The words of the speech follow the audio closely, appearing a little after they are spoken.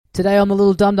Today on the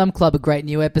Little Dum Dum Club, a great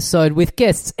new episode with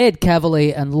guests Ed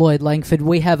Kavalee and Lloyd Langford.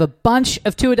 We have a bunch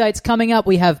of tour dates coming up.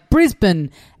 We have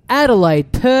Brisbane,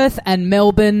 Adelaide, Perth and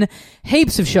Melbourne.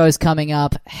 Heaps of shows coming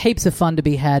up. Heaps of fun to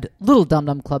be had.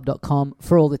 LittleDumDumClub.com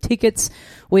for all the tickets.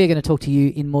 We are going to talk to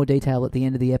you in more detail at the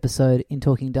end of the episode in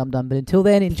Talking Dum Dum. But until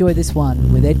then, enjoy this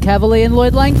one with Ed Kavalee and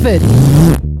Lloyd Langford.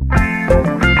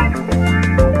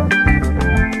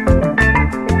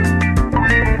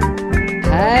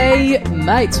 Hey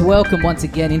mates, welcome once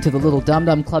again into the Little Dum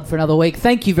Dum Club for another week.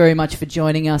 Thank you very much for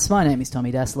joining us. My name is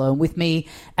Tommy Daslow, and with me,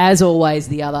 as always,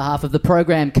 the other half of the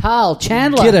program, Carl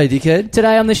Chandler. G'day, dickhead.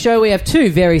 Today on the show we have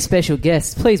two very special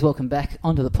guests. Please welcome back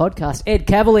onto the podcast, Ed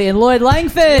Kavalee and Lloyd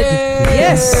Langford.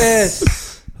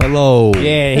 Yes. Hello.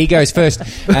 Yeah, he goes first.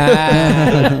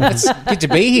 It's good to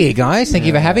be here, guys. Thank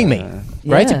you for having me.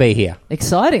 Great to be here.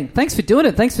 Exciting. Thanks for doing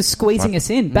it. Thanks for squeezing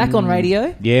us in. Back on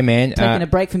radio. Yeah, man. Taking a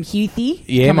break from Hughie.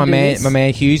 Yeah, my man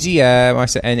Hughesy,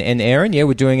 and Aaron. Yeah,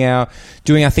 we're doing our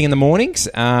thing in the mornings.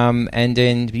 And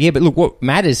then but look, what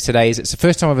matters today is it's the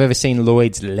first time I've ever seen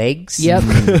Lloyd's legs. Yep.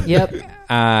 Yep.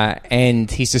 And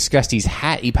he's discussed his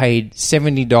hat. He paid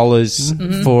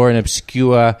 $70 for an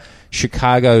obscure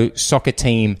Chicago soccer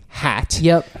team hat.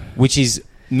 Yep. Which is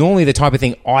normally the type of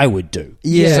thing I would do.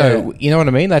 Yeah. So, you know what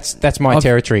I mean? That's my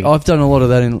territory. I've done a lot of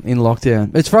that in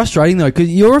lockdown. It's frustrating, though, because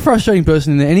you're a frustrating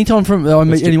person. Anytime I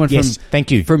meet anyone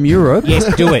from Europe.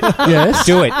 Yes, do it. Yes.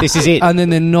 Do it. This is it. And then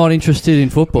they're not interested in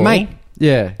football. Mate.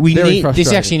 Yeah. This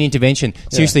is actually an intervention.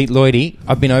 Seriously, Lloydie,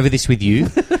 I've been over this with you.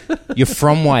 You're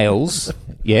from Wales.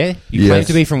 Yeah? You claim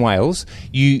to be from Wales.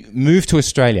 You moved to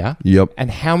Australia. Yep.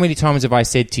 And how many times have I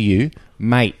said to you,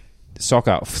 mate,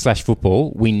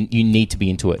 soccer/football, you need to be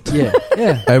into it. Yeah,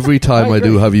 yeah. Every time I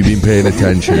do, have you been paying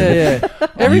attention? Yeah.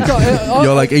 Every time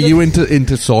you're like, are you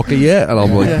into soccer yet? And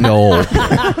I'm like, no.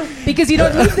 Because you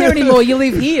don't live there anymore, you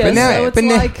live here. But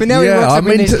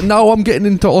now, I'm getting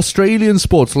into Australian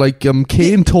sports like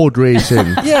cane toad racing.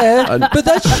 Yeah, but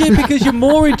that's shit because you're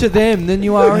more into them than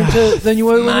you are into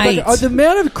the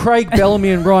amount of Craig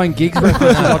Bellamy and Ryan Giggs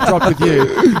references I've dropped with you,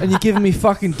 and you're giving me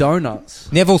fucking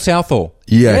donuts. Neville Southall.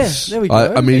 Yes, there we go.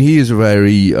 I mean, he is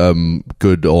very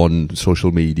good on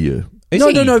social media.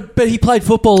 No, but he played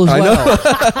football as well.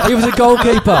 He was a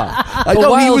goalkeeper. I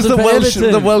know he was the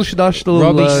Welsh national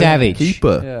Robbie Savage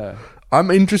keeper. Yeah. I'm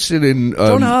interested in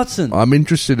John Hartson. I'm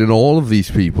interested in all of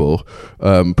these people,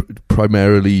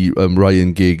 primarily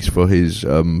Ryan Giggs for his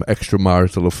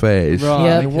extramarital affairs,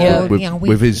 Right.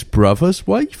 with his brother's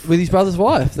wife. With his brother's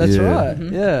wife. That's right.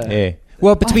 Mm-hmm. Yeah.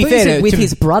 Well, but to be fair, with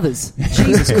his brothers,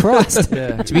 Jesus Christ.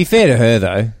 Yeah. To be fair to her,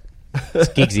 though, it's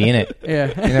Giggsy in it. Yeah,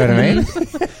 you know what I mean.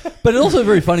 But it's also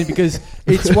very funny because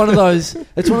it's one of those.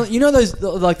 You know those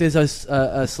like there's those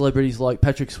celebrities like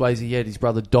Patrick Swayze, his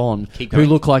brother Don, who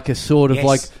look like a sort of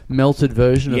like melted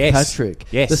version of Patrick.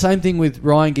 Yes. The same thing with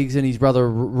Ryan Giggs and his brother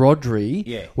Rodri.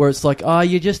 Yeah. Where it's like,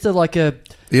 you're just He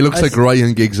looks like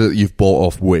Ryan Giggs that you've bought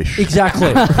off Wish. Exactly.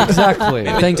 Exactly.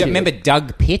 Remember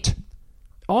Doug Pitt?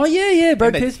 Oh yeah,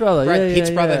 Brad Pitt's brother. Brad Pitt's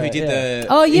brother who did the.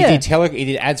 Oh yeah, he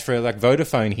did ads for like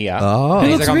Vodafone here. Oh,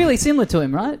 he looks really similar to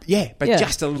him, right? Yeah, but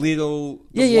just a little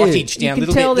wattage down, a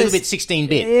little bit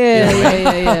 16-bit.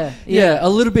 Yeah, a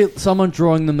little bit. Someone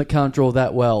drawing them that can't draw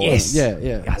that well. Yes,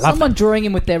 yeah. Someone drawing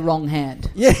him with their wrong hand.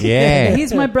 Yeah.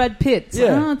 Here's my Brad Pitt.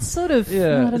 Yeah, it's sort of. Yeah, I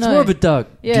don't it's know. more of a Doug.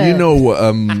 Yeah. Do you know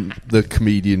the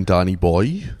comedian Danny Boy?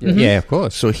 Mm-hmm. Yeah, of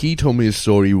course. So he told me a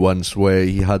story once where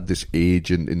he had this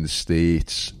agent in the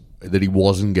States that he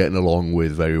wasn't getting along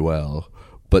with very well,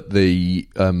 but they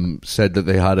said that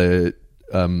they had a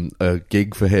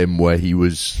gig for him where he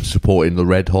was supporting the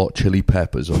Red Hot Chili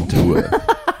Peppers on tour.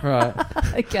 Right.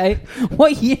 Okay.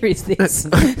 What year is this?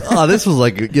 This was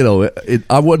like,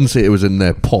 I wouldn't say it was in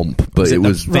their pomp, but it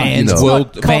was Vans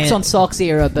Cox on socks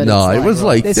era, but it was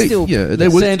like they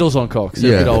were sandals on Cox.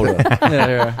 They're a bit older.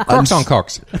 Cox on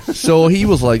Cox. So he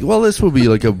was like, well, this would be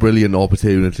like a brilliant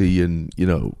opportunity, and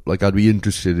like I'd be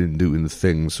interested in doing the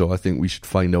thing. So I think we should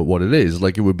find out what it is.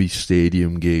 Like it would be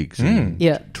stadium gigs, and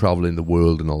traveling the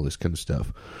world and all this kind of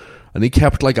stuff. And he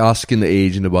kept like asking the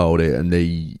agent about it, and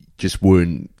they just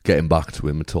weren't getting back to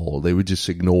him at all. They were just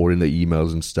ignoring the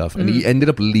emails and stuff. And he ended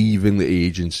up leaving the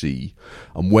agency.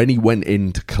 And when he went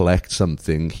in to collect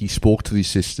something, he spoke to the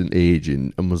assistant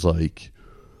agent and was like,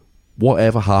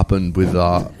 whatever happened with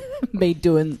that me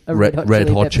doing a Red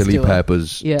Hot Chili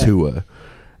Peppers tour?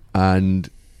 And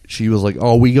she was like,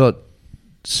 we got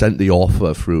sent the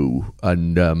offer through,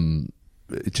 and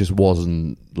it just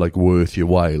wasn't like worth your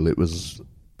while. It was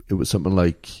something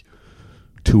like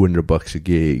 $200 a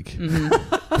gig,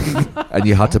 and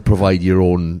you had to provide your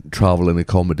own travel and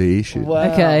accommodation.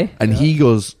 Wow. Okay. And he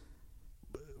goes,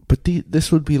 but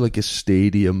this would be like a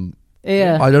stadium.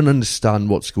 Yeah. I don't understand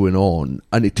what's going on.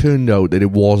 And it turned out that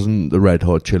it wasn't the Red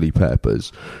Hot Chili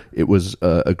Peppers. It was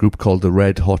a group called the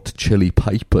Red Hot Chili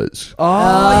Pipers.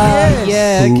 Oh,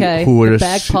 yes. Yeah, okay. Who were a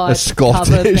Scottish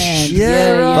Scottish.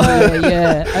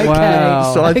 Yeah. Okay.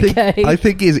 Wow. So I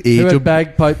think his age... Who had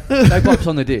bagpipes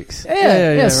on the dicks.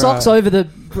 Yeah, socks over the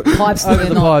pipes that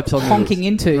they're not honking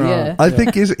into, yeah. I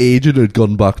think his agent had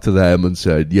gone back to them and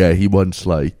said, yeah, he wants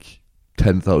like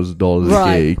 $10,000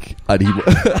 a gig,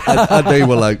 and they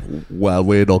were like, well,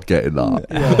 we're not getting that.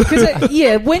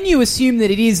 Because when you assume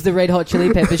that it is the Red Hot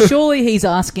Chili Peppers, surely he's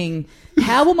asking,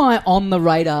 how am I on the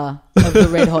radar of the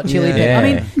Red Hot Chili Peppers? I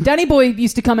mean, Danny Boy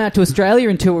used to come out to Australia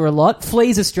and tour a lot.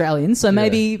 Flea's Australian, so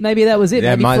maybe that was it.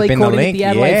 Maybe Flea caught him at the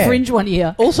Adelaide Fringe one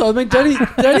year. Also, I mean, Danny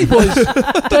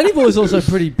Boy's also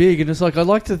pretty big, and it's like I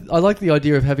like the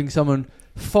idea of having someone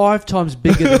 5 times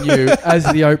bigger than you as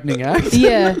the opening act.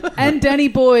 Yeah, and Danny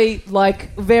Boy,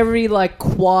 like, very, like,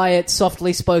 quiet,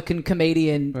 softly spoken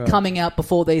comedian coming out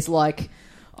before these, like,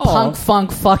 punk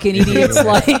funk fucking idiots.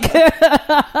 Like,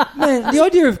 man, the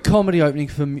idea of comedy opening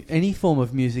for any form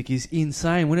of music is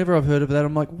insane. Whenever I've heard of that,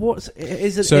 I'm like, what?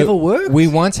 Is it ever worked? We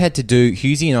once had to do,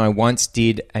 Husey and I once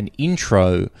did an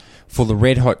intro for the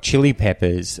Red Hot Chili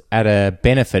Peppers at a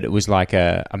benefit. It was like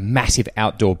a massive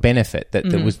outdoor benefit that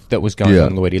was going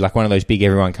on, Lloydie, like one of those big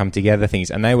everyone come together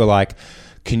things. And they were like,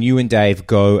 can you and Dave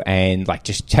go and like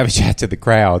just have a chat to the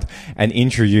crowd and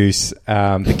introduce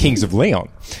the Kings of Leon,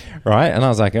 right? And I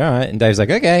was like, all right. And Dave's like,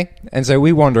 okay. And so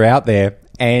we wander out there.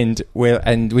 And we're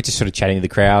just sort of chatting to the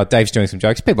crowd. Dave's doing some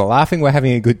jokes. People are laughing. We're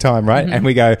having a good time, right? Mm-hmm. And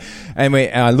we go, and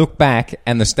I look back,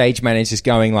 and the stage manager's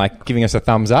going like, giving us a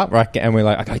thumbs up, right? And we're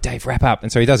like, okay, Dave, wrap up.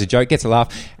 And so he does a joke, gets a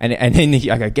laugh, and then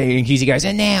Husey goes,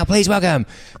 and now, please welcome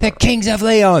the Kings of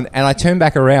Leon. And I turn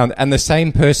back around, and the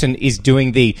same person is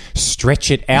doing the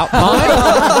stretch it out part.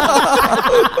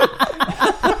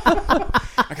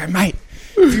 I go, mate.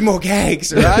 A few more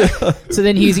gags, right? So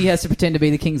then Husey has to pretend to be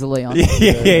the Kings of Leon.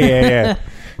 Yeah,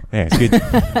 it's good.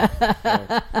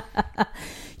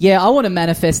 Yeah, I want to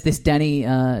manifest this Danny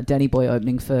Boy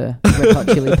opening for Red Hot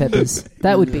Chili Peppers.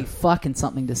 That would be fucking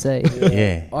something to see.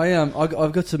 Yeah.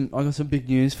 I've got some big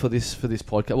news for this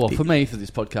podcast. Well, for me, for this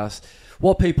podcast,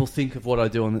 what people think of what I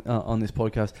do on this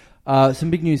podcast. Some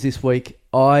big news this week.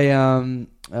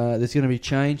 There's going to be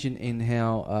change in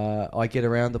how I get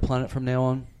around the planet from now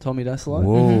on. Tommy Dasilo.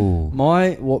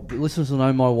 Whoa. What listeners will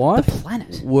know, my wife the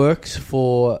planet works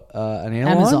for an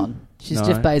airline. Amazon. She's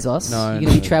Jeff Bezos. You're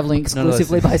going to be travelling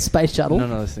exclusively by space shuttle.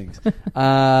 None of those things.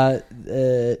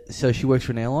 So she works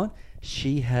for an airline.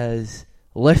 She has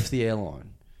left the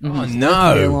airline. Oh, She's no.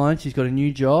 left the airline. She's got a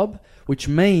new job, which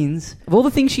means... Of all the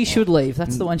things she should leave,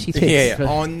 that's the one she picks. Yeah.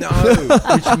 Oh, no.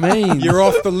 Which means... You're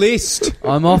off the list.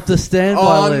 I'm off the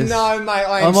standby list. Oh, no, mate.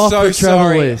 I'm off so the travel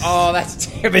sorry. list. Oh, that's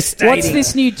devastating. What's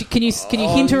this new... Can you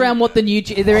hint around what the new...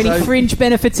 Are there any fringe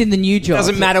benefits in the new job?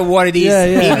 Doesn't matter what it is.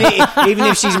 Yeah. Even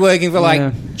if she's working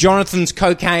for, Jonathan's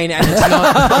cocaine and it's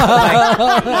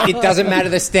not... it doesn't matter.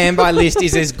 The standby list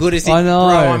is as good as it... I know.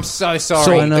 Bro, I'm so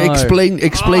sorry. So explain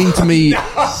to me...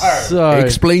 So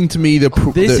explain to me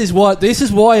This is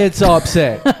why it's so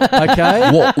upset.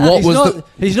 Okay,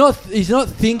 he's not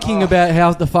thinking about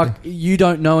how the fuck you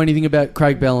don't know anything about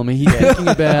Craig Bellamy. He's thinking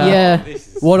about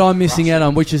what I'm missing out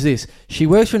on, which is this: she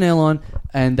works for an airline,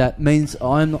 and that means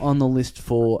I'm on the list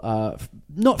for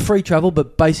not free travel,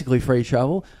 but basically free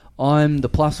travel. I'm the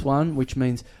plus one, which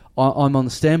means I'm on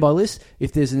the standby list.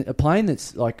 If there's a plane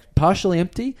that's like partially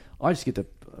empty, I just get to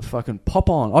fucking pop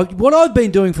on. What I've been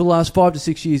doing for the last 5 to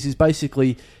 6 years is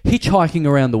basically hitchhiking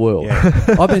around the world.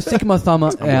 Yeah. I've been sticking my thumb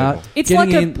out, it's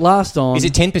getting in last on. Is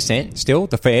it 10% still,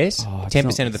 the fares?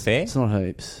 10% of the fare? It's not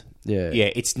heaps. Yeah. Yeah,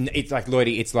 it's like,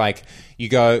 Lloydie, it's like you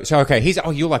go, so okay,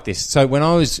 you'll like this. So when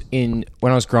I was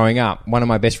growing up, one of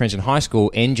my best friends in high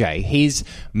school, NJ, his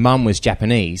mum was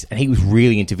Japanese and he was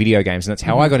really into video games, and that's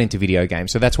how I got into video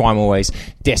games. So that's why I'm always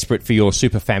desperate for your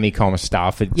Super Famicom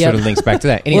stuff. It sort of links back to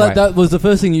that. Anyway. Well, that was the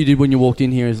first thing you did when you walked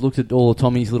in here, is looked at all of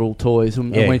Tommy's little toys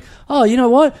and went, oh, you know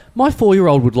what? My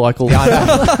 4-year-old would like all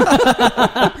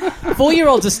that.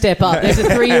 4-year-old's a step up. There's a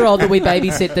 3-year-old that we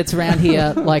babysit that's around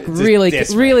here, like really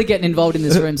getting involved in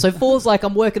this room. So 4's like,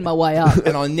 I'm working my way up.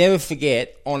 And I'll never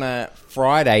forget, on a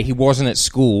Friday, he wasn't at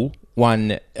school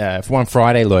one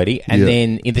Friday, Lloydie, and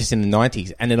then this in the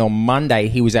 90s. And then on Monday,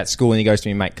 he was at school and he goes to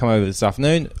me, mate, come over this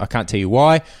afternoon. I can't tell you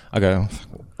why. I go,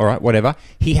 all right, whatever.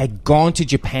 He had gone to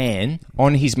Japan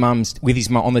on his mum's on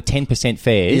the 10%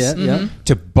 fares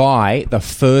to buy the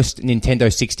first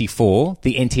Nintendo 64,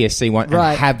 the NTSC one,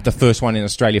 and have the first one in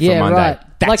Australia for Monday. Right.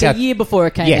 like a year before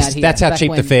it came out here. That's how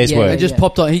cheap the fares were. It just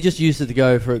popped on. He just used it to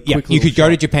go for a quick You could go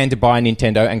shop. to Japan to buy a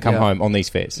Nintendo and come home on these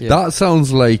fares. Yeah. That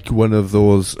sounds like one of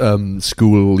those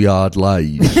schoolyard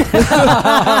lies.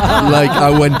 Like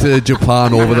I went to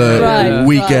Japan over the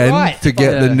weekend to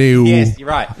get the new... Yes, you're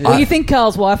right. Well, you think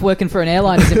Carl's wife working for an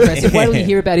airline is impressive. Wait till you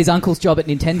hear about his uncle's job at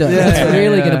Nintendo. That's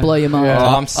really going to blow your mind.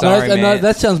 Oh, I'm sorry, man. No,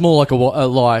 that sounds more like a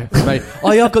lie for me.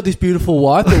 Oh, yeah, I've got this beautiful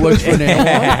wife that works for an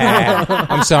airline.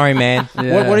 I'm sorry, man.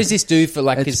 Yeah. What does this do for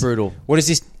like? It's brutal. What does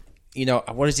this?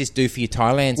 What does this do for your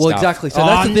Thailand stuff? Well, exactly. So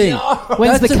that's the thing. No.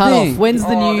 When's That's the the cutoff? thing. When's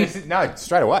the new? No,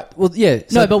 straight away. Well, yeah.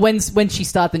 So, No, but when she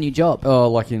start the new job? Oh,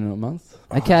 like in a month.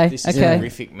 Okay. This is Okay.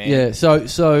 horrific, man. Yeah.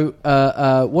 So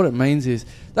what it means is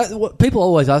that what people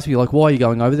always ask me, like, why are you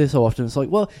going over there so often? It's like,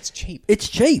 well, It's cheap. It's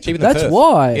cheap. Cheaper than That's Perth.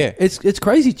 why. Yeah. It's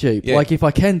crazy cheap. Yeah. Like if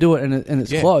I can do it and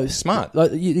it's close, smart.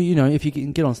 Like, you know, if you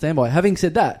can get on standby. Having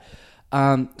said that,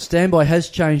 standby has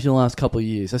changed in the last couple of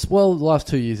years. As well, the last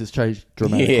 2 years it's changed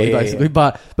dramatically, basically.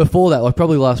 But before that, like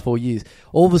probably the last 4 years,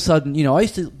 all of a sudden, you know, I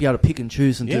used to be able to pick and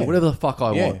choose and do whatever the fuck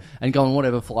I want and go on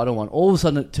whatever flight I want. All of a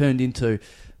sudden, it turned into,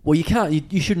 well, you can't.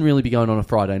 You shouldn't really be going on a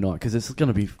Friday night because it's going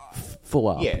to be full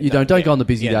up. Yeah, Don't go on the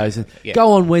busy days and yeah.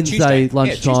 go on Wednesday Tuesday.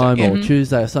 lunchtime Tuesday, or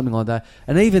Tuesday or something like that.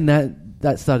 And even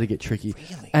that started to get tricky.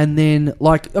 Really? And then,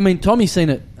 like, I mean, Tommy's seen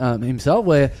it himself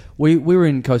where we were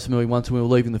in Koh Samui once and we were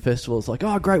leaving the festival. It's like,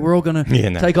 oh, great, we're all going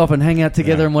to take off and hang out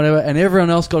together and whatever. And everyone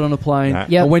else got on a plane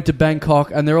and went to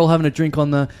Bangkok and they're all having a drink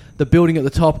on the building at the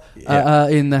top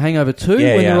in the Hangover 2 when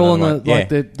they're all on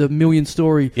the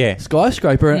million-story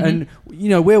skyscraper. And, you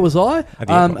know, where was I?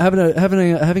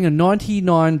 Having a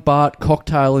 99 baht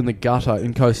cocktail in the gutter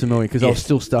in Koh Samui because I was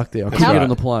still stuck there. I couldn't get on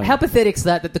the plane. How pathetic's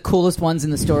that the coolest ones in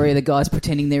the story are the guys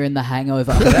pretending they're in the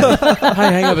Hangover. Hey,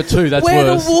 Hangover 2, that's We're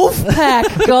worse. the wolf pack,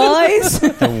 guys.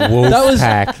 The wolf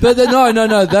pack. But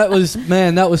no, that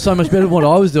was so much better than what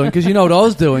I was doing because you know what I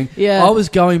was doing? Yeah. I was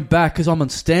going back because I'm on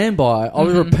standby. I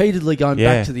was repeatedly going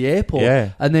back to the airport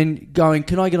and then going,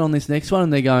 can I get on this next one?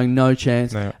 And they're going, no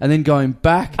chance. No. And then going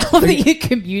back. I love that you're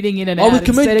commuting in and out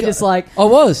instead of just like... I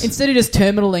was. Instead of just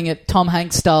terminaling it Tom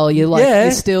Hanks style, you're like,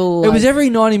 you're still... It was every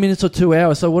 90 minutes or 2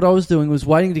 hours. So what I was doing was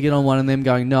waiting to get on one and them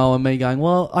going, no, and me going,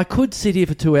 well, I could sit here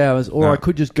for 2 hours or I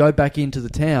could just go back into the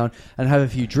town and have a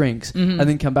few drinks and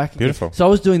then come back again. Beautiful. So I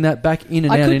was doing that back in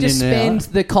and out, in and out. I could just spend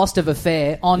the cost of a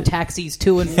fare on taxis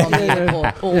to and from the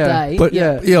airport all day. But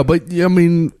I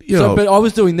mean, you know. But I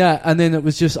was doing that and then it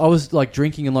was just, I was like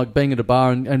drinking and like being at a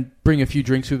bar and bring a few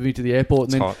drinks with me to the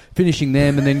airport and then finishing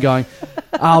them and then going,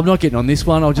 I'm not getting on this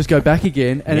one, I'll just go back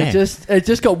again. And it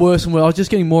just got worse and worse. I was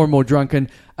just getting more and more drunk and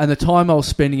the time I was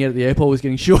spending at the airport was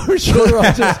getting shorter and shorter. I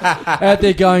was just out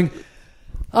there going,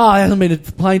 it hasn't been a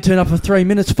plane turn up for 3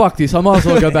 minutes. Fuck this. I might as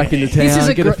well go back into town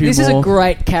and get a few more. This is a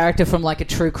great character from like a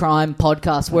true crime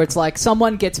podcast where it's like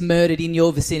someone gets murdered in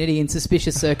your vicinity in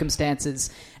suspicious circumstances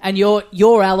and your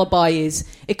alibi is,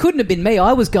 it couldn't have been me.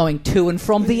 I was going to and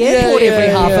from the airport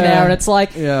every half an hour. And it's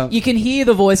like, you can hear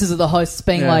the voices of the hosts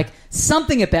being like,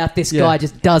 something about this guy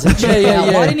just doesn't check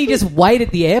out. Why didn't he just wait at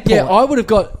the airport? Yeah, I would have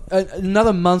got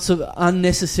another months of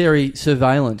unnecessary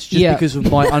surveillance just because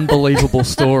of my unbelievable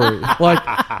story.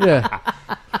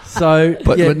 So,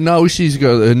 but now she's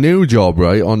got a new job,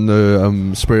 right, on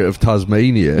the Spirit of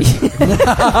Tasmania.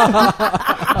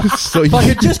 So if I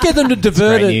could just get them to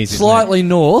divert it slightly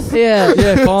north. Fine.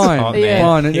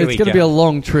 Fine. It's going to be a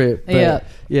long trip. But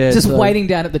just waiting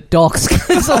down at the docks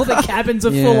because all the cabins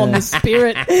are full on the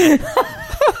Spirit.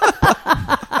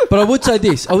 But I would say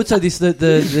this, that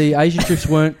the Asian trips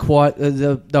weren't quite, they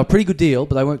were a pretty good deal,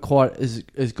 but they weren't quite as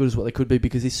good as what they could be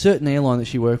because this certain airline that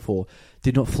she worked for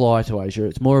did not fly to Asia.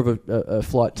 It's more of a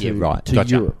flight to Europe.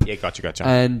 Yeah, gotcha.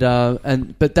 And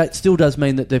but that still does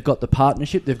mean that they've got the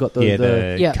partnership. They've got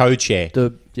the code share.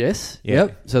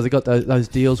 So they've got those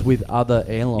deals with other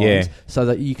airlines, so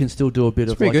that you can still do a bit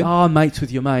of like, mates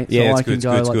with your mate. So I can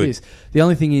go like this. The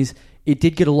only thing is, it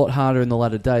did get a lot harder in the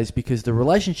latter days because the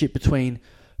relationship between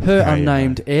her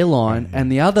unnamed airline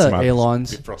and the other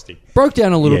airlines broke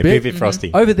down a little bit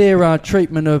frosty over their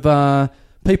treatment of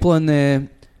people and their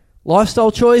lifestyle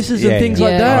choices and things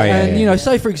like that. You know,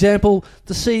 say for example,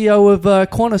 the CEO of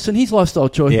Qantas and his lifestyle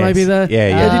choice, maybe they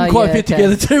didn't quite fit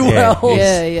together too well.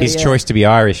 His choice to be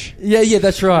Irish.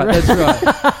 That's right.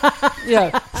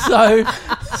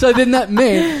 So then that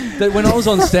meant that when I was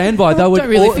on standby, they would don't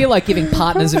really feel like giving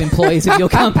partners of employees of your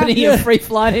company a free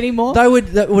flight anymore. They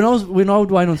would when I would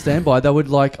wait on standby, they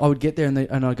would I would get there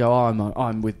and I'd go,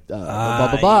 I'm with blah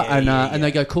blah blah, and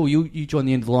they go, cool, you join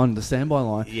the end of the line, the standby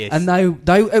line, and they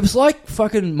it was like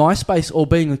fucking MySpace or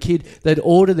being a kid. They'd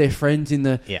order their friends in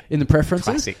the preferences.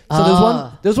 Classic.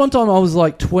 So there was one time I was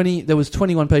like 20. There was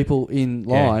 21 people in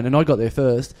line, and I got there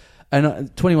first.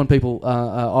 And 21 people,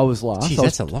 I was last. Jeez,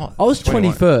 that's a lot. I was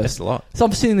 21st. That's a lot. So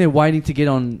I'm sitting there waiting to get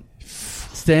on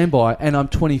standby, and I'm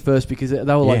 21st because they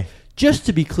were like, just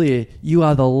to be clear, you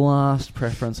are the last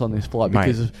preference on this flight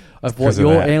because of what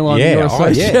your airline you're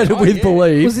associated with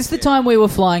believes. Was this the time we were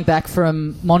flying back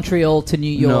from Montreal to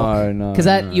New York? No.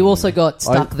 Because you also got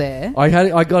stuck there.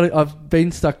 I've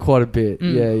been stuck quite a bit.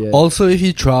 Yeah. Also, if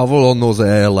you travel on those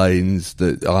airlines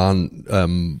that aren't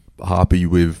happy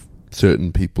with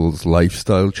certain people's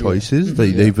lifestyle choices,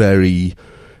 they very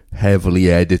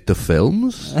heavily edit the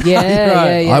films.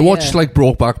 Yeah. I watched like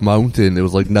Brokeback Mountain. It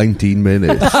was like 19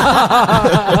 minutes.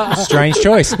 Strange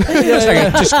choice.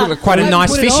 Just quite a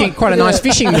nice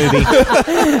fishing movie.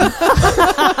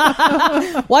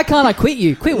 Why can't I quit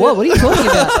you? Quit what? What are you talking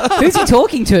about? Who's he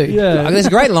talking to? Yeah. There's a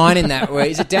great line in that where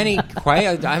is it Danny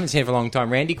Quaid? I haven't seen him for a long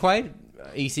time. Randy Quaid.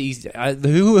 Who's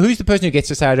the person who gets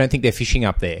to say I don't think they're fishing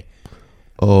up there?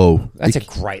 Oh, that's a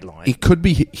great line. It could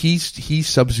be he's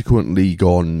subsequently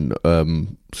gone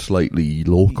slightly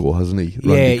local, hasn't he?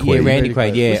 Randy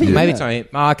Quaid. Yeah, maybe it's not him.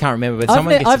 I can't remember. But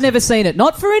I've never seen it.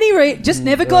 Not for any reason. Just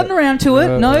never gotten around to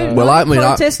it. No,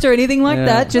 protest or anything like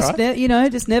that. Just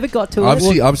just never got to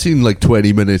it. I've seen like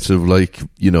 20 minutes of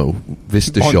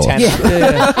Vista Montana. shots.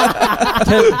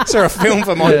 Yeah. Saw a film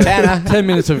for Montana. 10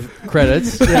 minutes of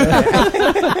credits.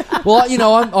 Well,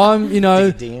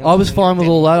 I was fine with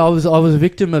all that. I was a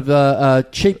victim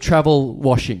of cheap travel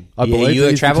washing. I believe you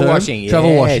were travel washing.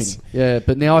 Travel washing. Yeah,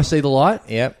 but now I see the light.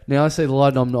 Yep. Now I see the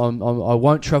light, and I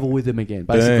won't travel with them again,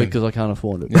 basically, because I can't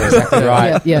afford it. Yeah, exactly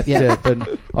right. Yeah.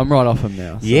 But I'm right off them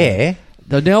now. So. Yeah.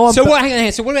 Now So what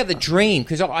about the dream?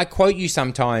 Because I quote you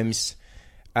sometimes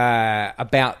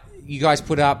about you guys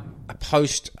put up a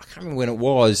post. I can't remember when it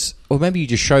was, or maybe you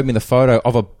just showed me the photo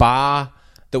of a bar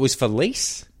that was for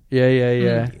lease.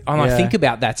 Yeah. And I think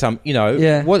about that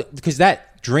because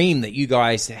that dream that you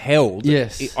guys held.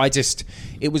 Yes.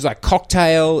 It was like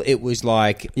Cocktail. It was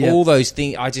like all those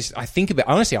things. I think about,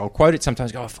 honestly, I'll quote it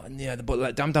sometimes.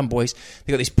 The Dum Dum Boys,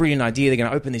 they got this brilliant idea. They're going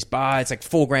to open this bar. It's like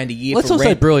 $4,000 a year. Let's also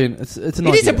say brilliant. It's an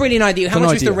idea. It is a brilliant idea. How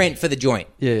much was the rent for the joint?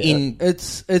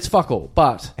 It's fuck all.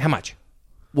 But how much?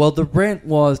 Well, the rent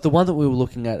was the one that we were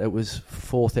looking at. It was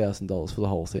 $4,000 for the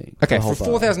whole thing. Okay, for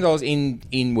 $4,000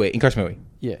 in where? In Koh Samui.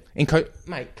 Yeah. Koh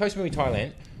Samui,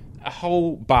 Thailand, a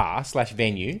whole bar /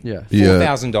 venue. Yeah.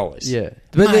 $4,000. Yeah.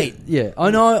 But I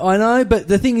know. But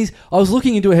the thing is, I was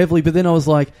looking into it heavily, but then I was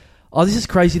like, oh, this is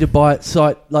crazy to buy it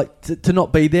sight, to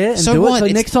not be there and do it. So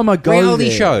next time I go reality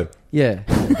there, show. Yeah.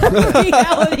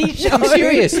 Reality show. I'm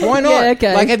serious. Why not? Yeah,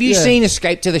 okay. Have you seen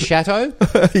Escape to the Chateau?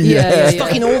 It's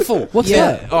fucking awful. What's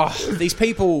that? Oh, these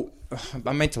people.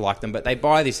 I'm meant to like them, but they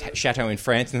buy this chateau in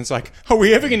France, and it's like, are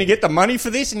we ever going to get the money for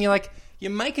this? And you're like,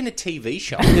 you're making a TV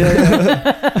show, and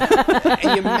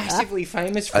you're massively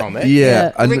famous from it.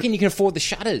 Yeah, I reckon you can afford the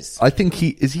shutters. I think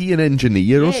he an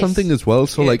engineer or something as well.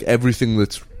 So like everything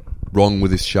that's wrong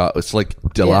with his chateau, it's like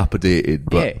dilapidated,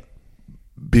 but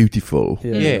beautiful.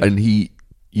 And you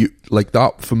like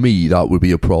that for me. That would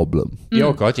be a problem.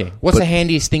 Oh god, yeah. What's the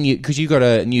handiest thing because you got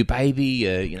a new baby?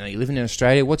 You're living in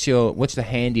Australia. What's the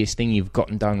handiest thing you've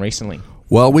gotten done recently?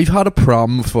 Well, we've had a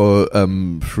pram for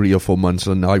 3 or 4 months,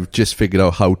 and I've just figured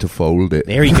out how to fold it.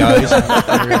 There he goes.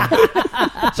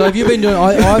 So have you been doing?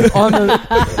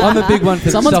 I'm a big one for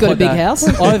someone's stuff got like a big that. house.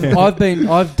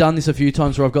 I've done this a few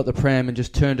times where I've got the pram and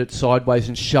just turned it sideways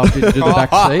and shoved it into the back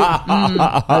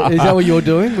seat. Is that what you're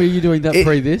doing? Were you doing that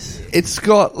pre this? It's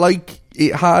got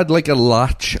it had like a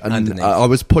latch, and I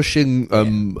was pushing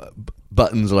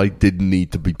buttons that I didn't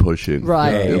need to be pushing.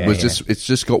 Right. It's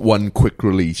just got one quick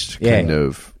release kind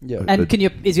of. Yeah. And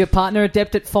is your partner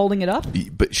adept at folding it up?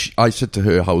 But I said to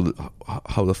her, how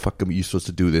the fuck am you supposed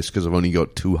to do this? Because I've only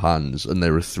got 2 hands and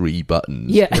there are 3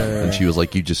 buttons. Yeah. And she was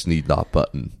like, you just need that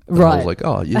button. And right. I was like,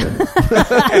 oh, yeah.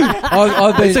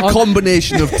 It's a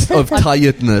combination of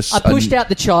tiredness. I pushed out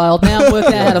the child. Now I'm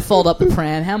working out how to fold up the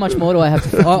pram. How much more do I have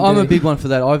to I'm a big one for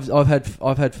that. I've had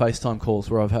FaceTime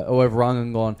calls where I've rung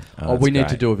and gone, we need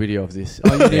to do a video of this.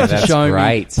 You need to show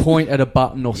me, point at a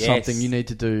button or something. You need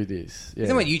to do this. Yeah.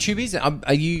 Isn't that what YouTube is?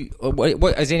 Are you? What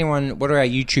are our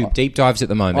YouTube deep dives at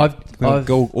the moment? I'll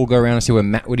go around and see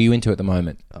what are you into at the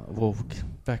moment? Well,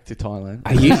 back to Thailand.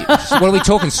 Are you? What are we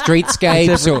talking?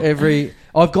 Streetscapes?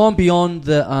 I've gone beyond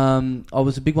the. I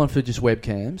was a big one for just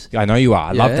webcams. I know you are.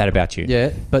 I love that about you.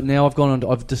 Yeah, but now I've gone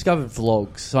on. I've discovered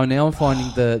vlogs. So now I'm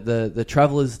finding the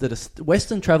travellers that are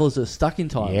Western travellers that are stuck in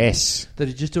Thailand. Yes, that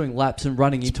are just doing laps and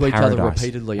running into each other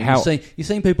repeatedly. And you're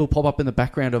seeing people pop up in the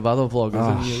background of other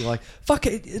vloggers, and you're like, "Fuck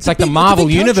it!" It's like the Marvel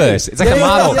universe. It's like a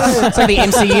Marvel. It's like the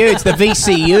MCU. It's the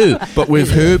VCU, but with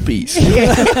herpes. All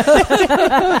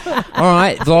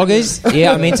right, vloggers.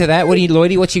 Yeah, I'm into that. What are you,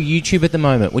 Lloydie? What's your YouTube at the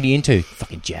moment? What are you into?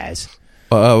 Fucking jazz.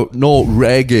 No,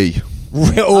 reggae.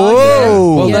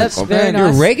 Well, that's very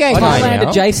nice. You're a reggae Thailand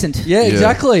adjacent. Yeah,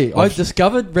 exactly. I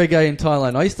discovered reggae in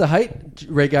Thailand. I used to hate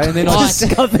reggae, and then I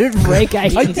discovered reggae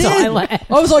in Thailand.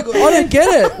 I was like, I don't get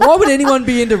it. Why would anyone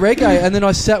be into reggae? And then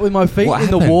I sat with my feet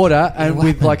in the water and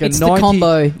with like a it's 90 the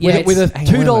combo. with a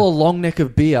 $2 long neck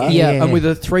of beer and with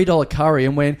a $3 curry,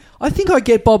 and went, I think I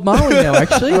get Bob Marley now.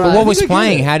 Actually, right. What was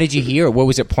playing? How did you hear it? What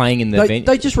was it playing in the venue?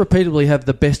 They just repeatedly have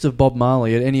the best of Bob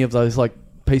Marley at any of those like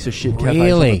piece of shit cafes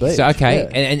really? on the beach. So okay,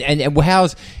 yeah.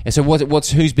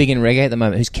 Who's big in reggae at the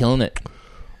moment? Who's killing it?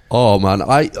 Oh man,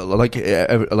 I like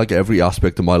every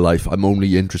aspect of my life. I'm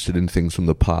only interested in things from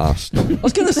the past. I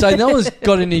was going to say, no one's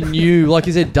got any new. Like,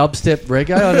 is there dubstep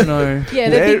reggae? I don't know. Yeah,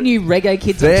 they're big new reggae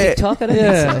kids on TikTok. I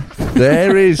don't think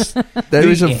so. There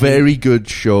is a very good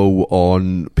show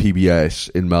on PBS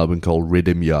in Melbourne called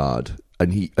Rhythm Yard,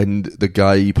 and the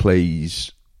guy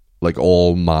plays like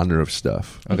all manner of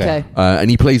stuff. Okay. And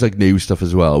he plays like new stuff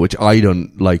as well, which I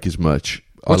don't like as much.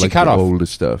 What's I like your cut-off? Older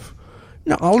stuff.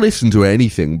 No, I'll listen to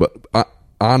anything, but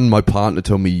and my partner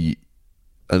told me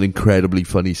an incredibly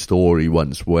funny story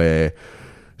once where,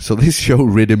 so this show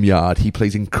Rhythm Yard, he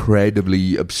plays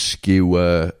incredibly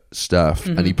obscure stuff,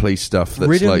 and he plays stuff that's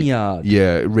Rhythm like Yard.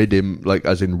 Yeah, rhythm, like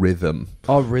as in rhythm.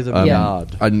 Oh, Rhythm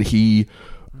Yard. And he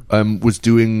was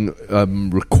doing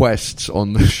requests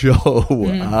on the show,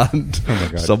 and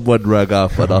someone rang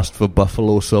up and asked for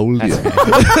Buffalo Soldier.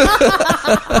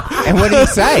 And what did he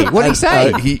say? What did he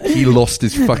say? He lost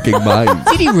his fucking mind.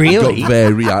 Did he really? Got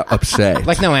very upset.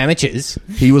 Like no amateurs.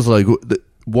 He was like,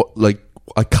 "What? Like,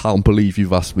 I can't believe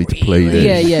you've asked me to play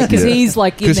this." Yeah, because he's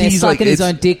like in there sucking his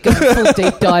own dick, going full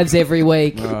deep dives every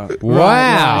week. Wow.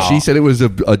 Right. She said it was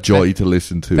a joy to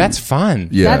listen to. That's fun.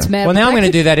 Yeah. That's mad. Well, now I'm going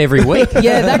to do that every week.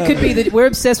 Yeah, that could be we're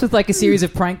obsessed with like a series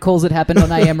of prank calls that happened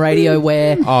on AM radio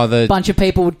where a bunch of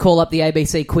people would call up the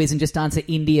ABC quiz and just answer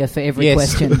India for every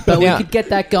question. But we could get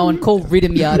that going, call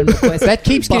Rhythm Yard and request. That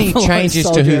keeps getting changes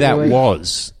to who that week.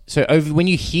 Was. So when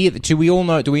you hear that, do we all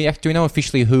know? Do we know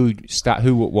officially who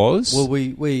it was? Well,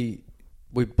 we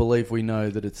believe we know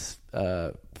that it's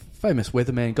famous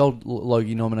weatherman, Gold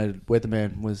Logie nominated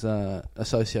weatherman was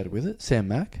associated with it, Sam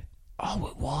Mack.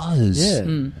 Oh, it was.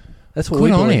 Yeah. That's what Good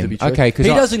we on believe him. to be true. Okay, he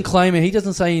doesn't claim it. He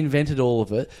doesn't say he invented all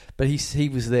of it, but he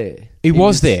was there. He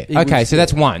was there. Okay, so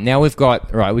that's one. Now we've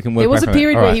got... Right, we can work There was a back from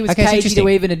period it. where Right. he was Okay, cagey to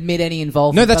even admit any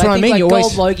involvement. No, that's but what I mean. Like You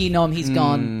always... Gold Logie, he's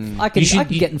gone. I can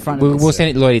get in front of this. We'll send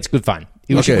it to Lloyd. It's good fun.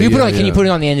 Can you put it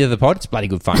on the end of the pod? It's bloody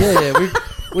good fun. Yeah,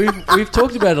 we've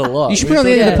talked about it a lot. You should put it on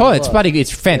the end of the pod.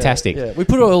 It's fantastic. Yeah, we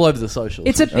put it all over the socials.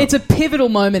 It's a pivotal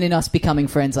moment in us becoming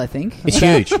friends, I think. It's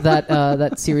huge.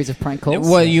 That series of prank calls.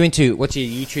 What are you into? What's your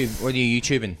YouTube? What are you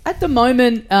YouTubing? At the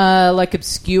moment, like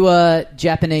obscure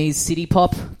Japanese city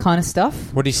pop kind of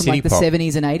stuff. What is from city like pop? The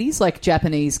 70s and 80s, like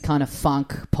Japanese kind of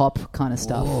funk pop kind of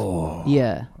stuff. Whoa.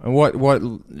 Yeah. And what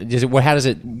does it?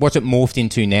 What's it morphed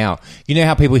into now? You know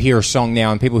how people hear a song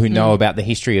now, and people who know about the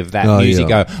history of that music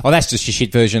go, "Oh, that's just a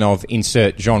shit version of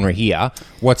insert genre here."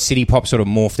 What city pop sort of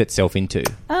morphed itself into?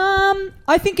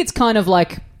 I think it's kind of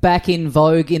like back in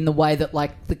vogue in the way that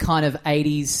like the kind of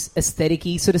 80s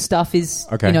aesthetic-y sort of stuff is,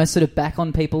 sort of back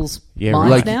on people's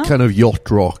minds like now. Kind of yacht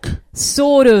rock.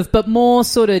 Sort of, but more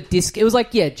sort of disc. It was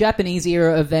like, Japanese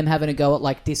era of them having a go at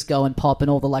like disco and pop and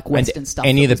all the like Western stuff.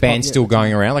 Any of the bands still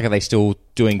going around? Like, are they still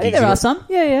doing gigs? There are some.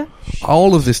 Yeah.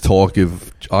 All of this talk of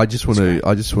I just want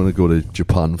to go to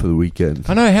Japan for the weekend.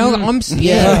 I know. Hell, I'm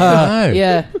scared.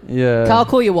 Yeah. Carl,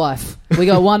 call your wife. We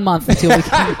got 1 month until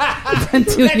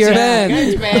you're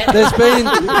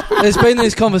There's been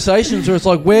these conversations where it's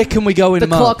like, where can we go in a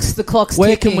month? The clock's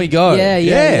where ticking. can we go?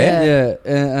 Yeah.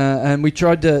 And we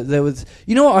tried to. There was,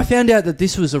 what? I found out that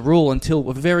this was a rule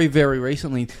until very, very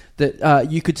recently that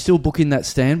you could still book in that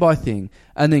standby thing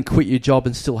and then quit your job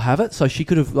and still have it. So she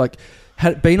could have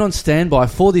had been on standby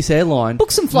for this airline. Book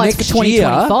some flights for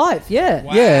 2025. Yeah.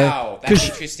 Wow, that's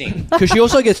interesting. Because she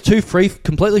also gets 2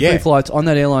 completely free flights on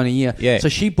that airline a year. Yeah. So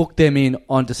she booked them in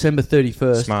on December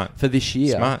 31st for this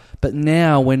year. Smart. But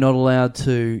now we're not allowed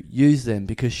to use them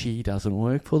because she doesn't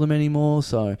work for them anymore.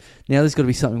 So now there's got to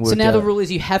be something worked out. So now the rule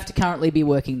is you have to currently be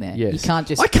working there. Yes. You can't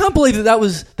just... I can't believe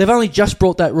they've only just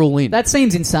brought that rule in. That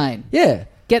seems insane. Yeah.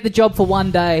 Get the job for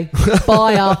one day,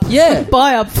 buy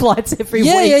up flights every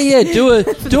week. Yeah. Do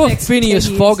a Phineas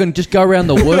Fogg and just go around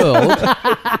the world.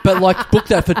 But like book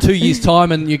that for 2 years'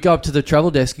 time, and you go up to the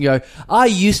travel desk and go, I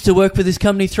used to work for this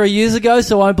company 3 years ago,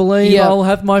 so I believe I'll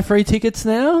have my free tickets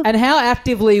now. And how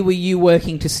actively were you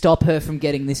working to stop her from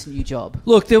getting this new job?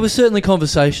 Look, there were certainly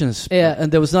conversations, and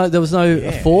there was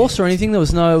no force or anything.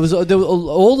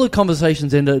 All the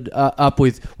conversations ended up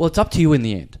with, well, it's up to you in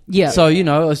the end. Yeah. So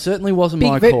it certainly wasn't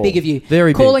my call. Big of you.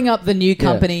 Very calling big. Up the new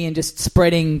company and just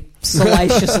spreading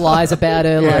salacious lies about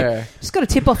her. Like, just got a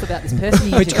tip off about this person.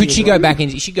 But could she go back in?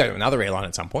 She could go to another airline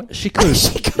at some point. She could.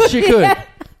 She could. Yeah.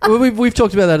 Well, we've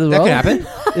talked about that as well. That could happen.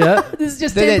 Yeah. This is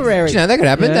just temporary. That could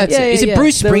happen. Yeah. Is it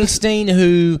Bruce Springsteen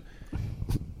who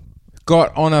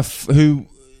got on who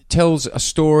tells a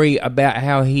story about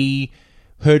how he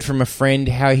heard from a friend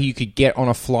how you could get on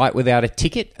a flight without a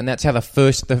ticket, and that's how the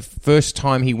first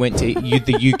time he went to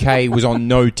the UK was on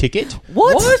no ticket.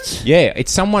 What? Yeah,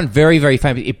 it's someone very, very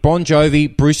famous. It's Bon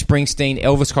Jovi, Bruce Springsteen,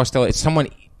 Elvis Costello. It's someone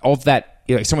of that,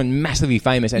 someone massively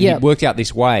famous, and he worked out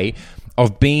this way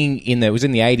of being it was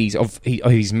in the 80s, of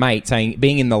his mate saying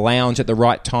being in the lounge at the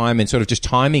right time and sort of just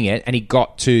timing it, and he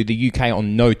got to the UK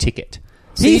on no ticket.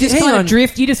 So you just kind of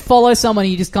drift, you just follow someone,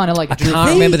 you just kind of like I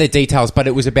can't remember the details, but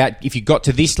it was about if you got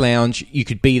to this lounge, you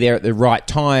could be there at the right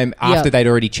time after they'd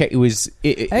already checked. It was...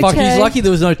 Fuck, he's lucky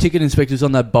there was no ticket inspectors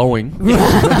on that Boeing.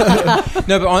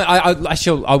 No, but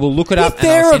I will look it up. If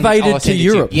they're evaded to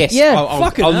Europe. Yes. Yeah, I'll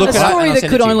look it up. A story that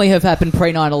could only have happened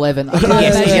pre-9/11. I can't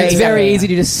imagine it's very easy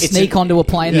to just sneak onto a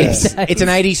plane these days. It's an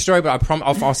 80s story, but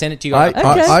I'll send it to you.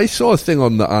 I saw a thing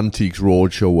on the Antiques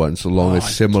Roadshow once along a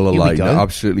similar line that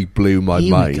absolutely blew my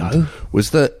mind.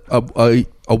 Was that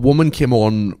a woman came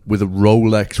on with a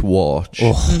Rolex watch,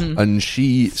 and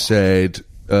she said,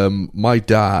 my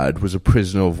dad was a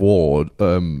prisoner of war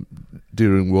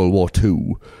during World War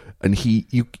II, and he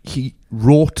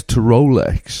wrote to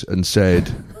Rolex and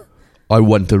said, I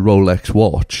want a Rolex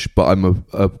watch, but I'm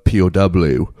a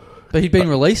POW. But he'd been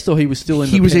released, or he was still in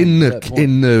he was in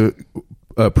the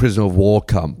prisoner of war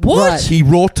camp. What? Right. He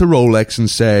wrote to Rolex and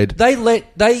said they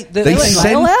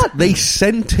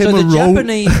sent him so a the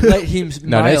Japanese let him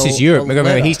no, this is Europe.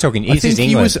 Remember, he's talking. This is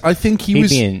England. I think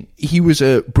he was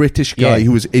a British guy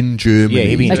who was in Germany. Yeah,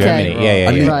 he'd be in Germany.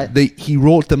 And he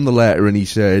wrote them the letter and he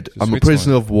said, "I'm a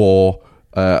prisoner of war."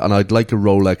 And I'd like a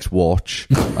Rolex watch,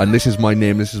 and this is my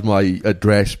name, this is my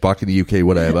address back in the UK,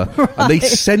 whatever. Right. And they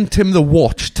sent him the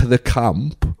watch to the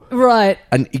camp. Right.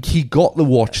 And he got the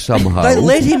watch somehow. They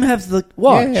let him have the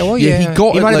watch. He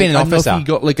got he might have been an officer. He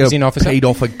got paid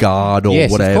off a guard or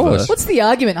whatever. What's the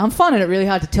argument? I'm finding it really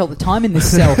hard to tell the time in this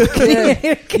cell.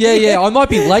 I might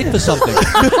be late for something.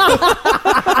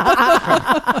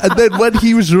 And then when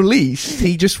he was released,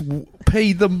 he just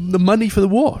paid them the money for the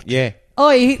watch. Yeah. Oh,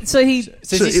 so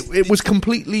it was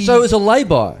completely... So it was a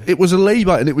lay-by. It was a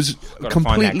lay-by, and it was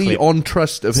completely on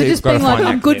trust of his... So just being like,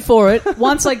 I'm good for it.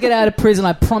 Once I get out of prison,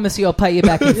 I promise you I'll pay you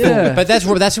back in full. But that's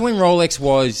when Rolex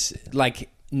was, like,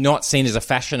 not seen as a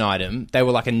fashion item. They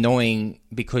were, like, annoying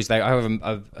because I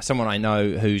have someone I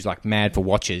know who's, like, mad for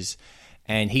watches.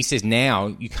 And he says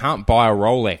now you can't buy a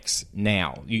Rolex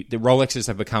now. The Rolexes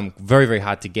have become very, very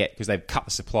hard to get because they've cut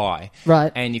the supply.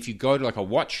 Right. And if you go to like a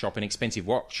watch shop, an expensive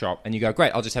watch shop, and you go,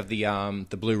 great, I'll just have the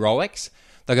blue Rolex.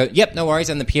 They go, yep, no worries.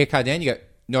 And the Pierre Cardin, you go,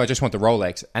 no, I just want the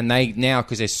Rolex. And they now,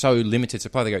 because there's so limited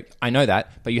supply, they go, I know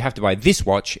that, but you have to buy this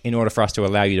watch in order for us to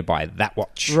allow you to buy that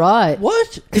watch. Right.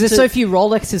 What? Because there's so few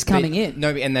Rolexes coming in. No,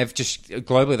 and they've just,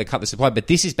 globally, they cut the supply. But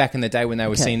this is back in the day when they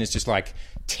were seen as just like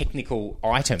technical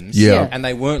items. Yeah. And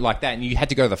they weren't like that. And you had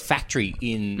to go to the factory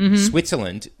in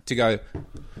Switzerland to go,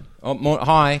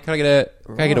 hi, can I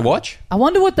get a watch? I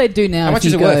wonder what they do now. How much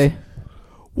is it worth?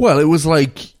 Well, it was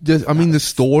like, the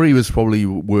story was probably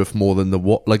worth more than the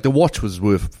watch. Like, the watch was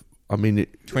worth,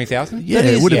 20,000? Yeah,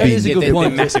 it would have been. That is a good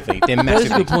point. They're massively. That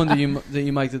is a good point that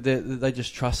you make, that they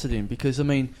just trusted him. Because,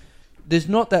 there's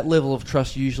not that level of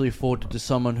trust usually afforded to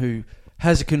someone who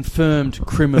has a confirmed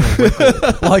criminal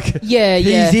record. Like,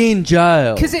 he's in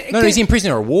jail. He's in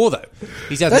prisoner of war, though.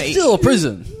 That's still a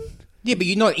prison. Yeah, but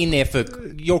you're not in there for...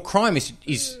 Your crime is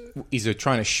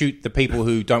trying to shoot the people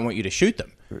who don't want you to shoot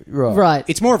them. Right.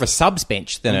 It's more of a subs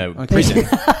bench than a prison.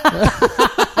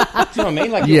 what I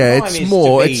mean? Like,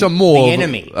 it's a more the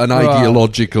enemy. An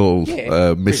ideological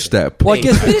misstep. Well, I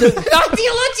guess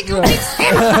ideological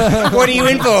missteps. What are you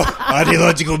in for?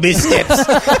 Ideological missteps.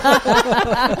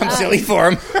 I'm silly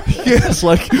for him. Yes,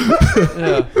 like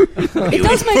it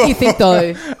does make you think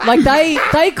though. Like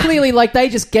they clearly like they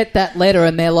just get that letter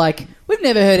and they're like, we've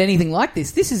never heard anything like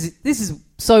this. This is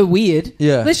so weird.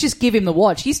 Yeah. Let's just give him the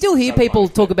watch. You still hear people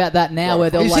talk about that now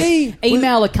where they'll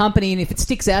email a company and if it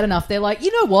sticks out enough, they're like,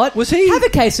 you know what? Have a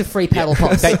case of free paddle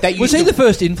pops. Was he the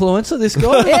first influencer, this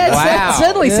guy? Yeah, it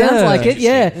certainly sounds like it.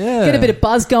 Yeah. Get a bit of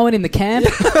buzz going in the camp.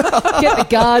 Get the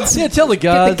guards. Yeah, tell the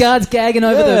guards. Get the guards gagging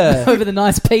over the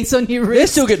nice piece on your wrist. They're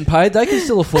still getting paid. They can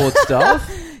still afford stuff.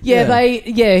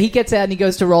 He gets out and he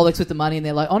goes to Rolex with the money and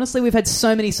they're like, honestly, we've had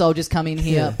so many soldiers come in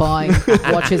here buying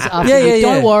watches after you.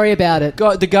 Don't worry about it.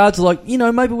 The guards are like,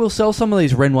 maybe we'll sell some of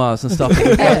these Renoirs and stuff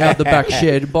out the back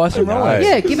shed and buy some Rolex.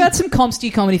 Yeah, give out some comps to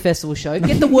your comedy festival show.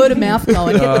 Get the word of mouth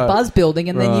going, get the buzz building,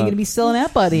 and then you're going to be selling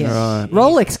out by the end. Right.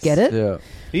 Rolex, get it? Yeah.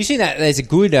 Have you seen that? There's a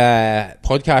good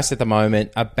podcast at the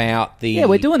moment about the... Yeah,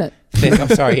 we're doing it. I'm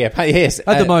sorry, yes.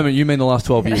 At the moment, you mean the last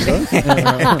 12 years, right?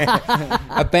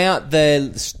 About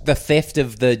the theft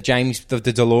of the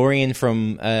DeLorean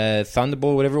from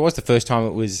Thunderball, whatever it was, the first time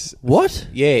it was... What?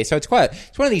 Yeah, so it's one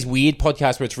of these weird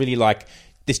podcasts where it's really like...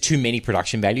 There's too many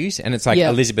production values, and it's like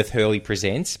Elizabeth Hurley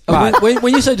presents. But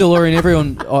when you say DeLorean,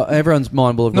 everyone's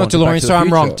mind will have not gone DeLorean. to Sorry,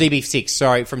 I'm wrong. Future. DB6.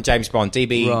 Sorry, from James Bond.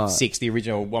 DB6, the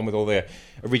original one with all the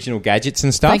original gadgets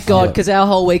and stuff. Thank God, because our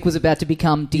whole week was about to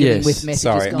become dealing with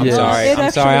messages. I'm sorry.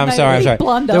 I'm sorry.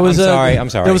 There was I'm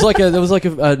sorry. There was like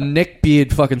a neck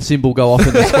beard fucking symbol go off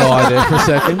in the sky there for a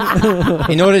second.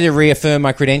 In order to reaffirm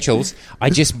my credentials, I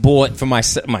just bought for my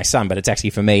son, but it's actually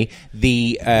for me,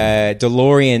 the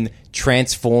DeLorean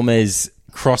Transformers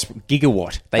Cross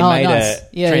Gigawatt. They made a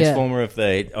transformer of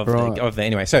the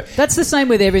anyway. So that's the same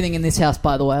with everything in this house,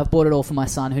 by the way. I've bought it all for my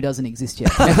son who doesn't exist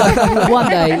yet. One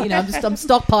day, I'm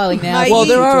stockpiling now. Well,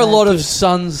 there are a lot of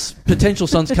potential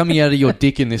sons coming out of your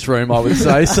dick in this room, I would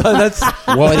say. So that's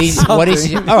what is all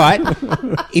right. What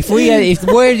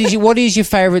is your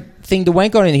favourite thing to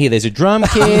wank on in here? There's a drum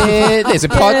kit. There's a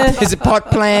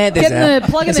pot plant.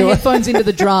 Plugging the headphones into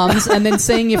the drums and then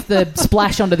seeing if the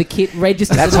splash onto the kit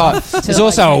registers. That's hot. There's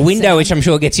also a window which I'm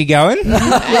sure gets you going.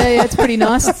 Yeah, it's pretty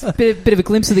nice. It's a bit of a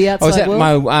glimpse of the outside. I was at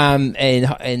world.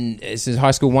 in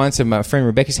high school once at my friend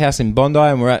Rebecca's house in Bondi,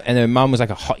 and her mum was like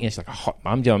a hot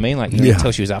mum. Do you know what I mean? Like you could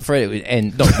tell she was up for it.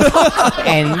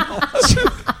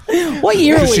 What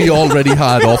year are we? She already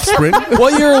had offspring.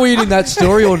 What year are we in that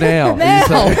story or now?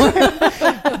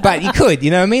 But you could,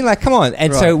 you know what I mean? Like, come on.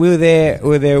 And so we were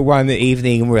there one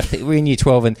evening, and we're in year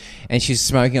 12, and she's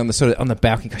smoking on the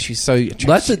balcony because she's so.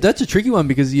 That's a tricky one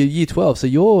because you're year 12, so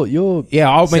you're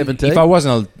 17. If I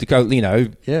wasn't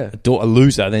a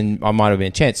loser, then I might have been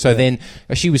a chance. So then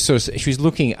she was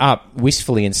looking up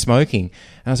wistfully and smoking,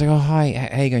 and I was like, "Oh hi,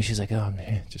 how you going?" She's like, "Oh, I'm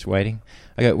just waiting."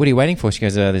 I go, "What are you waiting for?" She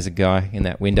goes, "There's a guy in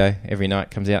that window every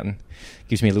night, comes out and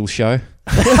gives me a little show."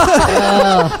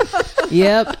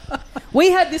 Yep. We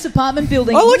had this apartment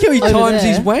building. I like how he times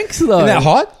his wanks though. Isn't that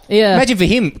hot? Yeah. Imagine for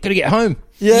him, got to get home.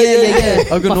 Yeah.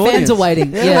 I've got My fans are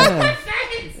waiting.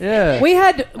 Yeah. We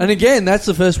had... And again, that's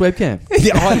the first webcam.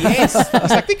 Yes. I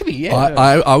was like, think of me,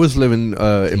 I was living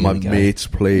in my mate's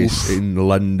place in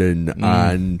London,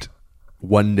 and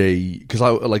one day, because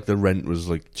the rent was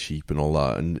like cheap and all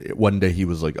that, and one day he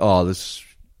was like, "Oh, this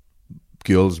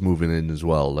girl's moving in as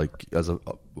well, like as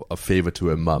a favour to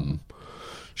her mum.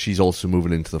 She's also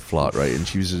moving into the flat, right?" And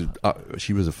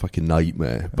she was a fucking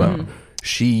nightmare, but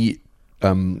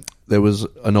there was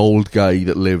an old guy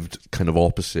that lived kind of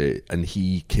opposite, and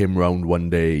he came round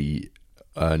one day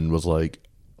and was like,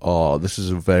 "Oh, this is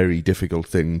a very difficult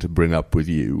thing to bring up with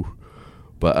you,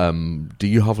 but do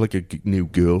you have like a new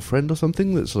girlfriend or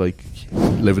something that's like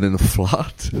living in the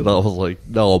flat?" And I was like,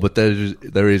 "No, but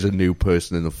there is a new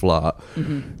person in the flat."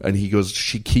 And he goes,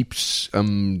 "She keeps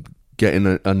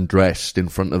getting undressed in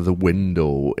front of the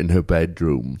window in her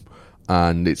bedroom,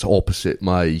 and it's opposite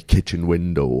my kitchen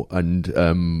window, and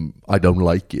I don't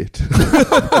like it."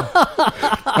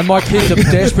 And my kids are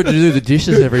desperate to do the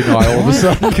dishes every night all of a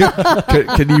sudden.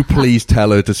 Can you please tell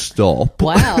her to stop?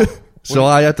 Wow. So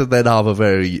I had to then have a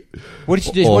very... What did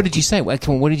you do? What did you say?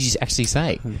 Come on, what did you actually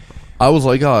say? I was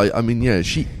like,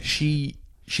 she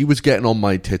was getting on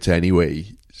my tits anyway.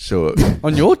 So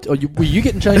were you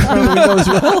getting changed from the window as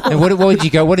well? And what did you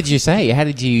go? What did you say? How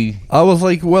did you? I was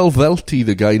like, well, Velty,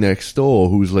 the guy next door,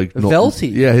 who's like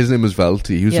Velty. Yeah, his name was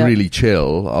Velty. He was really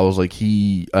chill. I was like,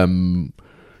 you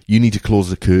need to close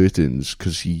the curtains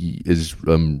because he is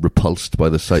repulsed by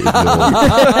the sight of your.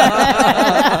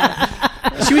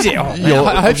 She was.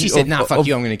 I hope she said, "Nah, fuck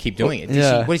you. I'm going to keep doing it."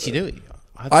 What did she do?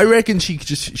 I reckon she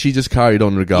just carried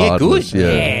on regardless. Yeah,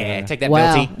 good. Yeah, take that,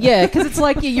 wow. Belty. Yeah, because it's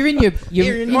like you're in your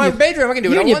you're in my bedroom. I can do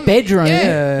it. You're in your bedroom.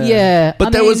 Yeah.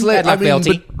 But there was like,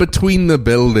 between the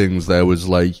buildings, there was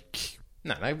like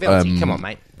no, Belty. Come on,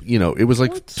 mate. You know, it was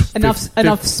like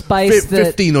enough space.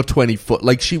 15 or 20 foot.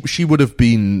 Like she would have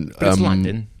been. But it's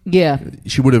London. Yeah,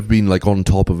 she would have been like on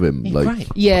top of him. Yeah, like right.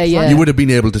 Yeah. You would have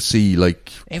been able to see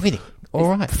like everything. All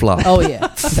right. Flat. Oh, yeah.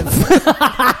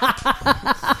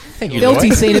 Thank you, Belty's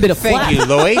Lloyd. seen a bit of flat. Thank you,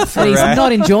 Lloyd. For he's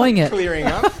not enjoying it. Clearing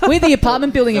up. We're the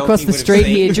apartment building across the street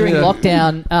here during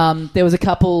lockdown. There was a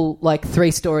couple, like 3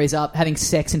 stories up, having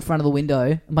sex in front of the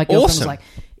window. My girlfriend was like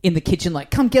in the kitchen, like,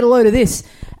 come get a load of this.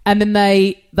 And then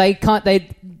they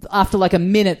after like a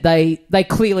minute, they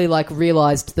clearly like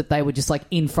realised that they were just like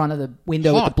in front of the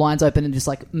window with the blinds open and just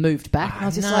like moved back. And I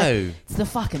was just like, it's the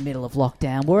fucking middle of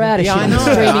lockdown. We're out of shit on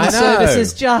streaming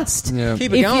services. Just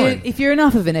keep it going. If you're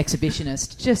enough of an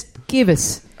exhibitionist, just give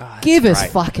us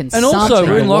fucking and something. Also,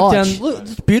 we're in lockdown. Watch. Look,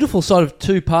 it's a beautiful side of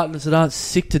 2 partners that aren't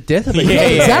sick to death of it.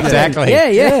 Exactly.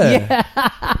 Yeah.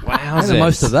 Wow, the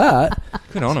most of that.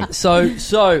 Good on them.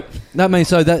 So that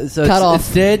means cut off.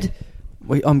 It's dead.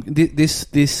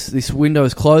 This window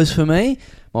is closed for me.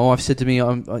 My wife said to me,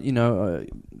 "I'm,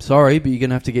 sorry, but you're going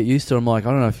to have to get used to it." I'm like,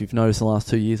 I don't know if you've noticed in the last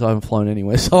 2 years, I haven't flown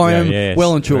anywhere, so I am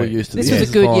well and truly used to this. This was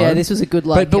a good, this was a good.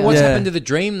 Like, but what's happened to the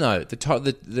dream though? The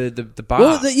bar.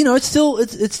 Well, it's still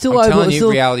I'm over. telling you,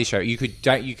 reality show. You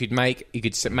could make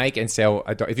and sell.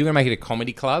 If you're going to make it a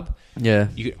comedy club,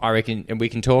 I reckon, and we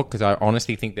can talk because I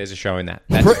honestly think there's a show in that.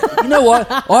 You know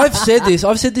what? I've said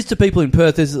this to people in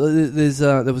Perth.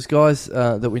 There was guys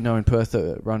that we know in Perth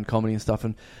that run comedy and stuff,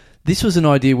 and this was an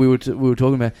idea we were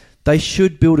talking about. They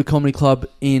should build a comedy club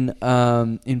in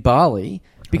Bali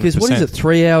because 100%. What is it?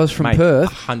 3 hours from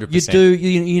Perth. 100%. You do.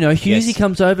 Hughesy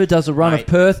comes over, does a run of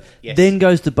Perth, then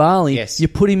goes to Bali. Yes. You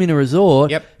put him in a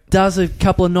resort. Yep. Does a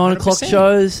couple of 9 o'clock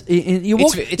shows. If you're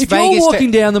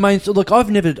walking down the main street, look,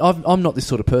 I'm not this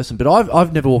sort of person, but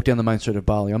I've never walked down the main street of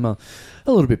Bali. I'm a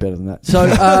little bit better than that. So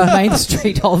main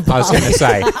street of Bali. I was going to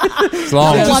say it's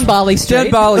long. Down Bali Street.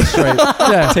 Down Bali Street.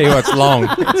 Yeah. Tell you what, it's long.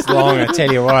 It's long. I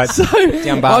tell you what.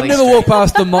 Down Bali I've never walked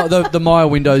past the Maya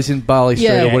windows in Bali Street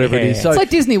or whatever it is. So it's like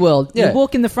Disney World. You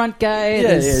walk in the front gate.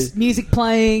 There's music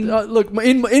playing. Look,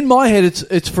 in my head,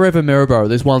 it's forever Maryborough.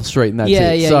 There's one street and that's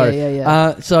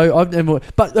it. So I've never.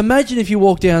 But imagine if you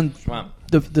walk down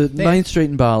the main street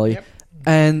in Bali. Yep.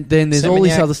 And then there's all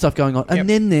this other stuff going on. And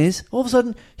then there's, all of a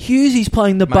sudden, Hughesy's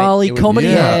playing the Bali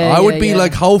comedy. I would be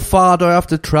like, how far do I have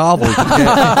to travel to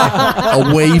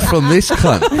get away from this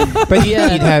cunt? But you'd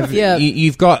have,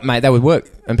 you've got, mate, that would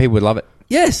work. And people would love it.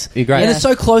 Yes. You're great. And it's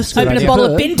so close to Opened a bottle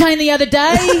of Bintane the other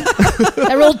day.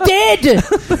 They're all dead.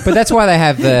 But that's why they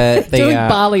have the doing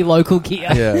Bali local gear.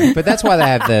 Yeah. But that's why they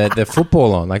have the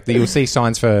football on. Like, you'll see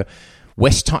signs for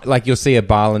like you'll see a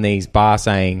Balinese bar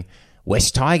saying,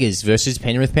 West Tigers versus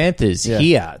Penrith Panthers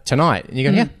here tonight. And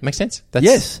you go, makes sense.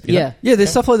 That's, there's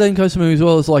stuff like that in Koh Samui as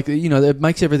well. It's like, it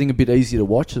makes everything a bit easier to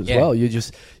watch as well. You're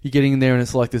getting in there and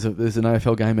it's like there's an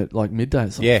AFL game at like midday.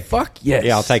 It's like, fuck yes.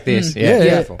 Yeah, I'll take this.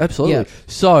 Absolutely. Yeah.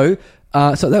 So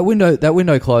that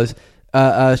window closed.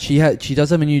 She does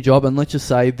have a new job, and let's just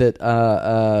say that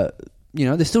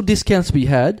there's still discounts to be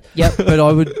had. Yep. But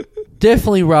I would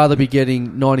definitely rather be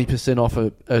getting 90% off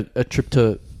a trip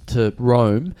to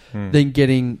Rome than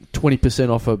getting 20%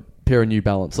 off a pair of New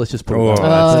Balance. Let's just put it that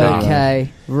way.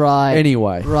 Okay, right.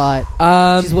 Anyway.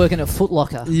 Right. She's working at Foot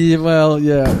Locker. Yeah, well,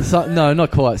 yeah. No,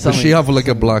 not quite. Does she have like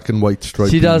a black and white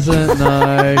stripe? She doesn't,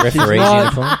 no. Referee's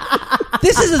uniform.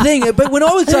 This is the thing, but when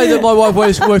I would say that my wife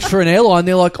works for an airline,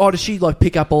 they're like, does she like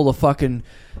pick up all the fucking...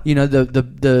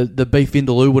 the beef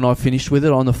vindaloo when I finished with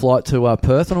it on the flight to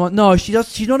Perth, and I'm like, no, she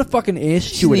does. She's not a fucking air stewardess.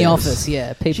 She's in the office,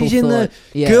 People she's in the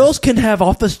girls can have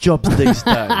office jobs these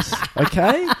days.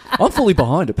 Okay, I'm fully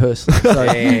behind it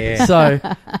personally. So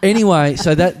anyway,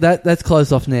 so that's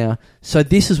closed off now. So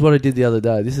this is what I did the other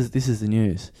day. This is the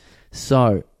news.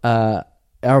 So our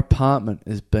apartment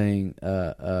is being.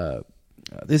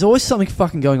 There's always something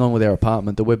fucking going on with our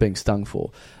apartment that we're being stung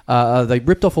for. They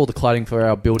ripped off all the cladding for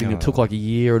our building. It took like a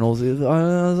year and all this.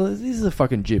 This is a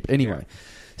fucking jip. Anyway,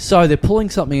 so they're pulling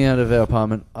something out of our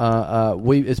apartment.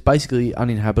 It's basically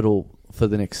uninhabitable for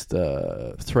the next 3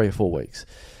 or 4 weeks.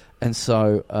 And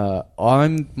so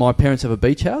my parents have a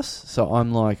beach house. So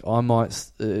I'm like,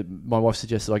 my wife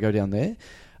suggested I go down there.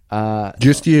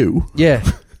 Just you? Yeah.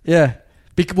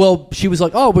 Well, she was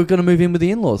like, "Oh, we're going to move in with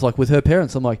the in-laws, like with her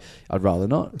parents." I'm like, "I'd rather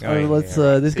not.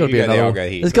 There's got to be another.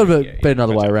 There's got to be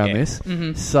another way around this."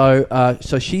 Mm-hmm.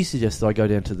 So she suggested I go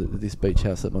down to this beach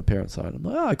house that my parents own. I'm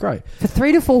like, "Oh, great." For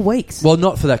 3 to 4 weeks. Well,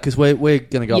 not for that because we're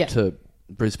going to go up to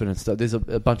Brisbane and stuff. There's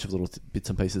a bunch of little bits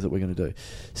and pieces that we're going to do.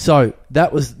 So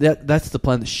that's the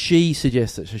plan that she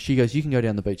suggested. So she goes, "You can go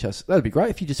down the beach house. That'd be great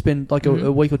if you just spend like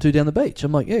a week or two down the beach."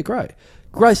 I'm like, "Yeah,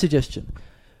 great suggestion."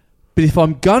 But if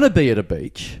I'm going to be at a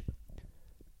beach,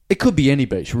 it could be any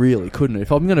beach, really, couldn't it?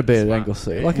 If I'm going to be at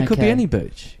Anglesea, it could be any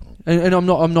beach. And I'm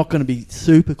not going to be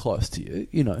super close to you,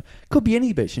 you know. It could be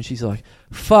any beach. And she's like,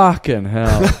 fucking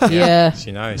hell. Yeah.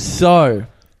 She knows. So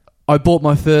I bought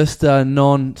my first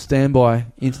non-standby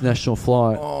international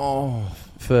flight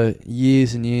for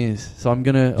years and years. So I'm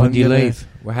going to... When do you leave?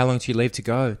 Well, how long do you leave to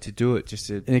go to do it?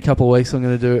 In a couple of weeks, I'm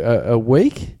going to do a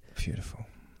week. Beautiful.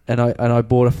 And I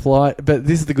bought a flight, but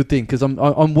this is the good thing because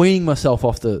I'm weaning myself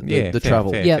off the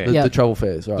travel, the travel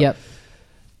fares. Right. Yep.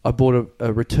 I bought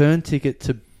a return ticket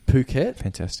to Phuket.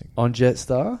 Fantastic. On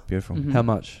Jetstar. Beautiful. Mm-hmm. How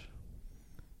much?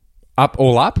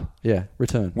 All up? Yeah,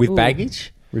 return with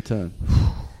baggage. Return.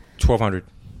 1,200.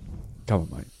 Come on,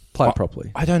 mate. Play it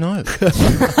properly. I don't know.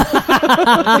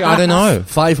 I don't know.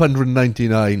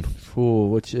 599.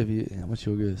 What's your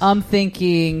guess? I'm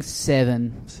thinking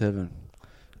 7.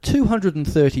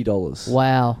 $230.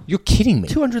 Wow. You're kidding me.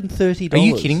 $230. Are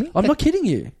you kidding me? I'm not kidding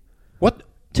you. What?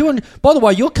 200. By the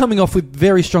way, you're coming off with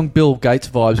very strong Bill Gates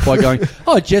vibes by going,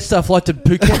 Jetstar flight to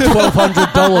Phuket,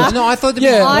 $1,200. No, I thought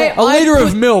a litre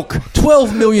of milk,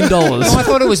 $12 million. No, I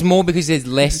thought it was more because there's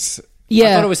less. Yeah.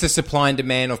 I thought it was the supply and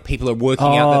demand of people are working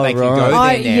out that they can go there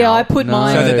now. Yeah, I put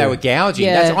mine so that they were gouging.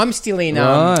 Yeah. I'm still in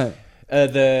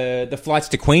the flights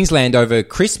to Queensland over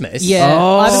Christmas. Yeah,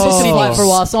 I haven't booked a flight for a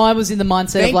while, so I was in the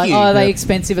mindset of like, are they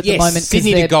expensive at the moment?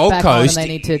 Sydney to Gold Coast. They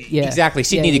need to, exactly.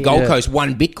 Sydney to Gold Coast,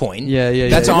 one Bitcoin. Yeah.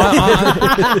 That's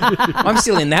I'm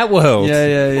still in that world.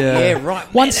 Yeah,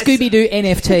 right. One Scooby-Doo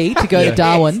NFT to go to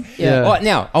Darwin. Yeah. Right,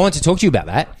 now, I want to talk to you about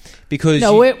that. Because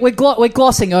we're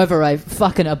glossing over a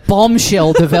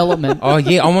bombshell development. Oh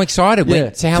yeah, I'm excited.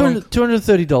 Yeah. So how long?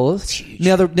 $230.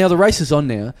 Now the race is on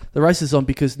now. The race is on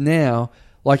because now,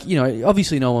 like, you know,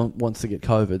 obviously no one wants to get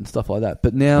COVID and stuff like that.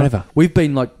 But now we've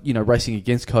been like, you know, racing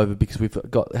against COVID because we've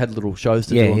had little shows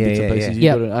to do on bits and pieces.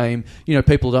 You've got an aim. You know,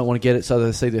 people don't want to get it so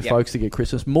they see their folks to get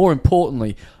Christmas. More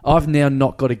importantly, I've now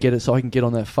not got to get it so I can get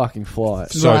on that fucking flight.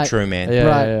 So true, man.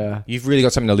 Yeah. You've really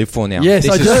got something to live for now. Yes,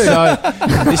 I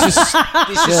do. This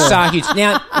is so huge.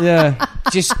 Now,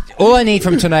 just all I need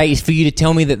from today is for you to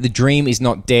tell me that the dream is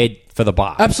not dead for the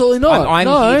bar. Absolutely not. I'm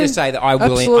here to say that I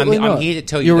will. I'm here to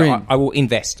tell you that I will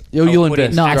invest. You'll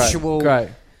invest. Great.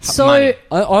 So,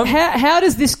 how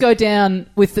does this go down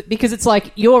with... because it's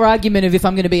like your argument of if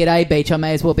I'm going to be at a beach, I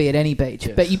may as well be at any beach.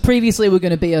 Yes. But you previously were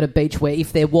going to be at a beach where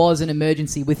if there was an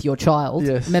emergency with your child,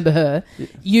 remember her,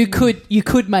 you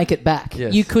could make it back.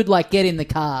 Yes. You could like get in the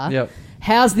car. Yep.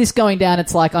 How's this going down?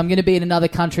 It's like I'm going to be in another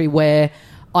country where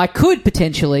I could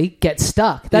potentially get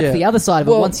stuck. That's the other side of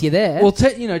it once you're there. Well,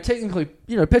 technically,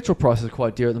 petrol prices are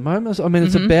quite dear at the moment. I mean,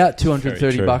 it's about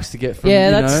 $230 to get from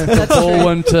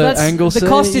Darwin to Anglesea. The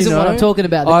cost isn't what I'm talking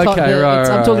about. I'm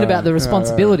talking about the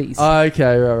responsibilities.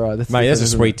 Okay, right. That's a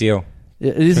sweet deal.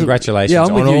 Yeah, it is. Congratulations.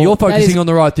 I'm with you. You're focusing on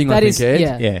the right thing, I think,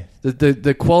 Ed. Yeah.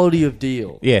 The quality of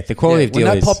deal. Yeah, the quality of deal.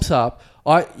 When that pops up,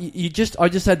 I just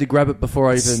had to grab it before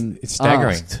I even It's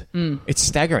staggering. asked. It's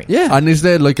staggering. Yeah. And is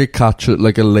there like a catch,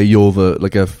 like a layover,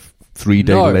 like a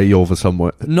 3-day layover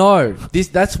somewhere? No.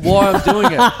 That's why I'm doing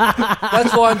it.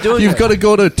 That's why I'm doing it. You've got to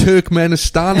go to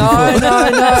Turkmenistan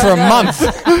for a month.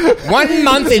 1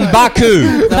 month in Baku.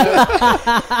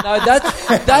 No,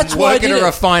 that's why I did work at a it.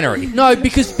 refinery. No,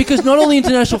 because not all the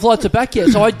international flights are back yet.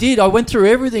 So I went through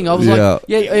everything. I was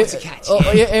what's the catch?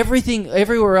 Everything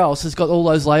everywhere else has got all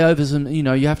those layovers, and you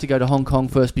know you have to go to Hong Kong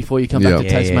first before you come back to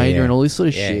Tasmania and all this sort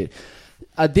of shit.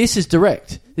 This is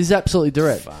direct. This is absolutely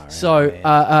direct.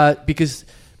 Because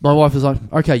my wife was like,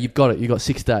 okay, you've got it. You've got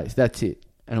 6 days. That's it.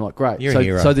 And I'm like, great. You're a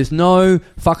hero. So there's no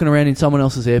fucking around in someone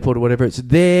else's airport or whatever. It's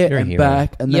there and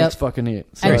back, and that's fucking it.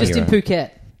 So, and just in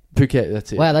Phuket. Phuket,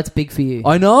 that's it. Wow, that's big for you.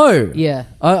 I know. Yeah.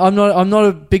 I'm not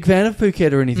a big fan of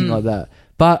Phuket or anything like that.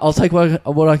 But I'll take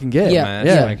what I can get.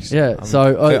 Yeah. So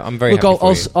I'm very happy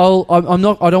for you.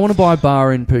 I don't want to buy a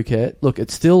bar in Phuket. Look,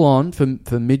 it's still on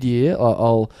for mid-year.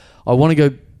 I want to go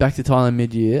back to Thailand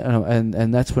mid-year,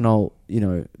 and that's when I'll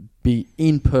be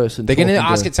in person. They're going to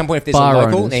ask at some point if there's a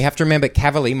local. Now you have to remember,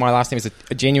 Kavalee, my last name is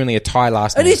genuinely a Thai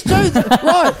last name. It is too.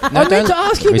 Right. I meant to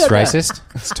ask you about that. It's racist.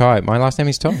 It's Thai. My last name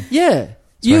is Thai. Yeah.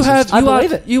 You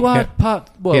believe it. You are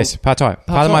part. Well, yes, part Thai.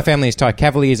 Part of my family is Thai.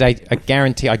 Kavalee is a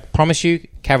guarantee. I promise you,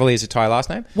 Kavalee is a Thai last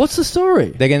name. What's the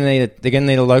story? They're going to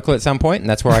need a local at some point, and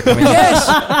that's where I come in. Yes,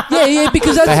 yeah,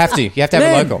 because that's, they have to. You have to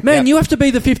have a local. Man, you have to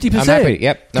be the 50%. I'm happy.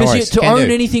 Yep, no worries. To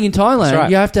own anything in Thailand, right.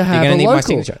 you have to have a need local. my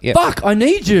signature. Yep. Fuck, I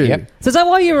need you. Yep. So is that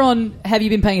why you're on? Have you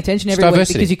been paying attention every week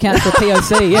diversity. because you count for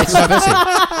POC? Yes, It's diversity.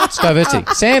 It's diversity.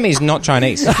 Sam is not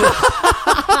Chinese.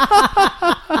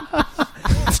 What?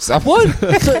 So,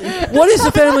 what is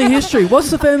the family history?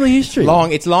 What's the family history?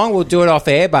 Long. It's long. We'll do it off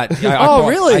air, but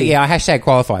really? Yeah, I hashtag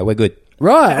qualify. We're good.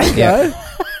 Right. Okay.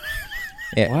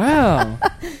 Yeah. Wow.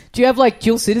 Do you have like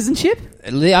dual citizenship?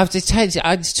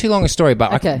 It's too long a story,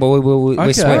 but okay.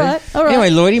 We're sweet. All right.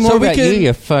 Anyway, Lloydie, more about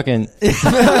you fucking.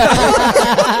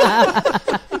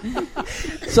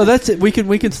 So that's it. We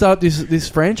can start this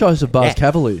franchise of Bars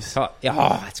Cavaliers. Oh,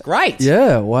 that's great.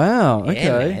 Yeah. Wow.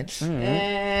 Yeah,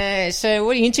 Okay. So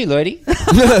what are you into, Lloydie?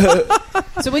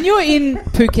 So when you're in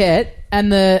Phuket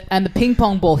and the ping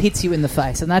pong ball hits you in the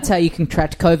face, and that's how you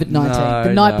contract COVID-19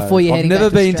 the night before you're heading back to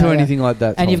I've never been to Australia, anything like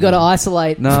that. and you've got to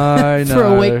isolate for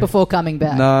a week before coming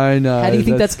back. No. How do you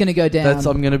think that's going to go down?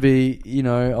 I'm going to be,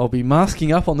 I'll be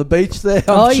masking up on the beach there.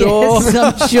 I'm sure. Yes,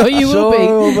 I'm sure you will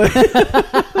be.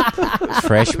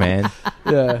 Fresh, man.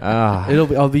 Yeah.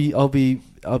 I'll be.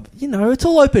 It's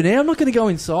all open air. I'm not going to go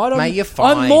inside. Mate, you're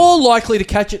fine. I'm more likely to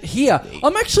catch it here.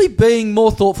 I'm actually being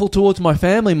more thoughtful towards my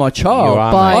family, my child. You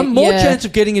are, I'm more chance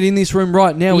of getting it in this room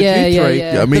right now with you three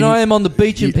than I am on the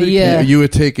beach in Phuket. You were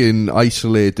taking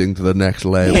isolating to the next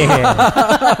level.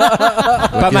 Yeah.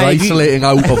 But you're isolating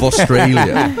out of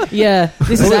Australia. Yeah,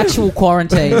 this is actual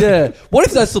quarantine. Yeah. What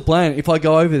if that's the plan? If I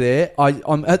go over there,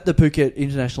 I'm at the Phuket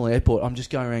International Airport. I'm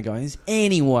just going around going, has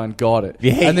anyone got it?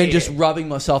 Yeah. And then just rubbing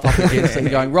myself up against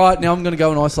it. Going, right, now I'm going to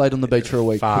go and isolate on the beach for a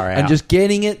week. Far out. And just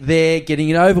getting it there, getting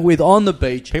it over with on the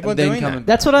beach. People and are then doing coming that.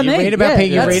 That's what I mean.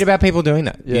 You read about people doing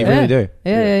that. Yeah. You really do.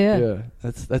 Yeah.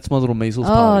 That's my little measles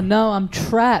Oh, party. no, I'm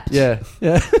trapped. Yeah.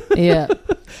 Yeah.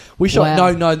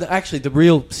 Actually, the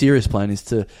real serious plan is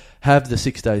to have the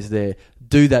 6 days there,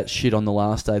 do that shit on the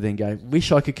last day, then go,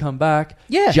 wish I could come back.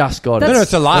 Yeah. Just got it. No,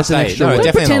 it's the last day. No, Don't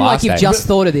definitely pretend the last like you've day. just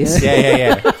thought of this.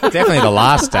 Yeah. Definitely the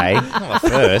last day, not the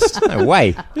first. No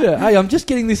way. Yeah, hey, I'm just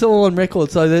getting this all on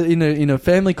record so that in a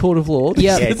family court of law,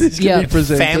 this can be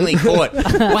presented. Family court.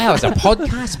 Wow, has a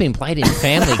podcast been played in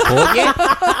family court yet?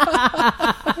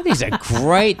 That is a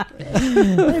great...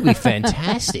 That'd be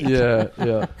fantastic. Yeah.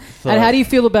 So, And how do you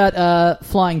feel about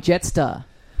flying Jetstar?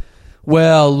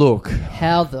 well, look.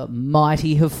 How the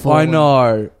mighty have fallen. I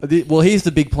know. Well, here's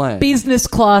the big plan. Business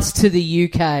class to the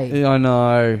UK. Yeah, I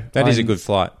know. That is a good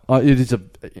flight. It is an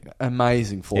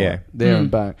amazing flight there and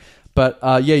back. But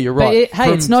you're right. But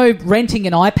it's no renting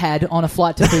an iPad on a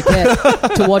flight to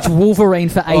Phuket to watch Wolverine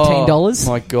for $18. Oh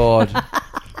my God.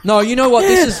 No, you know what?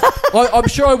 This is. I'm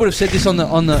sure I would have said this on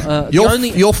the.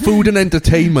 Your food and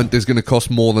entertainment is going to cost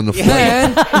more than the flight.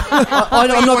 Man,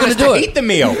 I'm not going to do it. Eat the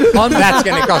meal. That's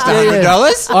going to cost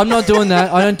 $100. I'm not doing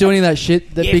that. I don't do any of that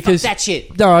shit. Because fuck that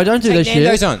shit. No, I don't do that shit.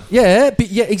 Nando's on. Yeah,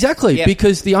 exactly. Yep.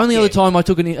 Because the only other time I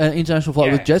took an international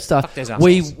flight with Jetstar,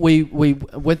 we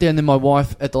went there and then my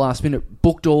wife at the last minute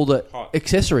booked all the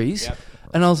accessories,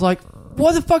 and I was like,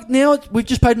 why the fuck now? We've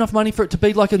just paid enough money for it to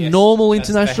be like a normal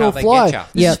international flight.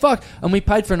 This is fuck. And we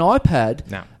paid for an iPad.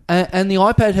 No. And the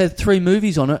iPad had 3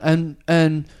 movies on it,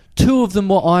 and 2 of them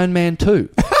were Iron Man 2.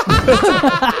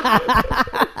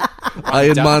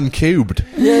 Iron Man cubed.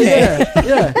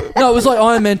 Yeah. No, it was like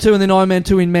Iron Man 2 and then Iron Man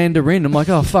 2 in Mandarin. I'm like,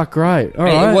 oh fuck, great. All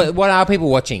right. What are people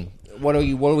watching?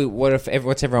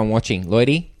 What's everyone watching?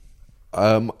 Lloydie?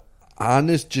 My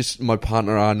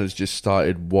partner Anna's just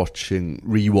started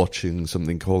rewatching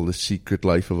something called The Secret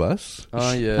Life of Us.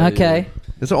 Oh yeah. Okay.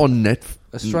 Is it on Netflix?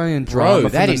 Australian drama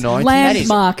that from is the 90s.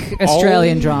 Landmark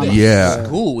Australian drama. Yeah.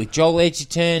 Cool, with Joel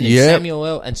Edgerton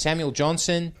and Samuel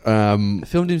Johnson.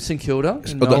 Filmed in St Kilda.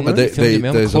 In Melbourne.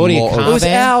 There's a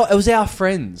lot It was our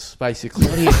friends, basically.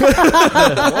 Man.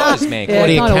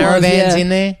 Claudia Caravan's in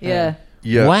there. Yeah.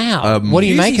 Yeah. Wow. What do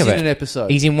you make of it? He's in an episode.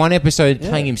 He's in one episode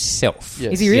playing himself.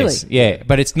 Yes. Is he really? Yes. Yeah,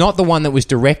 but it's not the one that was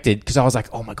directed, because I was like,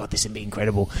 oh my God, this would be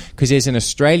incredible. Because there's an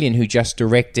Australian who just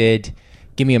directed,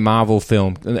 give me a Marvel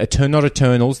film, not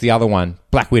Eternals, the other one,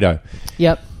 Black Widow.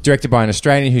 Yep. Directed by an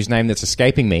Australian whose name that's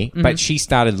escaping me, but she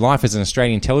started life as an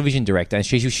Australian television director, and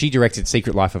she directed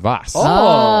Secret Life of Us.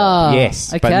 Oh.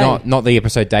 Yes, Okay. but not the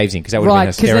episode Dave's in, because that would have been Right,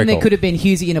 because hysterical. then there could have been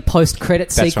Hughesy in a post-credit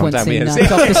That's what I'm sequence in talking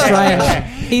about. Doctor Strange.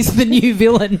 He's the new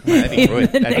villain That'd be in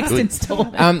good. the That'd be next good.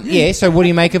 installment. So what do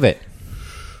you make of it?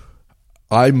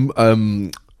 I'm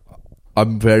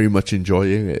very much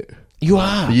enjoying it. You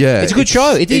are. Yeah, It's a good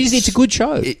show. It's a good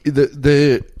show.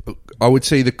 I would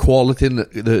say the quality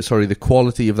the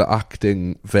quality of the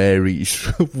acting varies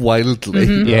wildly.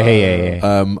 Mm-hmm.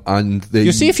 Yeah. And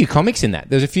you'll see a few comics in that.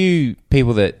 There's a few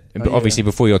people that obviously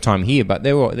before your time here, but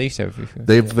they used to have.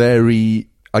 They're very.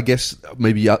 I guess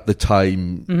maybe at the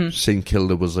time, St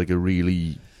Kilda was like a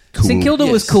really cool... St Kilda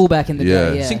was cool back in the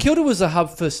day, yeah. St Kilda was a hub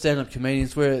for stand-up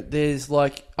comedians where there's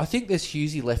like... I think there's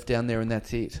Husey left down there and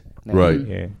that's it. Now. Right.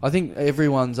 Yeah. I think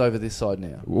everyone's over this side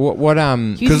now.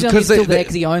 Hughes is still there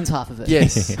because he owns half of it.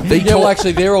 Yes. Well,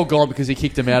 actually, they're all gone because he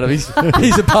kicked them out of his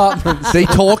apartments. They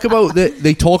talk about the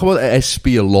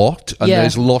SB a lot, and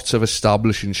there's lots of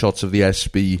establishing shots of the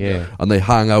SB, and they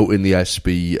hang out in the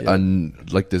SB,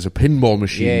 and like there's a pinball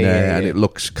machine there, and it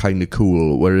looks kind of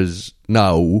cool. Whereas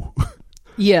now,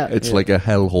 it's like a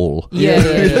hellhole.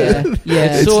 Yeah.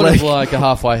 It's sort of like a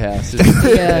halfway house.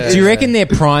 Do you reckon they're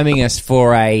priming us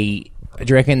for a... Do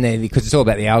you reckon because it's all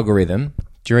about the algorithm...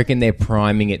 Do you reckon they're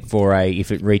priming it for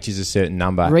if it reaches a certain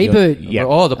number? Reboot. Yeah.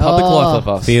 Oh, the public life of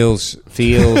us. Feels.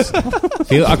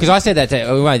 Because I said that to...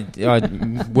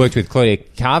 I worked with Claudia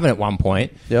Carvin at one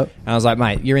point. Yep. And I was like,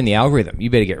 mate, you're in the algorithm. You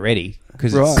better get ready.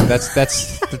 Because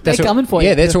that's they're coming for you.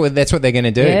 Yeah, that's what they're going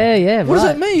to do. Yeah. What does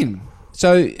that mean?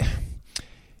 So...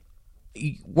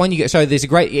 So there's a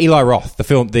great Eli Roth, the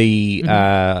film,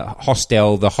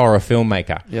 Hostel, the horror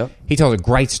filmmaker. Yep. He tells a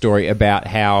great story about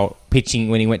how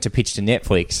when he went to pitch to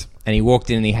Netflix, and he walked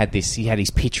in and he had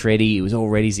his pitch ready. He was all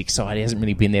ready. He's excited. He hasn't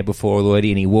really been there before, Lloyd.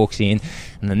 And he walks in,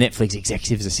 and the Netflix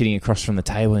executives are sitting across from the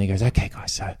table, and he goes, "Okay,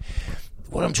 guys, so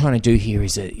what I'm trying to do here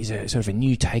is a sort of a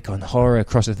new take on horror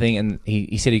across the thing." And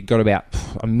he said he got about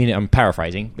a minute. I'm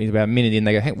paraphrasing. He's about a minute in.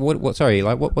 They go, "Hey, what? Sorry,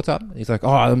 like what's up?" He's like,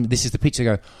 "Oh, this is the pitch." They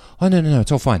go, "Oh, no,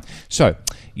 it's all fine. So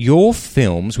your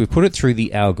films, we put it through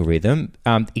the algorithm.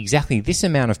 Exactly this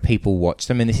amount of people watch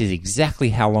them, and this is exactly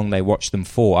how long they watch them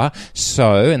for.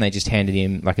 So," and they just handed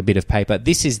him like a bit of paper.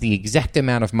 "This is the exact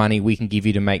amount of money we can give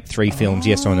you to make 3 films.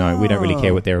 Yes or no? We don't really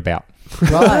care what they're about."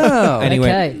 Right. And he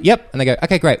went, "Yep." And they go,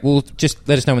 "Okay, great. Well, just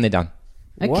let us know when they're done."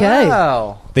 Okay.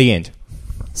 Wow. The end.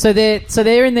 So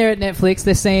they're in there at Netflix.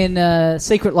 They're seeing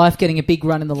Secret Life getting a big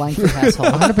run in the Langford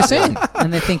household, 100%.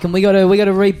 And they're thinking we got to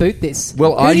reboot this.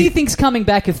 Well, who do you think's coming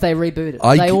back if they reboot it?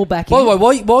 Are they all back? By the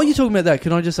way, while you're talking about that,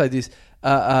 can I just say this?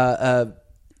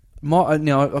 Now,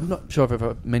 I'm not sure if I've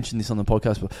ever mentioned this on the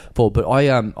podcast before, but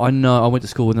I know I went to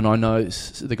school with, and I know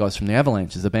the guys from the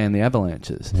Avalanches, the band The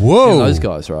Avalanches. Whoa, those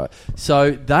guys, right?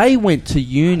 So they went to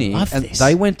uni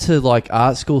they went to like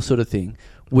art school sort of thing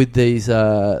with these.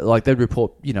 Like they'd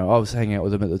report. I was hanging out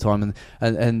with them at the time,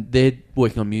 and they're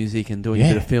working on music and doing a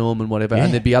bit of film and whatever.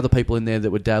 And there'd be other people in there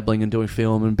that were dabbling and doing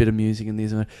film and a bit of music and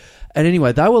this and that. And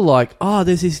anyway, they were like, "Oh,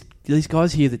 there's these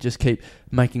guys here that just keep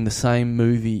making the same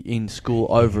movie in school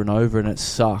over and over, and it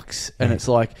sucks." And it's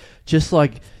like, just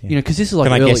like because this is like.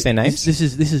 Can I guess their names? This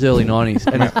is early 90s.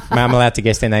 And I'm allowed to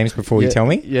guess their names before you tell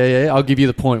me. Yeah. I'll give you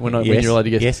the point when you're allowed to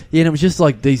guess. Yes. Yeah, and it was just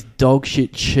like these dog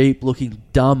shit, cheap looking,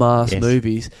 dumbass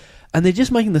movies, and they're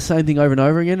just making the same thing over and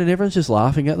over again, and everyone's just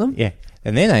laughing at them. Yeah.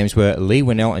 And their names were Lee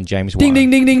Winnell and James Ding, Warren.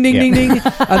 ding, ding, ding, ding, ding, ding.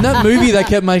 And that movie they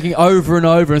kept making over and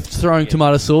over and throwing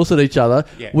tomato sauce at each other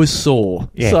was Saw.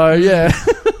 Yeah. So, yeah.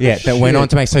 Yeah, that went on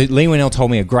to make... So Lee Winnell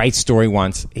told me a great story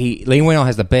once. Lee Winnell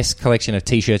has the best collection of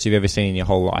T-shirts you've ever seen in your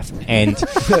whole life. And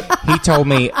he told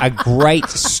me a great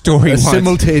story once. A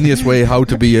simultaneous way how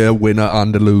to be a winner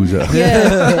and a loser.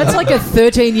 Yeah, that's like a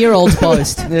 13-year-old's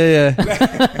boast. Yeah.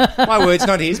 My words,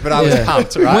 not his, but I was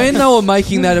pumped, right? When they were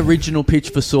making that original pitch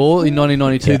for Saw in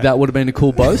 1992, that would have been a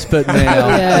cool boast, but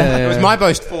now... It was my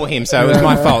boast for him, so it was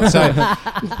my fault. So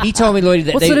he told me, Lloyd,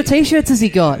 that what sort of T-shirts has he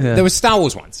got? Yeah. There were Star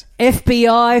Wars ones.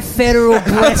 FBI, Federal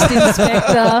Breast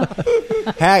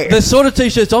Inspector. Hey. The sort of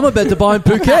T-shirts I'm about to buy in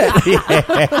Phuket.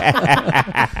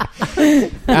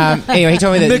 Anyway, he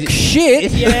told me that...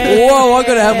 McShit? Yeah. Whoa, I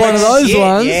got to have one of those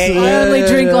ones. I only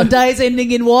drink on days ending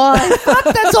in Y.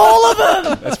 That's all of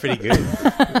them. That's pretty good.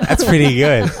 That's pretty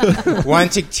good. 1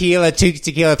 tequila, 2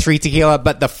 tequila, 3 tequila,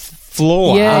 but the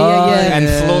floor. Yeah. And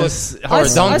floor's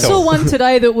horizontal. I saw one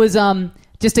today that was...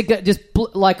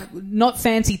 not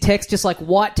fancy text, just like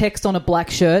white text on a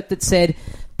black shirt that said,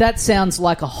 "That sounds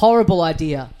like a horrible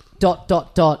idea. ...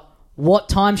 What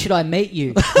time should I meet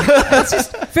you?" It's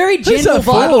just very gentle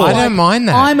vibe. I don't mind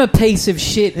that. I'm a piece of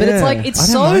shit, but it's like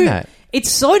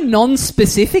it's so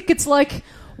non-specific. It's like.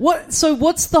 What? So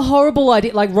what's the horrible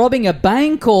idea? Like robbing a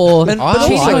bank or cheating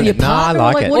on your partner? No,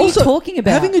 I like it. What are you talking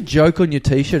about? Having a joke on your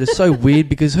T-shirt is so weird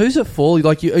because who's it for?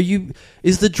 Like,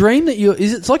 is the dream that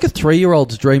it's like a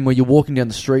 3-year-old's dream where you're walking down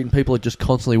the street and people are just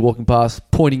constantly walking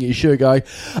past, pointing at your shirt, going,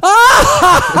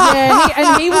 "Ah!"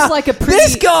 Yeah, he was like a pretty...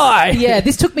 This guy! Yeah,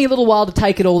 this took me a little while to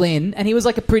take it all in, and he was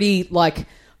like a pretty, like...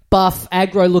 buff,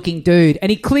 aggro-looking dude,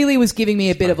 and he clearly was giving me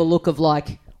a bit of a look of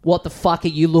like, what the fuck are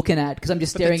you looking at? Because I'm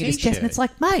just staring at his chest, and it's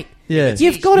like, mate,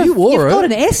 you've got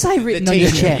an essay written on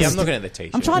your chest. Yeah, I'm looking at the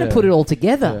t-shirt. I'm trying to put it all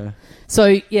together. Yeah.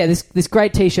 So this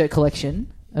great t-shirt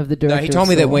collection of the director. No, he told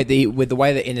me that with the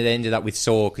way that it ended up with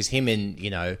Saw, because him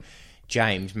and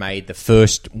James made the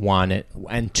first 1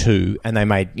 and 2, and they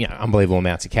made unbelievable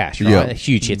amounts of cash, right? Yeah.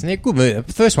 Huge hits, and they're good movies.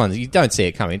 The first ones, you don't see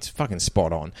it coming; it's fucking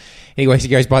spot on. Anyways, he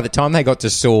goes, by the time they got to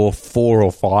Saw 4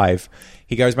 or 5,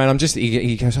 he goes, mate,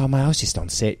 he goes, oh mate, I was just on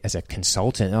set as a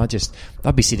consultant.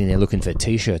 I'd be sitting there looking for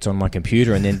t-shirts on my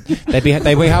computer, and then they'd be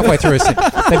halfway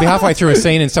through a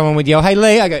scene, and someone would yell, "Hey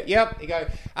Lee!" I go, "Yep." He go,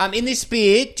 in this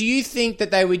bit, do you think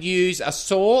that they would use a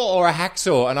saw or a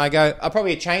hacksaw? And I go,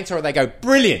 probably a chainsaw. And they go,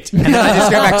 "Brilliant!" And then I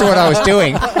just go back to what I was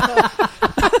doing.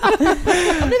 I've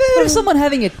never heard of someone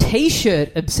having a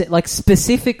t-shirt like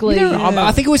specifically.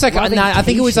 I think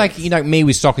it was like me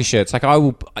with soccer shirts. Like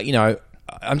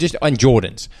and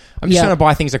Jordans. I'm just trying to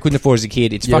buy things I couldn't afford as a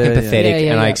kid. It's fucking pathetic,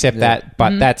 and I accept that.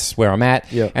 But that's where I'm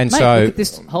at. Yeah. And mate, so look at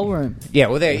this whole room. Yeah,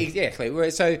 well, there exactly.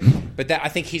 So, but that I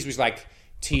think his was like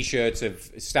t-shirts of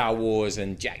Star Wars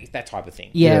and that type of thing.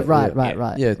 Yeah, right.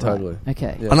 Yeah, totally. Right.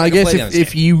 Okay. Yeah. And I guess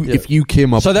if you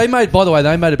came up... So they made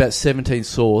about 17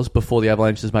 Saws before the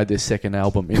Avalanches made their second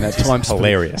album in that time.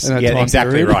 Hilarious.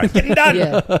 Exactly right. Getting done.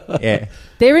 Yeah.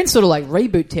 They're in sort of like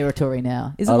reboot territory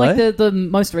now. Isn't the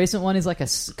most recent one is like a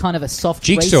kind of a soft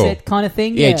Jigsaw reset kind of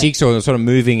thing? Yeah, Jigsaw is sort of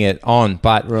moving it on,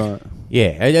 but... Right.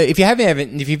 Yeah, if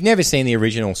you've never seen the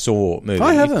original Saw movie,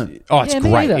 I haven't. It's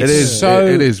great. It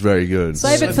is very good.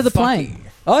 Save it for the plane.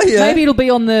 Oh yeah, maybe it'll be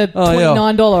on the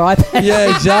 $29 iPad.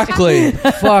 Yeah, exactly.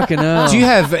 Fucking hell. Do you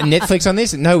have Netflix on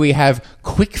this? No, we have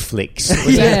Quick Flicks.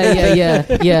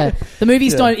 Yeah. The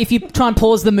movies don't. If you try and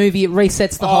pause the movie, it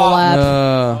resets the whole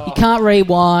app. You can't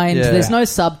rewind. Yeah. There's no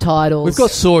subtitles. We've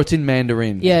got Saw. It's in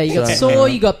Mandarin. Yeah, you got Saw.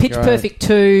 You got Pitch Perfect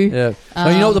 2. Yeah.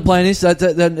 You know what the plan is? That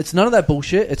it's none of that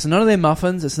bullshit. It's none of their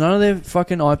muffins. It's none of their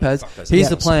fucking iPads. Here's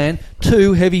the plan: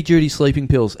 2 heavy-duty sleeping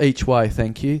pills each way.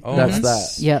 Thank you. That's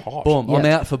that. Yeah. Boom.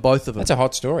 I'm out for both of them. That's a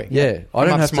hot story. Yeah. I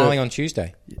don't have Smiling on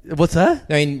Tuesday. What's that?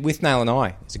 I mean, With Nail and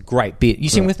I. It's a great bit. You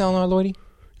seen With Nail and I, Lloydie?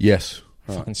 Yes.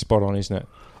 Fucking spot on, isn't it?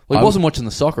 Well, he wasn't watching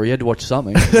the soccer. He had to watch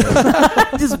something.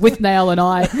 Just With Nail and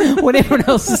I. When everyone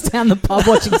else is down the pub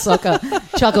watching soccer,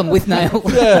 chuck on With Nail.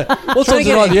 Yeah. What's on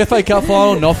tonight? The FA Cup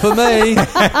final? Not for me.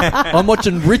 I'm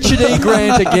watching Richard E.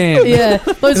 Grant again. Yeah.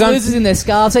 Those losers in their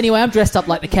scarves. Anyway, I'm dressed up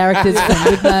like the characters from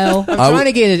With Nail. I'm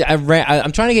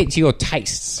trying to get to your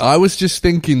tastes. I was just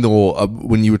thinking though,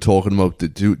 when you were talking about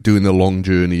doing the long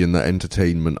journey and the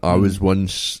entertainment, I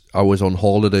was on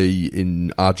holiday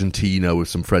in Argentina with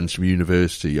some friends from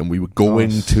university, and we were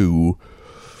going to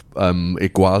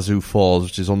Iguazu Falls,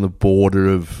 which is on the border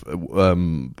of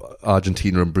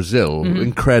Argentina and Brazil.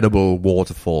 Incredible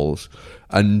waterfalls,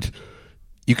 and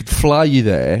you could fly you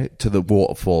there to the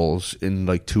waterfalls in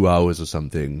like 2 hours or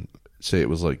something. Say it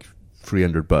was like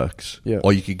 $300,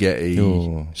 or you could get a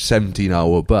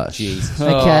 17-hour bus. Jesus.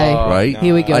 Okay, right?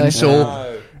 Here we go. And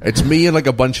so it's me and like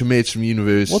a bunch of mates from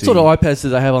university. What sort of iPads do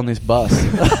they have on this bus?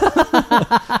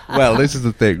 Well, this is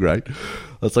the thing, right?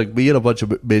 It's like me and a bunch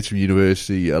of mates from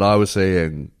university, and I was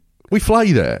saying, we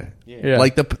fly there. Yeah.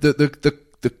 Like the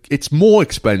it's more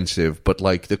expensive, but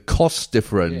like the cost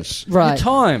difference, right? The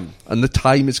time and the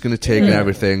time it's going to take and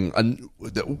everything. And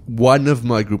one of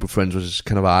my group of friends was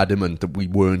kind of adamant that we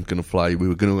weren't going to fly. We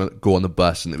were going to go on the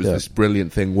bus, and it was this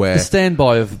brilliant thing where the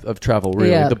standby of travel,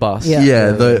 really, the bus.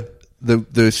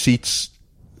 The seats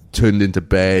turned into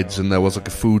beds, and there was like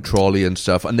a food trolley and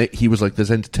stuff, and he was like,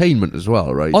 there's entertainment as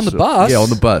well, right? On the bus? Yeah, on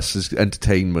the bus there's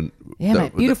entertainment. Yeah,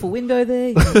 mate, beautiful window there.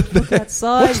 You look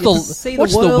outside. Watch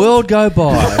the world go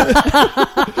by.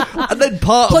 And then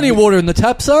plenty of water in the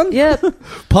tap, son. Yeah.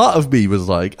 Part of me was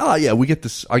like, I get to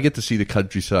see the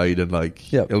countryside, and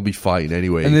like it'll be fine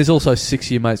anyway. And there's also 6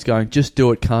 of your mates going, just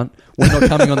do it, cunt. We're not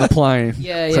coming on the plane.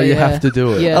 So you have to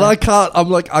do it. Yeah. And I can't. I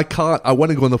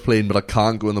want to go on the plane, but I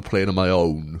can't go on the plane on my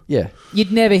own. Yeah.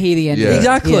 You'd never hear the end. Yeah.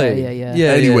 Exactly.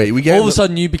 Yeah. Anyway, we get all of a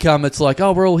sudden you become. It's like,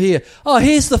 oh, we're all here. Oh,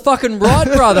 here's the fucking Wright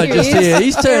brother just here.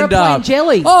 He's turned up.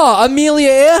 Jelly. Oh, Amelia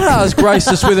Earhart's graced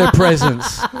us with her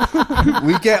presence.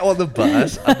 We get on the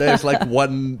bus, and there's like top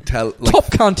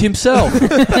cunt himself.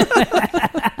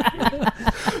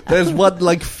 There's one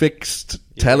like fixed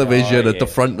television at the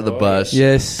front of the bus.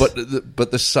 Yes, but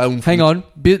the sound. Hang on,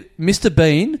 Mr.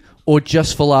 Bean or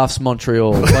Just for Laughs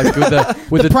Montreal, like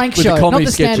with the prank show, comedy not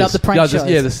the stand-up, sketches. the prank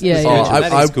shows.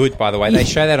 That is good, by the way. They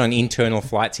show that on internal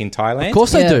flights in Thailand. Of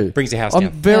course they do. Brings the house down.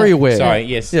 I'm very aware. Sorry,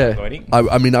 yes. Yeah.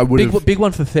 I mean, I would have... Big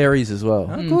one for ferries as well.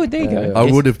 Oh, good, there you go. I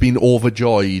would have been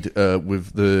overjoyed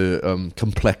with the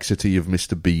complexity of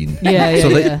Mr. Bean.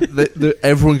 So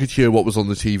everyone could hear what was on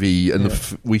the TV,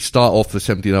 and we start off the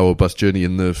 17-hour bus journey,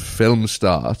 and the film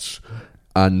starts,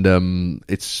 and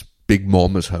it's Big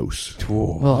Mama's house.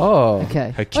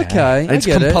 Okay. It's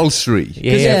compulsory.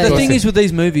 The thing is with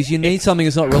these movies, you need something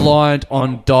that's not reliant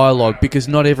on dialogue because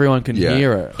not everyone can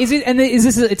hear it. Is it? And is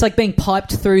this? It's like being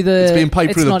piped through the. It's being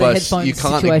piped through the bus. You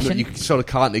can't. You sort of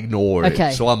can't ignore it.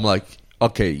 Okay. So I'm like,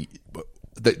 okay,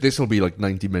 this will be like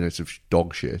 90 minutes of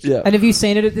dog shit. Yeah. And have you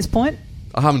seen it at this point?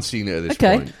 I haven't seen it at this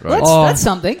point. Right? Well, that's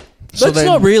something. That's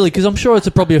not really, because I'm sure it's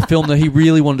probably a film that he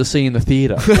really wanted to see in the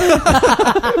theatre.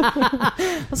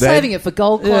 Saving it for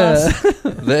gold class.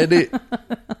 Then it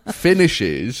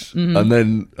finishes, and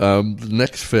then the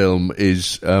next film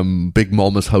is Big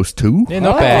Mama's House 2. Yeah,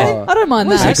 not bad. I don't mind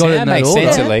that. That makes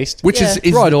sense at least. Which is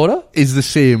right order. Is the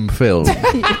same film.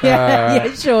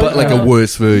 Sure. But like a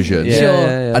worse version.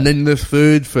 Sure. And then the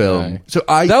third film. So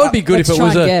that would be good if it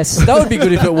was that would be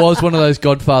good if it was one of those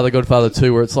Godfather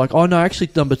 2 where it's like, oh no, actually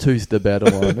number 2's the better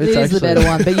one. It is the better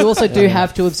one, but you also do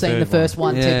have to have seen the first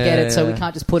one to get it, so we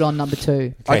can't just put on number 2.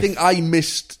 Okay. I think I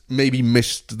missed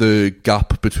the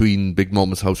gap between Big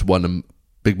Mama's House 1 and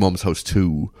Big Mama's House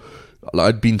 2. Like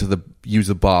I'd been to use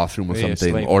the bathroom or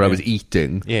something, or I was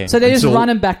eating. Yeah. So they're just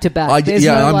running back to back.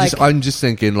 I'm just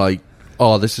thinking like,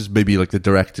 oh, this is maybe like the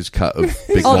director's cut of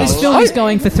Big Mama's. This film is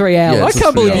going for 3 hours. Yeah, I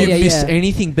can't believe you missed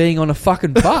anything being on a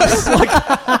fucking bus. Like,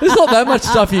 there's not that much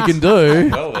stuff you can do.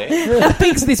 How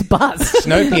big's this bus?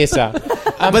 Snowpiercer.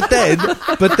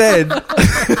 But then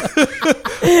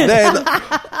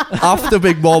after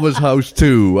Big Mama's House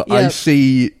 2, I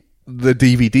see the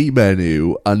DVD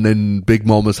menu, and then Big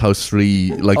Mama's House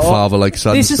 3, like Father Like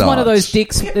Son. This is starts. one of those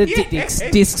discs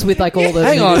with like all the.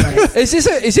 Hang on, is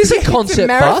this a concept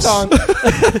bus?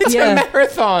 It's a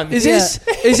marathon. Is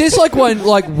this like when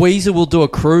like Weezer will do a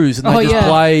cruise and they just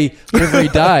play every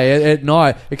day at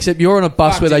night? Except you're on a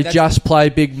bus where they just play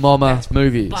Big Mama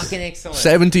movies. Fucking excellent.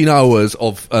 17 hours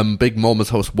of Big Mama's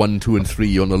House 1, 2, and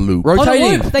 3 on a loop.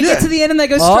 Rotating. They get to the end and they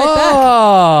go straight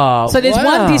back. So there's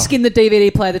one disc in the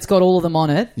DVD player that's got all of them on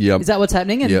it. Yep. Is that what's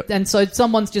happening? And so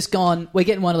someone's just gone, we're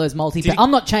getting one of those multi-pack. I'm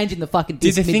not changing the fucking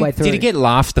disc midway through. Did it get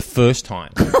laughed the first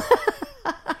time?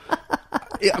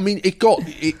 I mean,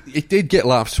 it did get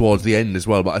laughs towards the end as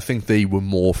well, but I think they were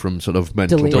more from sort of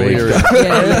mental delirium.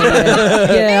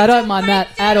 Yeah, I don't mind that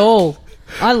at all.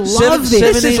 I love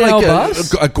this. This is like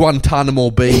a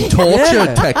Guantanamo Bay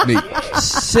torture technique.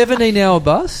 17-hour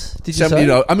bus? Did you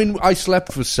say? I mean, I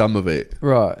slept for some of it.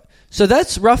 Right. So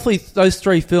that's roughly those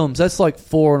 3 films. That's like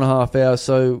 4.5 hours.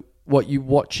 So what you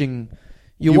watching?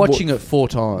 You're watching it 4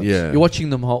 times. Yeah. You're watching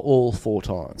them all 4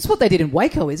 times. That's what they did in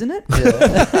Waco, isn't it?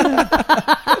 Yeah.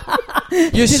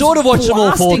 You sort of watch them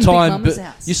all 4 times.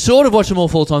 You sort of watch them all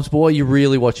 4 times, but what you're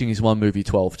really watching is one movie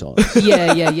 12 times.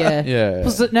 Yeah.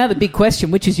 So now the big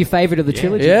question: which is your favourite of the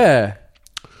trilogy? Yeah.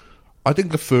 I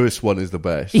think the first one is the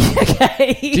best.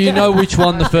 Okay. Do you know which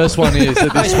one the first one is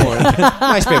at this point?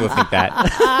 Most people think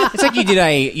that. It's like you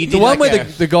did the one where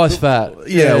the guy's fat.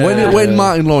 Yeah, when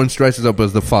Martin Lawrence dresses up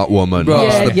as the fat woman,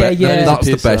 that's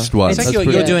the best one. It's like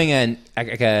you're doing an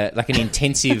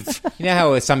intensive. You know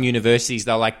how at some universities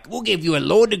they're like, we'll give you a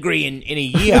law degree in a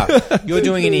year. You're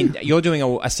doing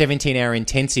a 17-hour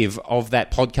intensive of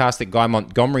that podcast that Guy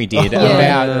Montgomery did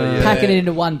about packing it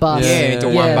into one bus. Into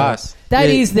one bus. That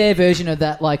is their version of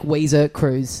that, like Weezer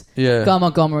cruise. Yeah. Guy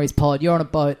Montgomery's pod. You're on a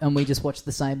boat and we just watch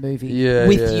the same movie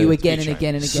with you again and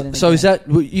again and again. So is that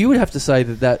you would have to say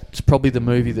that's probably the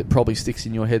movie that probably sticks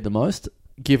in your head the most,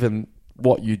 given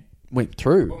what you went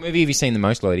through. What movie have you seen the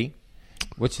most, Lloydie?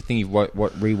 What's the thing you've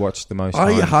rewatched the most?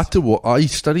 I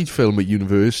studied film at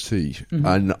university,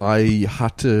 and I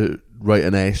had to write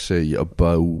an essay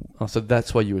about... Oh, so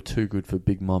that's why you were too good for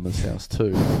Big Mama's House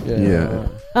too. Yeah.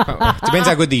 Depends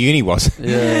how good the uni was.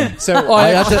 Yeah. So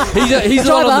he's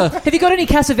the one on the... Have you got any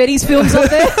Cassavetes films up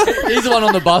there? He's the one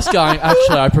on the bus going,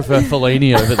 actually, I prefer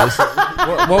Fellini over this.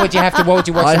 What would you watch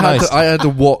the most? I had to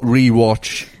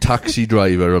rewatch Taxi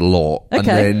Driver a lot, and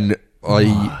then...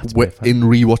 in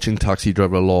rewatching Taxi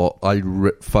Driver a lot, I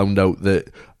found out that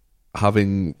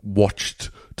having watched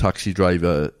Taxi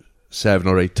Driver 7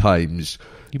 or 8 times,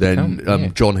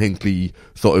 John Hinckley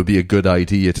thought it would be a good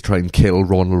idea to try and kill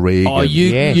Ronald Reagan. Oh,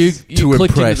 you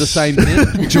clicked into the same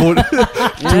thing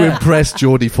to impress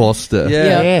Jodie Foster.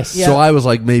 Yeah. Yes. So I was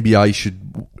like, maybe I should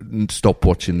stop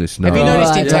watching this now. Have you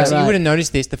noticed in Right, Taxi? right. You would have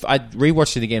noticed this. I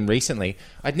rewatched it again recently.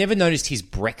 I'd never noticed his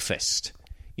breakfast.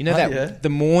 You know the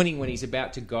morning when he's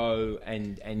about to go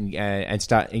and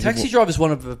start. Taxi Driver is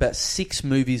one of about 6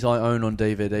 movies I own on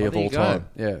DVD of all time.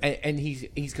 Yeah, and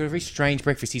he's got a very strange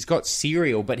breakfast. He's got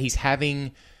cereal, but he's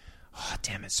having. Oh,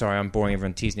 damn it. Sorry, I'm boring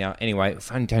everyone to tears now. Anyway,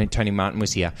 if only Tony Martin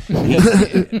was here.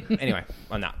 Anyway,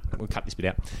 we'll cut this bit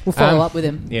out. We'll follow up with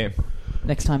him. Yeah.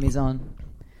 Next time he's on.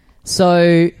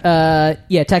 So,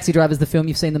 Taxi Driver's the film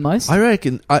you've seen the most? I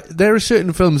reckon there are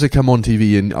certain films that come on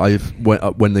TV, and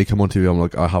when they come on TV, I'm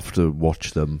like, I have to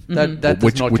watch them. That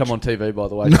does not come on TV, by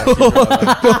the way.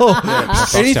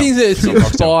 Anything that's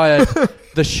inspired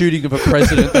the shooting of a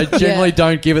president, they generally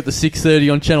don't give it the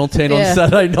 6:30 on Channel 10 on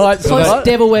Saturday nights. Post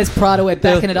Devil Wears Prada, we're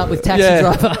backing it up with Taxi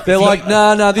Driver. They're like,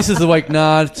 nah, this is the week.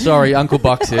 Nah, sorry, Uncle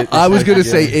Buck's it. I was going to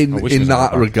say, in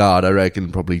that regard, I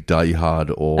reckon probably Die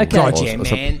Hard or... Okay.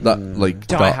 Man.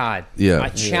 Die Hard. Yeah. I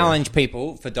challenge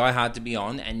people for Die Hard to be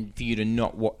on and for you to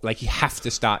not watch... Like, you have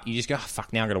to start... You just go, oh,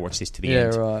 fuck, now I've got to watch this to the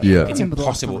end. Right. Yeah. It's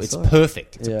impossible. It's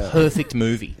perfect. It's a perfect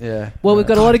movie. Yeah. Well, we've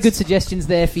got a lot of good suggestions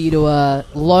there for you to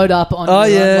load up on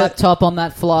your laptop on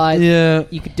that flight. Yeah.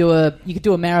 You could do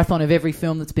a marathon of every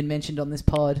film that's been mentioned on this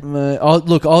pod.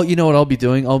 You know what I'll be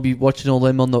doing? I'll be watching all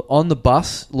them on the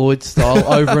bus, Lloyd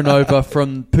style, over and over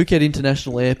from Phuket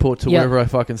International Airport to wherever I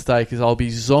fucking stay, because I'll be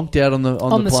zonked out on the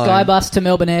plane. Sky bus to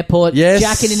Melbourne Airport,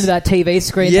 jacking into that TV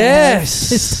screen. Yes,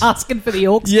 just asking for the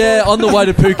aux. Yeah, on the way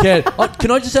to Phuket.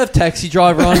 Can I just have Taxi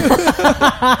Driver on?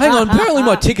 Hang on, apparently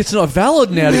my ticket's not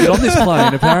valid now to get on this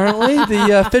plane. Apparently,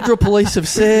 the federal police have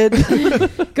said.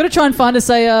 Got to try and find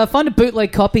a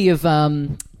bootleg copy of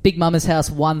Big Mama's House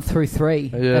 1 through 3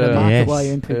 at a market while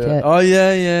you're in Phuket. Oh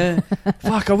yeah.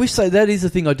 Fuck, I wish that is the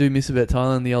thing I do miss about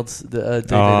Thailand. The old DVD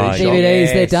shop.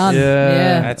 DVDs, they're done.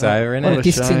 Yeah. That's over, isn't it?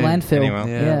 Discs in landfill.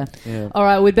 Anyway. Yeah. All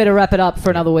right, we'd better wrap it up for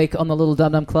another week on the Little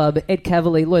Dum Dum Club. Ed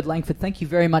Kavalee, Lloyd Langford, thank you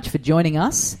very much for joining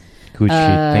us. Good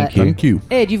shit. Thank you.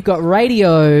 Ed, you've got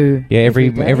radio. Yeah, every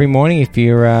morning. If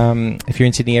you're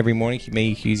in Sydney every morning,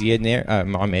 me, Husey, Ed,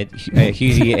 and I'm Ed.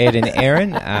 Husey, Ed, and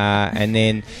Aaron, and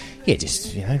then. Yeah,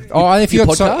 just if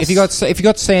you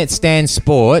got Stan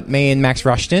Sport, me and Max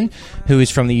Rushton, who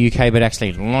is from the UK but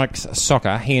actually likes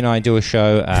soccer, he and I do a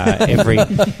show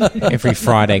every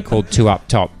Friday called Two Up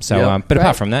Top. So, but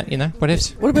apart from that, what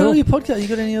else? What about all your podcasts? You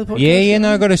got any other podcasts? Yeah.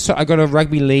 No, I got a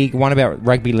rugby league one about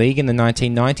rugby league in the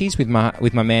 1990s with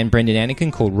my man Brendan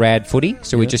Anakin called Rad Footy.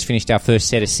 So we just finished our first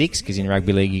set of 6 because in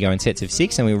rugby league you go in sets of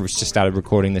 6, and we just started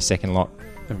recording the second lot.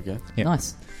 There we go. Yep.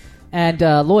 Nice. And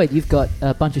Lloyd, you've got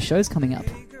a bunch of shows coming up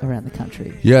around the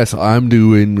country. Yes, I'm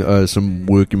doing some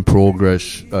work in progress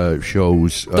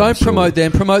shows. Don't promote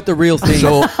them. Promote the real thing.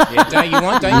 So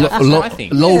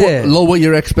don't lower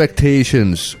your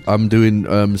expectations. I'm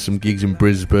doing some gigs in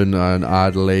Brisbane and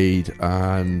Adelaide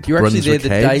and You're actually there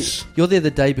Brunswick Heads. You're there the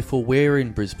day before we're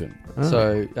in Brisbane.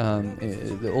 So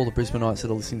all the Brisbaneites that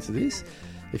are listening to this,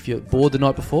 if you're bored the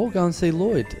night before, go and see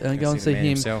Lloyd and go and see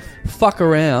him fuck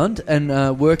around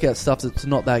and work out stuff that's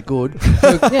not that good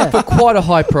for quite a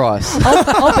high price.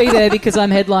 I'll be there because I'm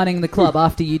headlining the club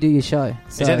after you do your show.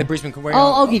 So is that the Brisbane?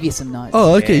 I'll give you some notes.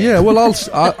 Oh, okay, yeah. Well,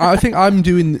 I think I'm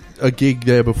doing a gig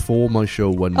there before my show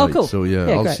one night. Cool. So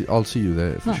I'll see you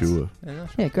there for sure.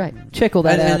 Yeah, great. Check all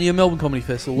that out. And your Melbourne Comedy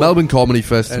Festival. Melbourne Comedy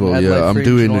Festival. I'm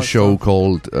doing a show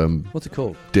called what's it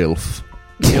called? DILF.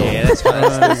 Yeah, that's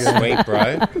sweet,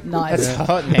 bro. Nice. That's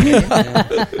hot,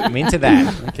 man. I'm into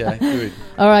that. Okay, good.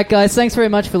 All right, guys. Thanks very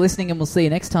much for listening, and we'll see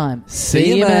you next time.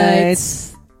 See you,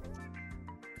 mates.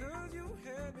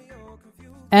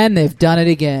 And they've done it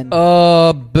again.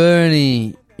 Oh,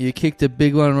 Bernie, you kicked a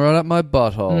big one right up my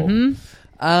butthole.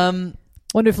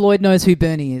 Wonder if Lloyd knows who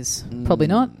Bernie is. Probably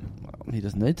not. He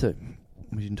doesn't need to.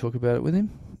 We didn't talk about it with him.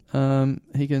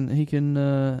 He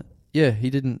can. Yeah, he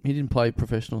didn't play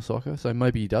professional soccer, so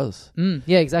maybe he does.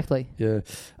 Yeah, exactly. Yeah.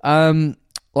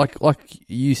 Like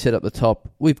you said at the top,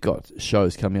 we've got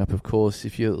shows coming up, of course.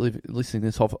 If you're listening to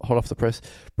this hot off the press,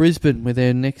 Brisbane, we're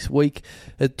there next week,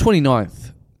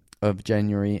 29th of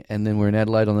January, and then we're in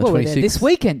Adelaide on the 26th. We're there this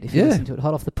weekend, if you listen to it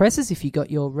hot off the presses. If you got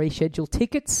your rescheduled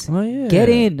tickets, yeah. Get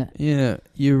in. Yeah,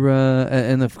 you're,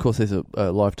 and of course there's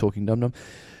a live Talking Dum Dum.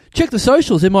 Check the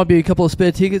socials. There might be a couple of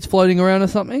spare tickets floating around or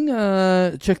something.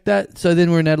 Check that. So then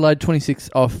we're in Adelaide, 26th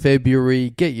of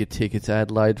February. Get your tickets,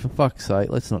 Adelaide. For fuck's sake,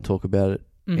 let's not talk about it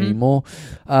anymore.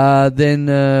 Then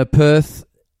Perth,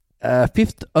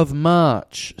 5th of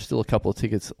March. Still a couple of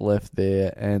tickets left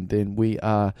there. And then we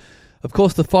are, of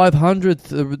course, the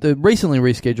 500th, the recently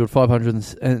rescheduled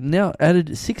 500th and now added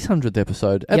 600th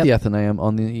episode at the Athenaeum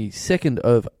on the 2nd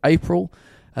of April.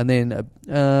 And then,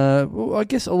 well, I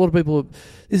guess a lot of people,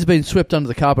 this has been swept under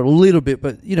the carpet a little bit,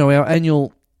 but, our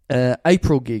annual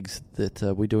April gigs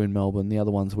that we do in Melbourne, the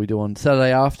other ones we do on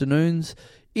Saturday afternoons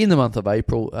in the month of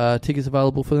April, tickets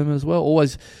available for them as well.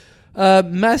 Always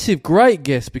massive, great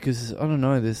guests because, I don't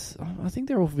know, I think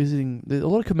they're all visiting, a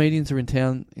lot of comedians are in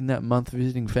town in that month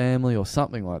visiting family or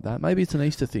something like that. Maybe it's an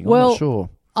Easter thing, I'm not sure.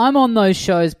 I'm on those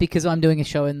shows because I'm doing a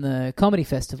show in the comedy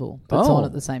festival that's on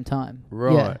at the same time.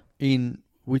 Right. Yeah. In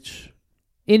which?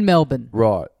 In Melbourne.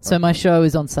 Right. So my show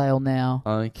is on sale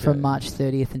now from March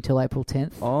 30th until April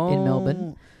 10th in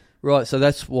Melbourne. Right, so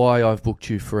that's why I've booked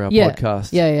you for our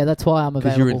podcast. Yeah, that's why I'm available.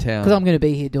 Because you're in town. Because I'm going to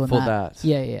be here doing for that.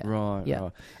 Yeah.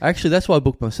 Right. Actually, that's why I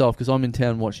booked myself, because I'm in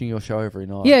town watching your show every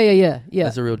night. Yeah.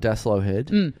 As a real Daslow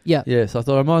head. Yeah. Yeah, so I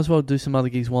thought I might as well do some other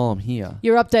gigs while I'm here.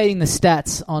 You're updating the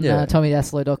stats on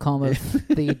TommyDaslow.com of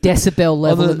the decibel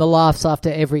level and the laughs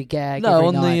after every gag. No,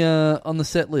 night. On the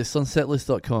set list, on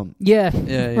setlist.com. Yeah.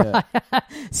 Right.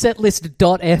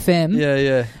 Setlist.fm.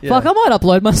 Yeah. Fuck, I might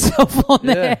upload myself on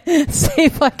there. See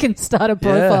if I can start a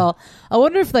profile. I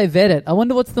wonder if they vet it. I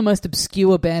wonder what's the most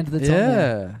obscure band that's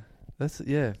on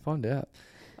there. Find out.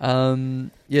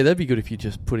 That'd be good if you're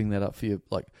just putting that up for your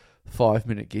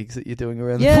 5-minute gigs that you're doing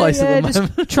around the place at the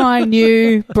moment. Just trying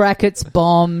new brackets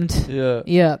bombed.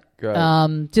 Yeah.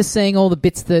 Great. Just seeing all the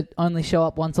bits that only show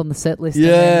up once on the set list and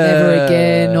then never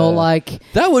again, or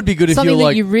that would be good if something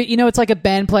you're that it's like a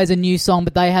band plays a new song,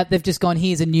 but they've just gone,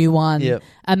 here's a new one,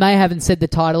 and they haven't said the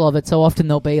title of it. So often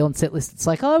they'll be on set list. It's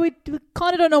like, we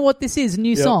kind of don't know what this is, a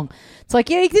new song. It's like,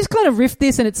 he just kind of riffed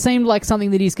this, and it seemed like something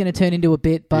that he's going to turn into a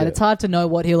bit, but it's hard to know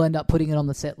what he'll end up putting it on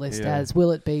the set list as. Will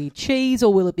it be Cheese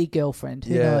or will it be Girlfriend?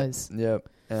 Who knows? Yeah.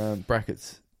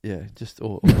 Brackets. Yeah,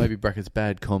 or maybe brackets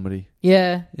bad comedy.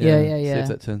 Yeah. See if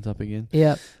that turns up again.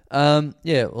 Yeah. Well,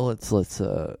 let's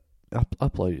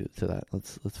upload it to that.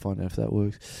 Let's find out if that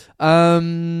works.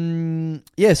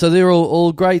 So they're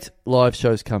all great live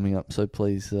shows coming up. So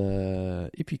please,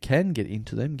 if you can get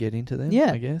into them.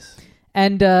 Yeah, I guess.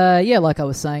 And like I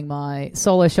was saying, my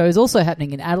solo show is also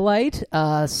happening in Adelaide,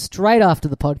 straight after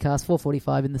the podcast,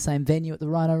 4:45 in the same venue at the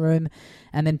Rhino Room,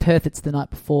 and then Perth it's the night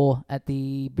before at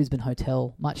the Brisbane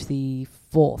Hotel, March the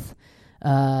 4th,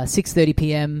 6:30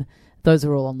 p.m. Those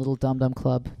are all on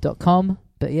littledumdumclub.com.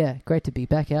 But yeah, great to be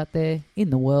back out there in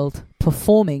the world,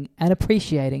 performing and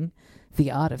appreciating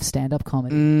the art of stand-up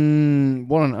comedy.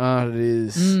 What an art it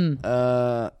is.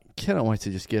 Cannot wait to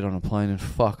just get on a plane and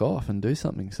fuck off and do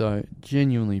something. So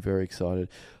genuinely very excited.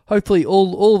 Hopefully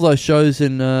all of those shows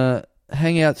and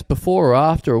hangouts before or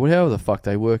after or however the fuck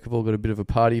they work have all got a bit of a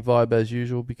party vibe as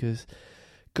usual, because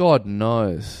God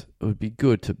knows it would be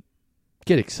good to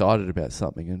get excited about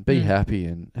something and be happy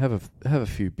and have a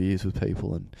few beers with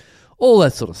people and all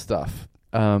that sort of stuff.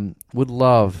 Would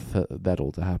love for that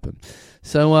all to happen.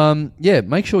 So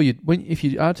make sure if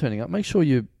you are turning up, make sure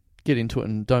you get into it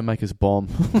and don't make us bomb.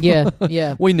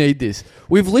 Yeah. We need this.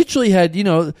 We've literally had,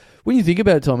 when you think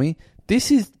about it, Tommy,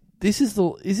 is this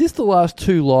the last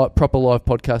two proper live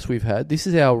podcasts we've had? This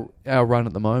is our run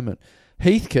at the moment.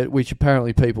 Heathcote, which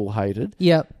apparently people hated.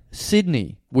 Yep.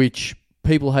 Sydney, which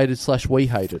people hated / we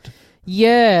hated.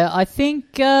 Yeah, I think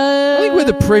we're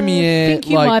the premier. I think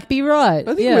you might be right.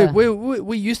 I think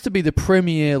we used to be the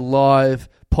premier live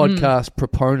podcast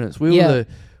proponents. We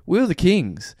were the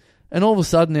kings. And all of a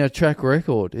sudden, our track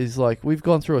record is we've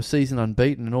gone through a season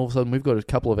unbeaten, and all of a sudden, we've got a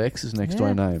couple of X's next to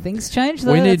our name. Things change,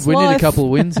 though. We need a couple of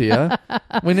wins here.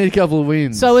 We need a couple of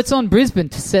wins. So it's on Brisbane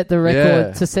to set the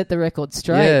record. To set the record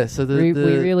straight. Yeah. So we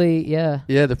really. Yeah,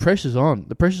 the pressure's on.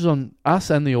 The pressure's on us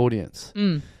and the audience.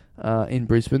 In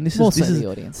Brisbane, this is the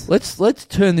audience. Let's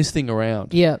turn this thing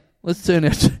around. Yeah. Let's turn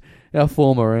our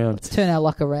form around. Let's turn our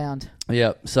luck around.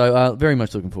 Yeah. So very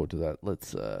much looking forward to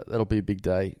that. That'll be a big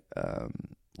day.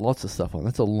 Lots of stuff on.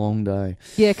 That's a long day.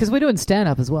 Yeah, because we're doing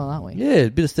stand-up as well, aren't we? Yeah, a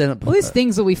bit of stand-up. All these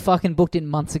things that we fucking booked in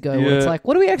months ago. Where it's like,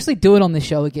 what are we actually doing on this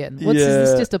show again? Is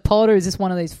this just a pod, or is this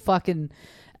one of these fucking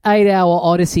 8-hour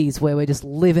odysseys where we're just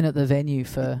living at the venue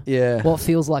for what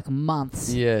feels like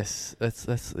months? Yes, that's.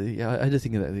 I had to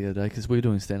think of that the other day because we were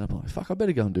doing stand-up. I'm like, fuck, I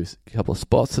better go and do a couple of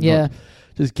spots and not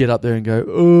just get up there and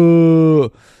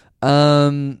go,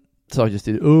 oh. So I just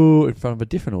did in front of a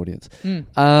different audience.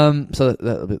 So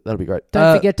that'll be great.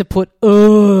 Don't forget to put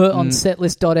on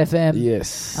setlist.fm.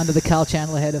 Yes. Under the Carl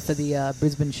Chandler header for the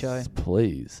Brisbane show.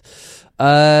 Please.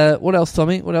 What else,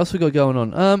 Tommy? What else we got going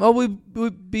on? We'll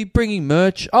be bringing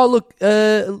merch. Oh, look,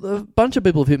 a bunch of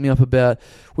people have hit me up about...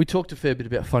 We talked a fair bit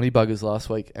about Funny Buggers last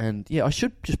week, and I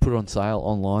should just put it on sale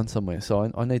online somewhere, so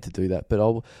I need to do that. But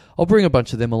I'll bring a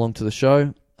bunch of them along to the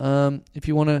show. If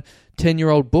you want a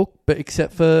 10-year-old book, but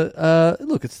except for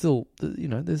look, it's still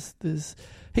there's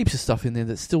heaps of stuff in there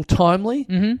that's still timely.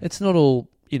 Mm-hmm. It's not all,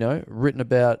 written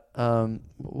about,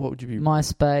 what would you be...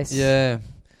 MySpace. Yeah.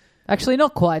 Actually,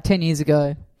 not quite. 10 years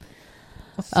ago.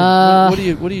 What are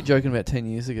you joking about 10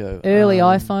 years ago? Early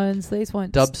iPhones. These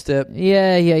weren't... Dubstep.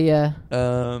 Yeah. Yeah,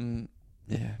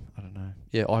 I don't know.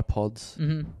 Yeah, iPods.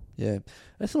 Mm-hmm. Yeah,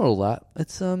 it's not all that.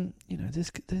 It's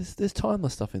there's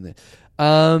timeless stuff in there,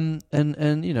 and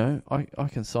I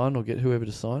can sign or get whoever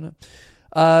to sign it.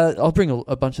 I'll bring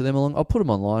a bunch of them along. I'll put them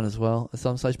online as well at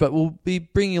some stage. But we'll be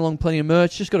bringing along plenty of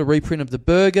merch. Just got a reprint of the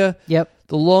burger. Yep.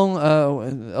 The long,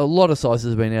 a lot of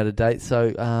sizes have been out of date.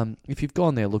 So if you've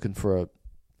gone there looking for a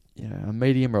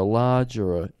medium or a large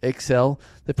or a XL,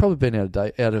 they've probably been out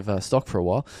of stock for a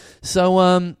while.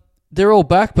 So they're all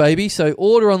back, baby. So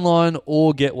order online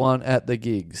or get one at the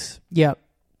gigs. Yep.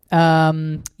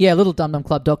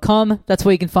 littledumdumclub.com. That's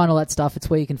where you can find all that stuff. It's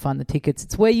where you can find the tickets.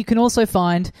 It's where you can also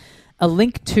find a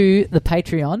link to the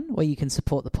Patreon where you can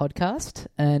support the podcast,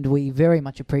 and we very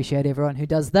much appreciate everyone who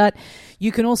does that.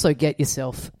 You can also get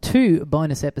yourself 2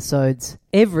 bonus episodes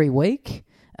every week,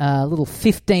 little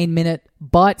 15-minute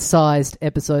bite-sized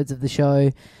episodes of the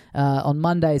show on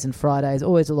Mondays and Fridays.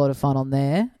 Always a lot of fun on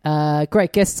there.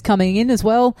 Great guests coming in as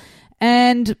well.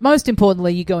 And most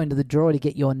importantly, you go into the draw to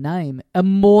get your name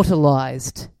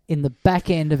immortalised in the back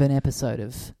end of an episode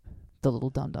of the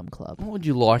Little Dum Dum Club. What would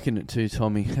you liken it to,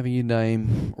 Tommy? Having your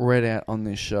name read out on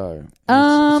this show?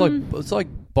 It's like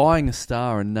buying a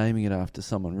star and naming it after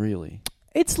someone, really.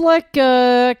 It's like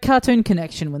Cartoon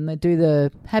Connection when they do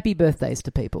the happy birthdays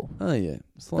to people. Oh, yeah.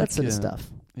 It's like, that sort of stuff.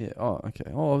 Yeah. Oh,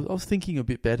 okay. Oh, I was thinking a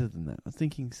bit better than that. I was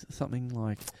thinking something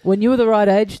like... When you were the right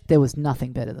age, there was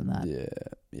nothing better than that. Yeah.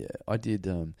 I did...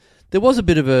 there was a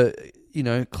bit of a,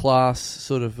 class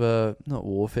sort of... not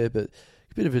warfare, but...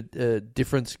 a bit of a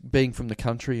difference being from the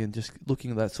country and just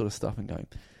looking at that sort of stuff and going,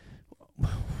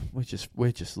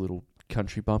 we're just little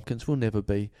country bumpkins. We'll never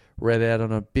be read out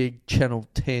on a big Channel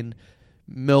 10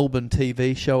 Melbourne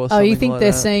TV show or something. Oh, you think like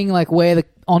they're that. seeing like where the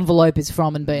envelope is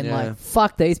from and being like,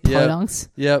 fuck these podunks.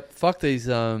 Yep. Fuck these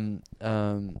hayseeds.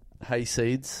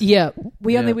 Yeah.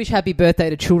 We only wish happy birthday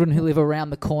to children who live around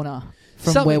the corner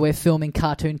from where we're filming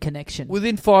Cartoon Connection.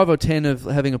 Within 5 or 10 of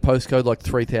having a postcode like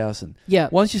 3,000. Yeah.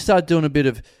 Once you start doing a bit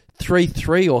of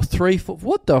 3-3 or 3-4,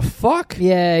 what the fuck?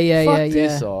 Yeah. Fuck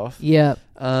this off. Yeah.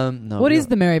 No. What is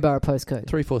the Maryborough postcode?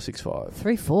 3465.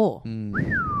 34.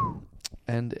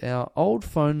 And our old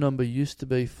phone number used to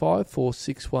be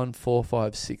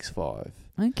 54614565.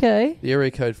 Okay. The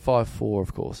area code 54,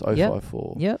 of course,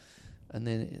 054. Yep. And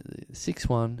then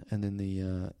 61, and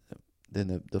then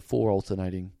the 4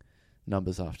 alternating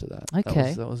numbers after that.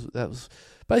 Okay. That was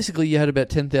basically you had about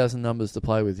 10,000 numbers to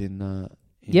play with in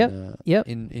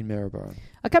Maryborough.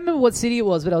 I can't remember what city it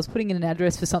was, but I was putting in an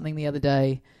address for something the other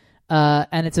day,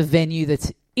 and it's a venue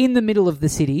that's in the middle of the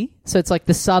city. So it's like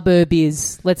the suburb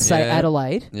is, let's say,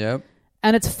 Adelaide. Yep.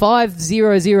 And it's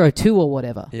 5002 or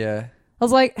whatever. Yeah. I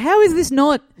was like, how is this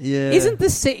not? Yeah. Isn't the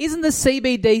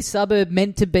CBD suburb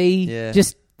meant to be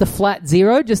just the flat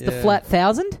zero, just the flat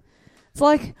 1,000? It's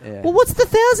like, well, what's the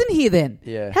 1,000 here then?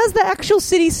 Yeah. How's the actual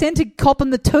city centre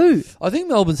copping the 2? I think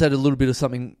Melbourne's had a little bit of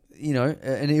something,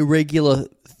 an irregular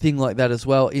thing like that as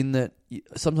well, in that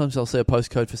sometimes I'll see a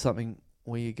postcode for something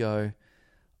where you go,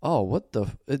 oh, what the...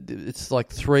 It's like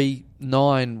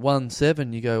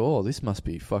 3917. You go, oh, this must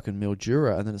be fucking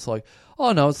Mildura. And then it's like,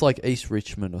 oh, no, it's like East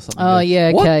Richmond or something. Oh,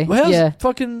 yeah, okay. How's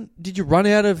fucking... Did you run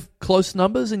out of close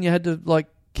numbers and you had to, like,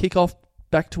 kick off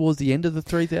back towards the end of the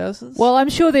 3,000s? Well, I'm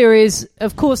sure there is.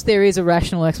 Of course, there is a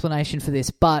rational explanation for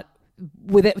this, but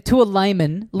to a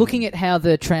layman, looking at how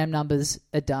the tram numbers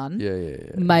are done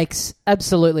makes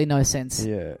absolutely no sense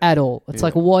at all. It's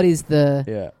like, what is the...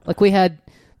 Yeah. Like, we had...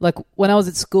 Like, when I was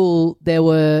at school, there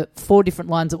were 4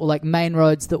 different lines that were like main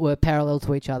roads that were parallel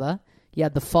to each other. You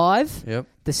had the 5,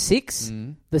 the 6,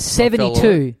 the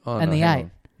 72, and the 8.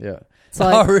 Yeah. It's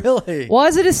like, oh, really? Why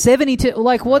is it a 72?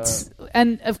 Like, what's...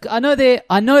 And I know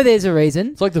there's a reason.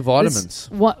 It's like the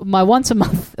vitamins. My once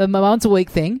a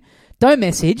week thing. Don't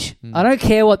message. I don't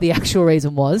care what the actual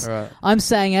reason was. Right. I'm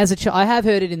saying as a child, I have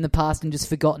heard it in the past and just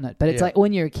forgotten it. But it's like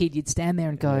when you're a kid, you'd stand there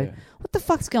and go, what the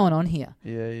fuck's going on here?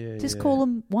 Yeah. Just call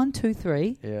them 1, 2,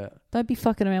 3. Yeah. Don't be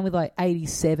fucking around with like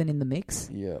 87 in the mix.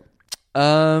 Yeah.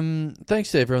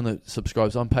 Thanks to everyone that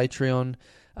subscribes on Patreon.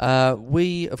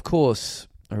 We, of course,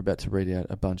 are about to read out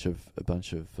a bunch of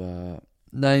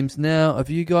names now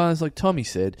of you guys. Like Tommy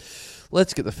said,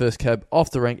 let's get the first cab off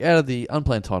the rank out of the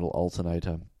unplanned title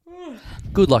alternator.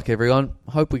 Good luck, everyone.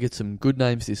 Hope we get some good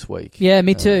names this week. Yeah,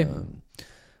 me too.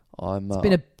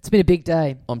 It's been a big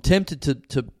day. I'm tempted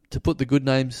to put the good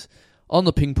names on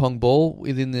the ping pong ball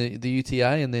within the UTA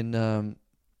and then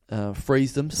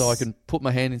freeze them so I can put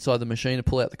my hand inside the machine and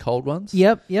pull out the cold ones.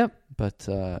 Yep. But,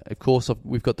 of course,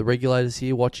 we've got the regulators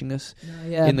here watching us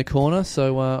in the corner,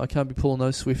 so I can't be pulling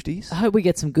those Swifties. I hope we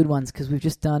get some good ones because we've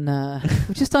just done a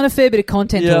fair bit of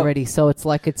content already. So it's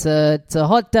like it's a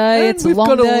hot day, and it's a long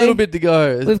day. We've got a little bit to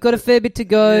go. We've got a fair bit to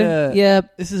go. Yeah.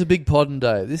 This is a big podding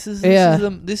day. This is the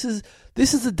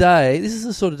day. This is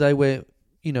the sort of day where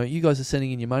you guys are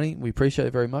sending in your money. We appreciate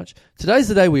it very much. Today's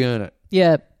the day we earn it.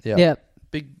 Yeah.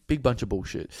 Big bunch of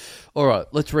bullshit. All right,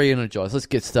 let's re-energise. Let's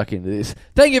get stuck into this.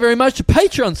 Thank you very much to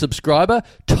Patreon subscriber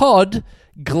Todd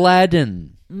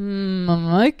Gladden.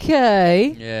 Okay.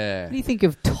 Yeah. What do you think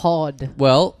of Todd?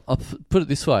 Well, I'll put it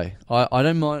this way. I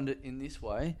don't mind it in this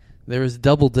way. There is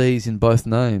double D's in both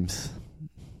names.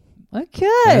 Okay,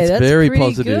 that's very pretty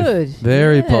positive. Good.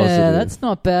 Very positive. Yeah, that's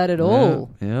not bad at all.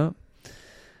 Yeah.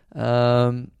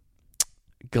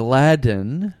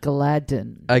 Gladden.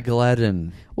 A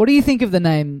Gladden. What do you think of the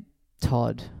name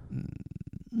Todd?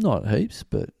 Not heaps,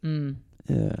 but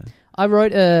yeah. I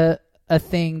wrote a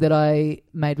thing that I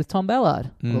made with Tom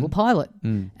Ballard, a little pilot,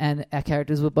 and our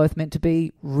characters were both meant to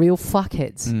be real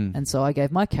fuckheads, and so I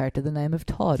gave my character the name of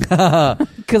Todd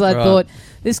because I thought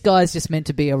this guy's just meant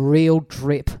to be a real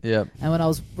drip. Yeah. And when I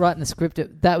was writing the script,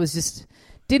 that was just.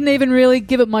 Didn't even really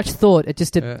give it much thought. It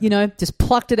just, just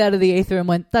plucked it out of the ether and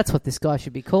went, that's what this guy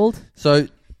should be called. So,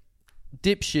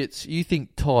 dipshits, you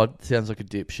think Todd sounds like a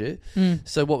dipshit.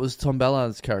 So what was Tom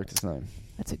Ballard's character's name?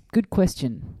 That's a good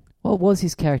question. What was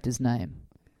his character's name?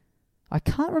 I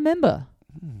can't remember.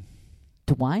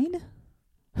 Dwayne?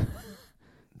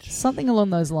 Something along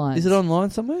those lines. Is it online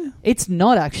somewhere? It's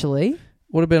not, actually.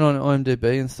 What about on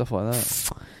IMDb and stuff like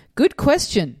that? Good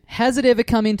question. Has it ever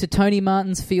come into Tony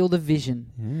Martin's field of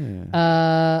vision?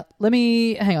 Yeah. Let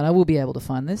me... Hang on, I will be able to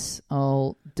find this.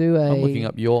 I'm looking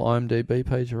up your IMDb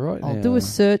page right now. I'll do a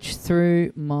search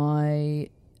through my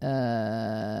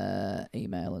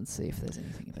email and see if there's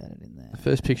anything about it in there. The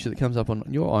first picture that comes up on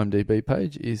your IMDb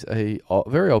page is a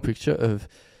very old picture of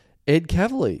Ed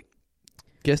Kavalee,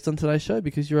 guest on today's show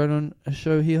because you're on a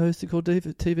show he hosted called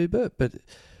TV Burp, but...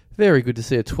 Very good to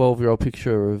see a 12-year-old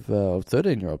picture of,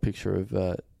 13-year-old picture of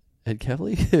Ed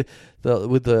Kavalee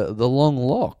with the long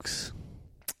locks.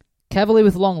 Kavalee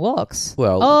with long locks?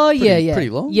 Well, pretty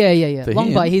long. Yeah.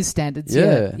 Long by his standards,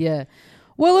 yeah.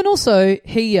 Well, and also,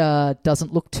 he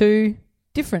doesn't look too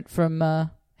different from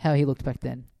how he looked back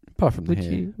then. Apart from the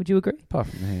hair. Would you agree? Apart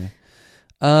from the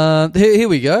hair. Here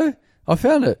we go. I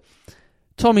found it.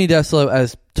 Tommy Daslow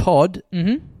as Todd.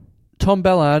 Mm-hmm. Tom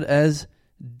Ballard as...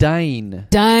 Dane.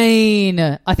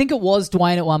 I think it was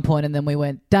Dwayne at one point, and then we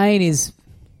went, Dane is...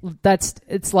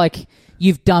 It's like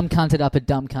you've dumb cunted up a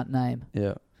dumb cunt name.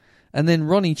 Yeah. And then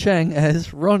Ronnie Chang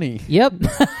as Ronnie. Yep.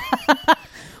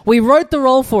 We wrote the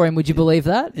role for him, would you believe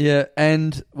that? Yeah,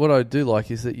 and what I do like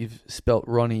is that you've spelt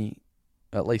Ronnie,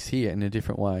 at least here, in a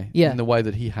different way. Yeah. In the way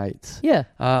that he hates. Yeah.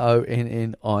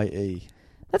 Ronnie.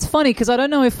 That's funny, because I don't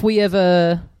know if we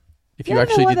ever... If you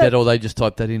actually did that, or they just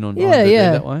typed that in on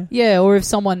that way? Yeah, or if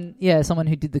someone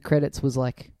who did the credits was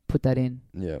like, put that in.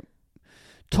 Yeah.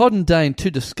 Todd and Dane,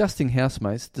 two disgusting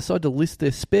housemates, decide to list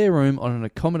their spare room on an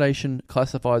accommodation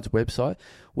classifieds website,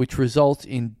 which results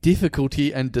in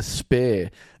difficulty and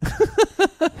despair.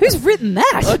 Who's written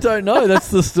that? I don't know. That's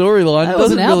the storyline. That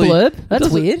wasn't our blurb. That's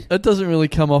weird. It doesn't really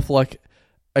come off like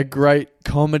a great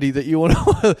comedy that you want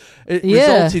to... It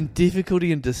results in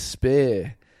difficulty and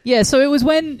despair. Yeah, so it was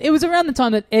around the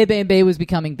time that Airbnb was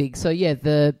becoming big. So yeah,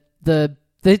 the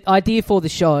idea for the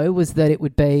show was that it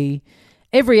would be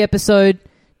every episode,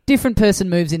 different person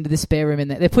moves into the spare room in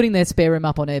there. They're putting their spare room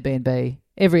up on Airbnb.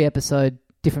 Every episode,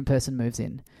 different person moves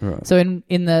in. Right. So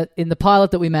in the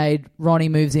pilot that we made, Ronnie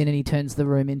moves in and he turns the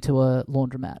room into a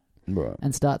laundromat. Right.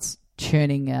 And starts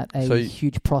churning out a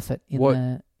huge profit in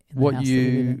the what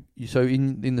you so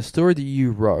in the story that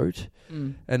you wrote,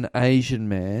 an Asian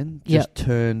man just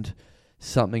turned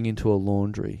something into a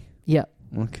laundry. Yeah.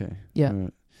 Okay. Yeah.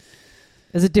 Right.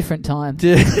 It was a different time.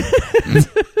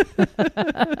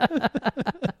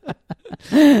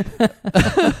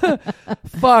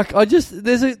 Fuck!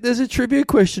 There's a trivia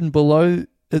question below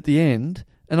at the end.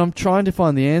 And I'm trying to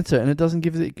find the answer, and it doesn't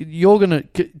give it.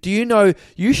 Do you know?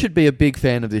 You should be a big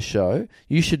fan of this show.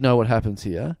 You should know what happens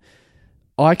here.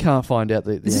 I can't find out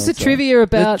the Is this answer. a trivia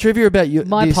about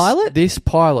my pilot? This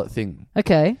pilot thing.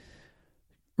 Okay.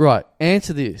 Right.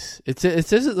 Answer this. It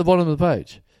says at the bottom of the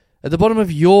page. At the bottom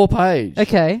of your page.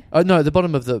 Okay. No, at the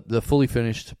bottom of the fully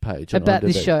finished page. About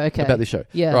this show. Okay. About this show.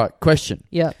 Yeah. Right. Question.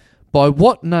 Yeah. By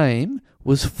what name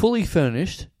was Fully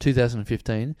Furnished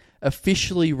 2015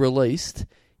 officially released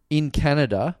in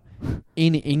Canada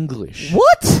in English?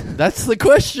 What? That's the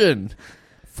question.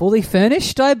 fully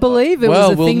furnished, I believe. It well,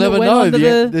 was a we'll thing never that went know.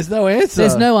 onto There's no answer.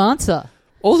 There's no answer.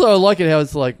 Also, I like it how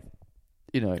it's like,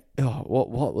 what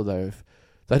will they have?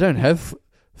 They don't have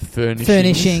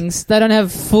furnishings. They don't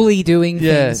have fully doing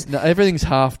things. No, everything's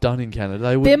half done in Canada.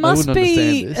 They There must wouldn't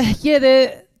be,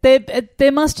 understand this.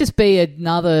 there must just be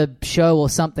another show or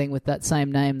something with that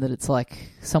same name that it's like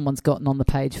someone's gotten on the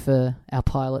page for our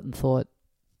pilot and thought,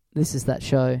 this is that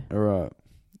show. All right.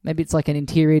 Maybe it's like an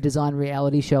interior design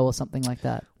reality show or something like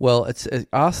that. Well, it's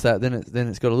ask that, then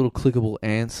it's got a little clickable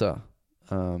answer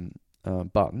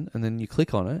button, and then you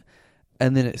click on it,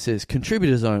 and then it says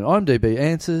Contributor Zone, IMDb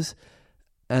answers,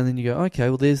 and then you go, okay,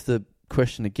 well, there's the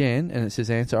question again, and it says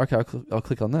answer. Okay, I'll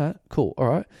click on that. Cool, all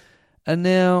right. And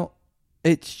now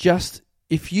it's just,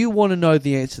 if you want to know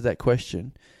the answer to that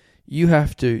question, you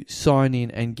have to sign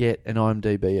in and get an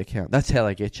IMDb account. That's how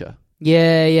they get you.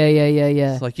 Yeah.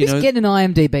 It's like, just get an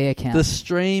IMDb account. The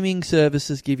streaming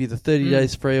services give you the 30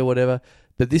 days free or whatever,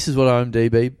 but this is what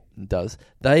IMDb does.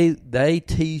 They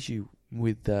tease you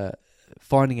with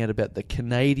finding out about the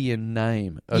Canadian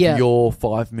name of your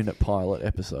 5-minute pilot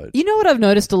episode. You know what I've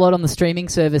noticed a lot on the streaming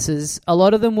services? A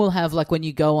lot of them will have, like, when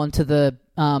you go onto the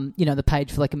the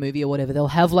page for like a movie or whatever, they'll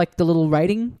have like the little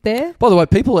rating there. By the way,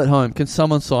 people at home, can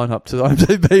someone sign up to the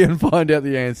IMDb and find out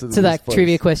the answer to that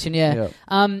trivia question? Yeah.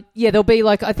 There'll be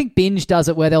like, I think Binge does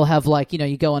it where they'll have like,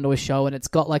 you go onto a show and it's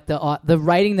got like the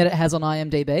rating that it has on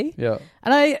IMDb. Yeah.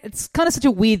 And it's kind of such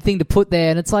a weird thing to put there,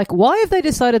 and it's like, why have they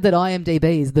decided that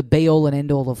IMDb is the be all and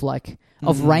end all of like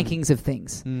rankings of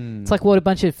things? It's like, what, a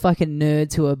bunch of fucking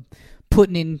nerds who are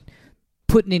putting in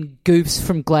goofs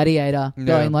from Gladiator,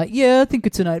 going like, I think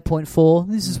it's an 8.4.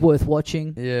 This is worth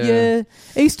watching. Yeah.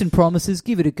 Eastern Promises,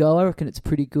 give it a go. I reckon it's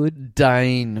pretty good.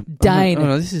 Dane. Oh,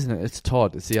 no, this isn't it. It's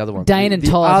Todd. It's the other one. Dane and the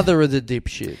Todd. The other are the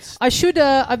dipshits. I should,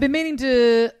 I've been meaning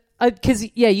to, because,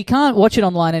 you can't watch it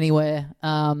online anywhere.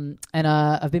 And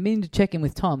I've been meaning to check in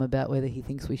with Tom about whether he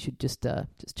thinks we should just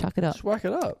chuck it up. Just whack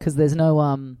it up. Because there's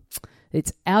no,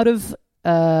 it's out of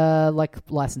like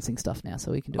licensing stuff now,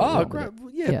 so we can do it. Oh, great!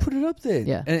 Yeah, put it up there.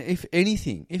 Yeah, and if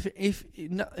anything, if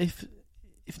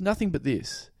nothing but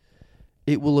this,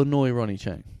 it will annoy Ronnie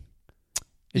Chang.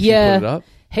 If you put it up.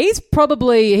 He's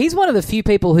one of the few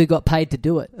people who got paid to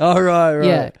do it. Oh, right.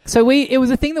 Yeah. So it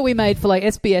was a thing that we made for like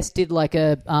SBS did like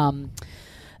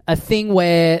a thing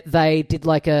where they did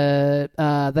like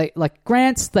they like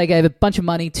grants. They gave a bunch of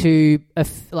money to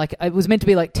it was meant to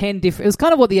be like 10 different. It was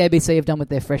kind of what the ABC have done with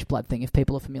their Fresh Blood thing, if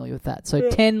people are familiar with that. So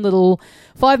 10 little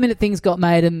 5-minute things got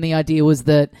made, and the idea was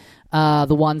that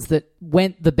the ones that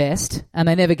went the best, and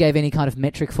they never gave any kind of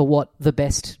metric for what the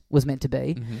best was meant to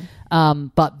be.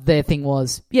 But their thing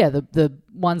was, the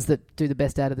ones that do the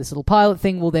best out of this little pilot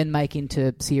thing will then make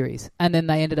into series. And then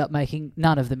they ended up making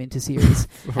none of them into series.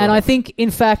 Right. And I think, in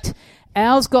fact,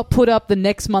 ours got put up, the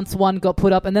next month's one got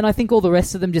put up, and then I think all the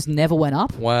rest of them just never went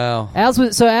up. Wow. Ours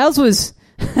was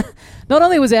not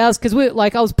only was ours, because we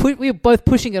were both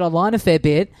pushing it online a fair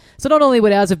bit, so not only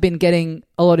would ours have been getting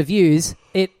a lot of views,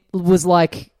 it was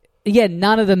like,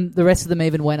 none of them, the rest of them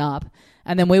even went up.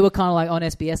 And then we were kind of like on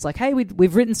SBS, like, hey,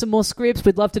 we've written some more scripts,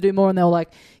 we'd love to do more. And they were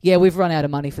like, we've run out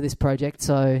of money for this project,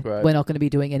 so we're not going to be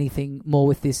doing anything more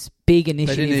with this big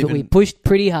initiative that we pushed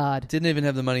pretty hard. Didn't even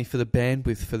have the money for the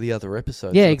bandwidth for the other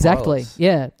episodes. Yeah, exactly.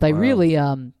 Yeah, they really,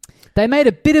 they made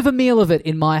a bit of a meal of it,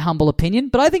 in my humble opinion,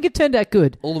 but I think it turned out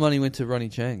good. All the money went to Ronnie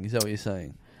Chang, is that what you're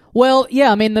saying? Well,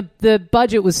 I mean, the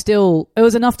budget was still, it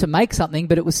was enough to make something,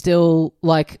 but it was still,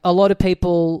 like, a lot of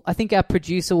people, I think our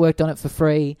producer worked on it for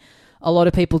free. A lot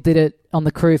of people did it on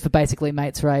the crew for basically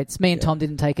mates rates. Me and Tom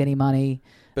didn't take any money.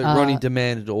 But Ronnie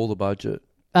demanded all the budget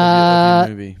of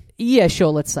your movie. Yeah, sure,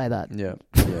 let's say that. Yeah.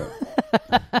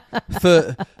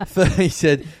 for he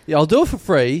said, I'll do it for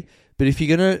free, but if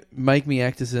you're going to make me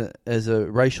act as a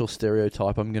racial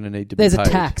stereotype, I'm going to need to be paid. There's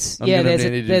a tax.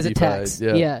 There's a tax.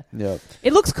 Yeah.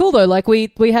 It looks cool, though. Like,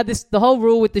 we had this, the whole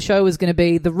rule with the show was going to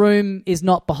be the room is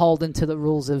not beholden to the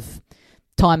rules of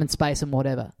time and space and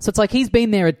whatever. So it's like he's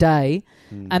been there a day,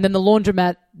 and then the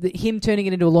laundromat, him turning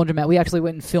it into a laundromat, we actually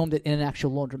went and filmed it in an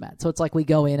actual laundromat. So it's like we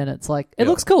go in and it's like, it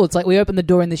looks cool. It's like we open the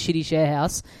door in this shitty share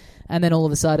house, and then all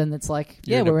of a sudden it's like,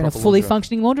 we're in a fully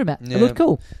functioning laundromat. Yeah. It looked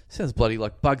cool. Sounds bloody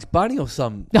like Bugs Bunny or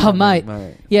something. Oh, mate.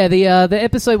 Yeah, the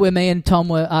episode where me and Tom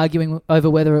were arguing over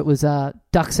whether it was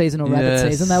duck season or rabbit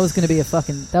season, that was going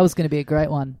to be a great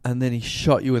one. And then he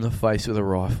shot you in the face with a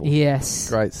rifle. Yes.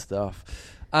 Great stuff.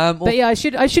 But I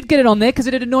should get it on there because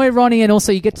it'd annoy Ronnie, and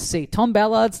also you get to see Tom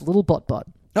Ballard's little bot.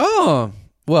 Oh,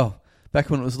 well, back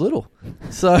when it was little.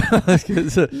 So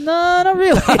no, not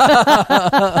really.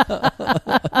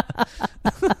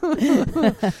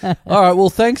 All right. Well,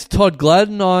 thanks, Todd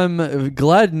Gladden. I'm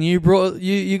glad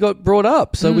you got brought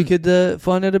up so we could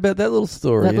find out about that little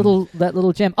story. That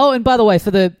little gem. Oh, and by the way,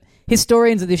 for the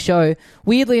historians of this show,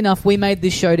 weirdly enough, we made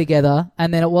this show together,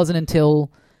 and then it wasn't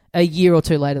until a year or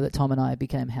two later that Tom and I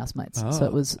became housemates. So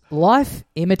it was life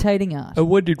imitating art.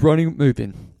 When did Ronnie move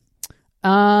in?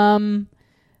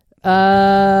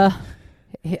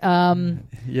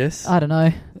 Yes. I don't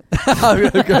know.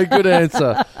 Okay, good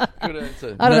answer. Good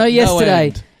answer. I don't know.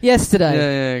 Yesterday.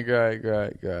 Yeah.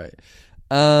 Great.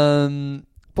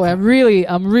 Boy, I'm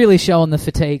really showing the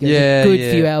fatigue of a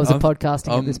good few hours of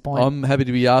podcasting at this point. I'm happy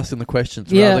to be asking the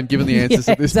questions rather than giving the answers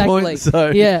at this point. So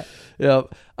yeah.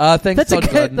 Thanks, Todd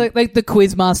Gladden. Like the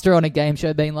quiz master on a game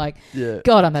show being like,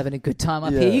 God, I'm having a good time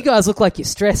up here. You guys look like you're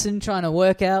stressing, trying to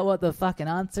work out what the fucking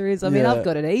answer is. I mean, I've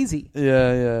got it easy.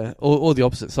 Yeah. Or the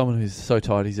opposite. Someone who's so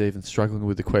tired he's even struggling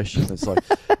with the question. It's like,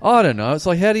 I don't know. It's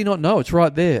like, how do you not know? It's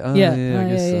right there. I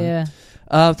guess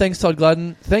so. Thanks, Todd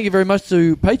Gladden. Thank you very much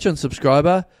to Patreon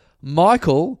subscriber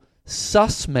Michael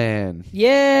Sussman.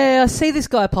 Yeah, I see this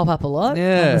guy pop up a lot on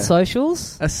the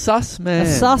socials. A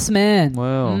Sussman.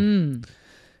 Wow.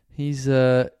 He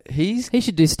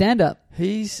should do stand up.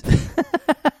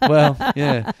 Well,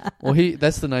 yeah. Well,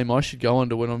 that's the name I should go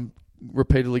under when I'm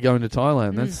repeatedly going to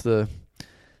Thailand.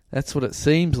 That's what it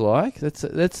seems like. That's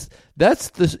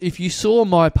the if you saw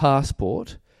my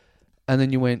passport and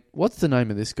then you went, what's the name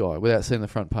of this guy without seeing the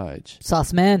front page?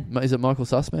 Sussman. Is it Michael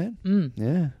Sussman?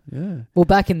 Yeah. Well,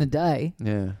 back in the day.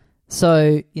 Yeah.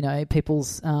 So,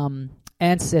 people's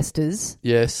ancestors.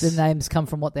 Yes. The names come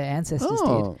from what their ancestors did.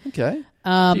 Oh, okay.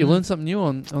 You learn something new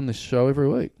on this show every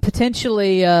week.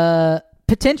 Potentially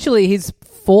his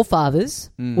forefathers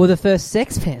were the first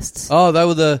sex pests. Oh, they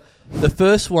were the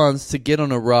first ones to get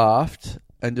on a raft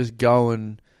and just go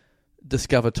and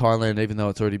discover Thailand, even though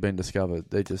it's already been discovered.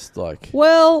 They just like...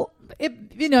 Well,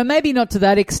 maybe not to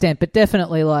that extent, but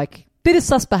definitely like bit of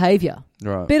sus behaviour.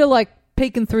 Right. Bit of like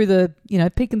peeking through the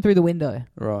window.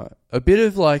 Right. A bit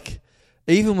of like,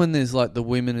 even when there's like the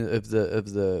women of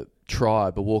the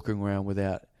tribe are walking around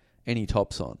without any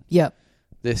tops on. Yep.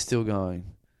 They're still going,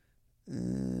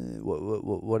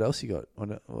 what else you got?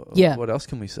 What else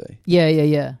can we see?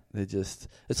 Yeah. They're just...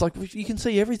 It's like, you can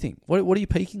see everything. What are you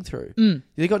peeking through?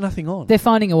 They got nothing on. They're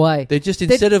finding a way. They're just,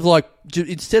 instead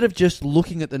of just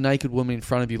looking at the naked woman in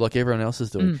front of you like everyone else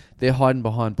is doing, they're hiding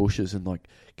behind bushes and like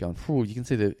going, you can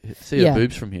see her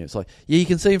boobs from here. It's like, you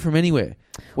can see them from anywhere.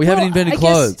 We haven't invented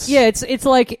clothes. It's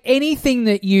like anything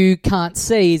that you can't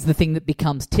see is the thing that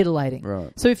becomes titillating.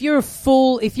 Right. So if you're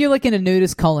like in a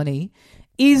nudist colony,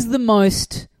 is the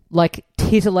most like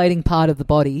titillating part of the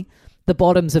body the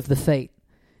bottoms of the feet?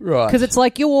 Right. Because it's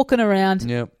like you're walking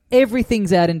around,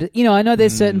 everything's out into... I know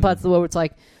there's certain parts of the world where it's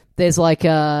like, there's like,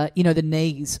 the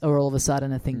knees are all of a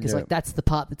sudden a thing because like that's the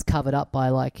part that's covered up by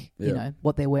like,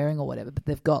 what they're wearing or whatever. But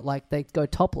they've got like, they go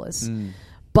topless.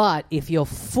 But if you're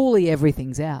fully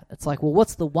everything's out, it's like, well,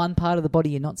 what's the one part of the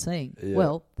body you're not seeing? Yeah.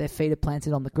 Well, their feet are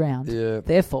planted on the ground. Yeah.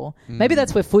 Therefore, maybe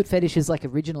that's where foot fetishes like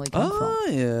originally come from. Oh,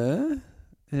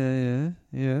 yeah.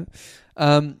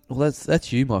 Well,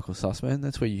 that's you, Michael Sussman.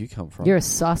 That's where you come from. You're a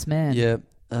sus man. Yeah.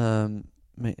 I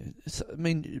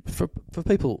mean, for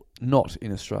people not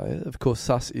in Australia, of course,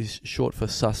 sus is short for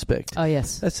suspect. Oh,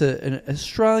 yes. That's an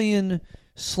Australian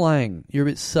slang. You're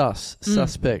a bit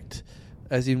suspect.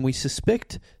 As in, we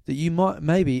suspect that you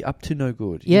may be up to no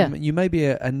good. Yeah. You may be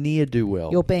a ne'er-do-well.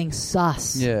 You're being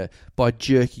sus. Yeah, by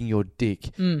jerking your dick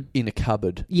in a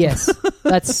cupboard. Yes,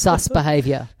 that's sus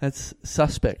behaviour. That's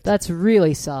suspect. That's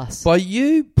really sus. By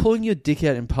you pulling your dick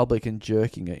out in public and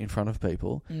jerking it in front of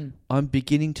people, I'm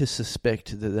beginning to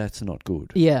suspect that that's not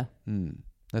good. Yeah.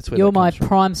 That's where you're my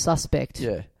prime suspect.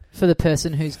 Yeah. For the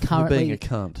person who's currently being a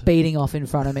cunt. Beating off in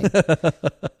front of me.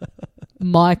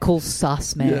 Michael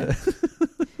Sussman. Yeah.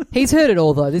 He's heard it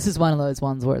all though. This is one of those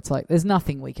ones where it's like there's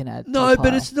nothing we can add. No,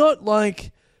 but it's not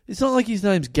like his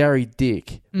name's Gary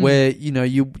Dick, where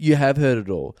you have heard it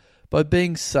all. By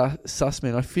being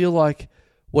Sussman, I feel like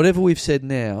whatever we've said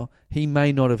now, he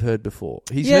may not have heard before.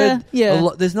 He's heard a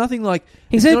lot. There's nothing like...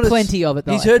 He's heard plenty of it,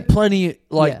 though. He's heard plenty,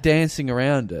 dancing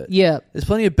around it. Yeah. There's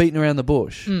plenty of beating around the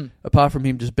bush, apart from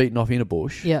him just beating off in a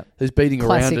bush. Yeah. There's beating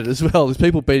around it as well. There's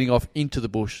people beating off into the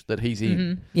bush that he's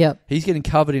in. Yeah. He's getting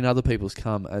covered in other people's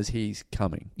cum as he's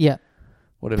coming. Yeah.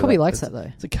 Whatever. Probably likes that, though.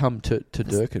 It's a cum to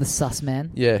Durkin. The sus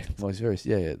man. Yeah. Well, he's very...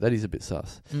 Yeah, that is a bit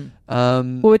sus. Well,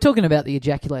 we're talking about the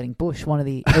ejaculating bush, one of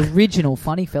the original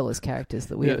Funny Fellas characters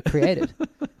that we ever created.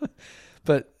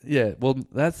 But yeah, well,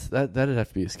 that'd have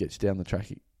to be a sketch down the track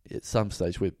at some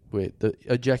stage where the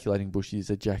ejaculating bush is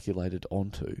ejaculated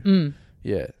onto.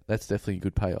 Yeah, that's definitely a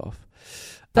good payoff.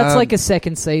 That's like a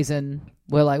second season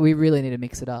where like we really need to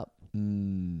mix it up.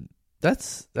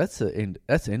 That's end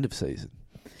of season.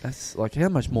 That's like how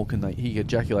much more can he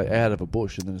ejaculate out of a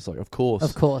bush, and then it's like of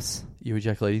course you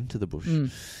ejaculate into the bush.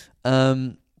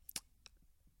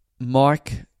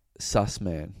 Mike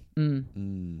Sussman.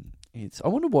 I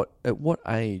wonder at what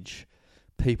age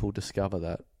people discover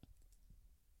that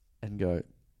and go,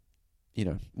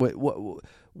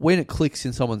 when it clicks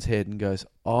in someone's head and goes,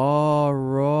 oh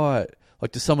right.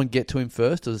 Like, does someone get to him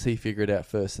first, or does he figure it out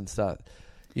first and start,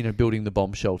 building the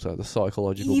bomb shelter, the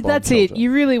psychological bomb That's shelter? it.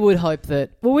 You really would hope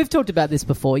that... Well, we've talked about this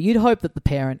before. You'd hope that the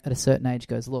parent at a certain age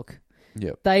goes, look,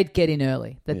 they'd get in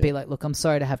early. They'd be like, look, I'm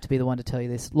sorry to have to be the one to tell you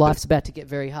this. Life's about to get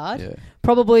very hard. Yeah.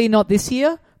 Probably not this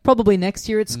year. Probably next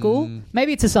year at school.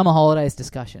 Maybe it's a summer holidays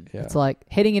discussion. Yeah. It's like,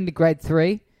 heading into grade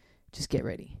 3, just get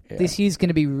ready. Yeah. This year's going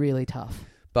to be really tough.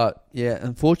 But, yeah,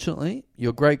 unfortunately,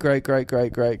 your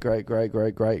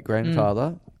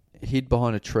great-great-great-great-great-great-great-great-grandfather hid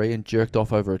behind a tree and jerked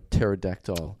off over a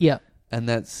pterodactyl. Yeah. And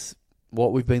that's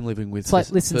what we've been living with for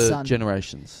son,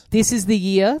 generations. This is the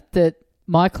year that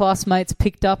my classmates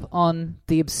picked up on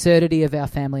the absurdity of our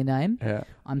family name. Yeah.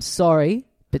 I'm sorry,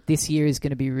 but this year is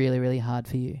going to be really, really hard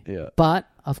for you. Yeah. But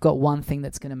I've got one thing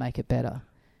that's going to make it better.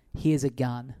 Here's a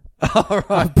gun. All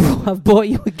right. I've bought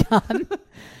you a gun.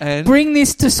 And bring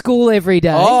this to school every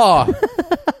day. Oh,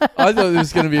 I thought it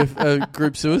was going to be a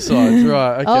group suicide.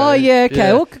 Right. Okay. Oh, yeah, okay.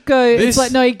 Yeah. We'll go. It's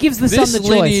like, no, he gives the son the choice. This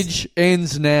lineage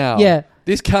ends now. Yeah.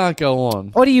 This can't go on.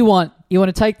 What do you want? You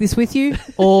want to take this with you?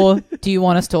 Or do you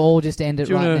want us to all just end it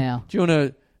now? Do you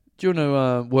want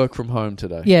to work from home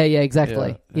today? Yeah,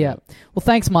 exactly. Yeah. Well,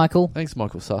 thanks, Michael. Thanks,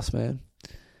 Michael Suss, man.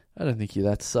 I don't think you're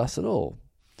that sus at all.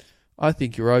 I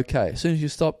think you're okay. As soon as you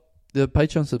stop the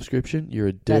Patreon subscription, you're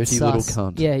a dirty little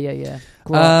cunt.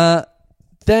 Yeah.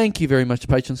 Thank you very much to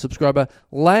Patreon subscriber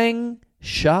Lang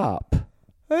Sharp.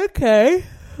 Okay.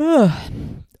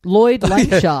 Lloyd Lang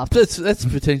Sharp. That's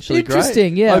potentially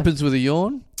interesting, great. Yeah. Opens with a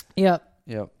yawn. Yep.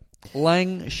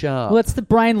 Lang Sharp. Well, that's the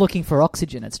brain looking for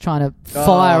oxygen. It's trying to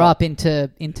fire up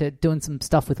into doing some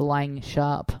stuff with Lang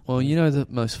Sharp. Well, the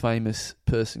most famous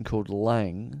person called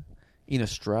Lang in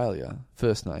Australia,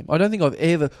 first name. I don't think I've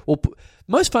ever... Well,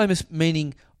 most famous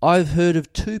meaning I've heard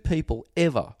of 2 people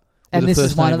ever with the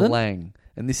first name of Lang.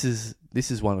 And this is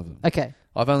one of them. Okay.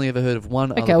 I've only ever heard of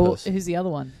one other person. person. Who's the other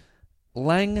one?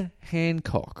 Lang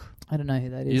Hancock. I don't know who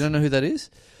that is. You don't know who that is?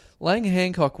 Lang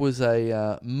Hancock was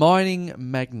a mining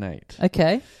magnate.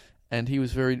 Okay. And he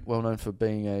was very well known for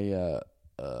being a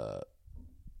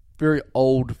very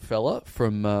old fella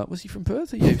from... was he from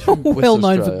Perth? Yeah, he was from well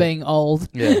known for being old.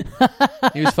 Yeah.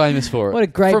 He was famous for it. What a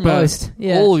great boast.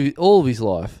 Yeah. All of his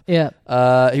life. Yeah.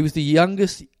 He was the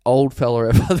youngest old fella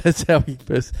ever. That's how he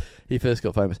first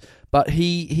got famous. But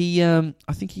he I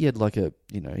think he had like a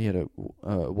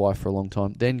wife for a long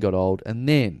time, then got old, and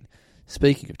then,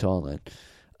 speaking of Thailand,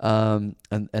 and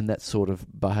that sort of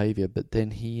behaviour, but then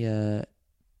he well,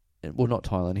 not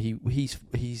Thailand. He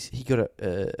got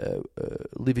a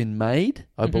live-in maid,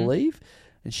 I believe,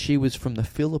 and she was from the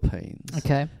Philippines.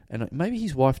 Okay. And maybe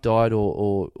his wife died,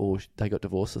 or they got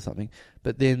divorced or something.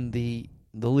 But then the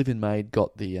live-in maid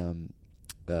got the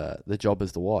job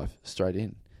as the wife straight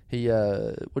in. He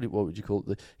what would you call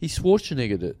it? He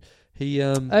Schwarzeneggered it. He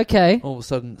okay. All of a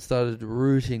sudden started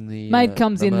rooting the maid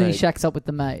comes in maid. And he shacks up with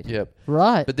the maid. Yep.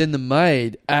 Right. But then the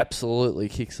maid absolutely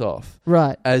kicks off.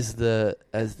 Right. As the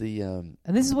and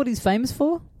this is what he's famous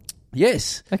for?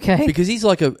 Yes. Okay. Because he's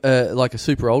like a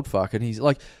super old fuck, and he's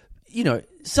like,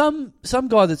 some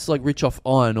guy that's like rich off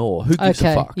iron ore who gives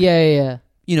a fuck. Yeah.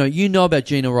 You know about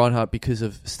Gina Reinhardt because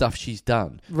of stuff she's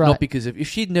done, right. Not because if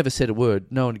she'd never said a word,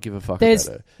 no one would give a fuck about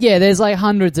her. Yeah, there's like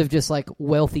hundreds of just like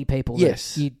wealthy people.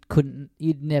 Yes, that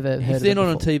you'd never heard. If they're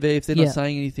not before. on TV, if they're not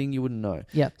saying anything, you wouldn't know.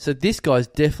 Yeah. So this guy's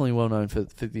definitely well known for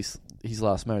his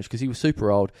last marriage because he was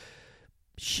super old.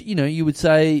 You would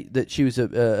say that she was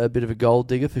a bit of a gold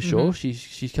digger for sure.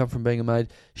 She's come from being a maid.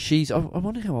 I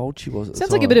wonder how old she was at the time.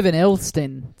 Sounds like a bit of an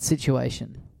Elston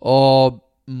situation. Oh.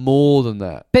 More than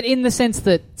that. But in the sense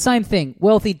that, same thing,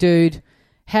 wealthy dude,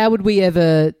 how would we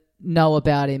ever know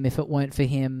about him if it weren't for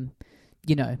him,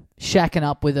 shacking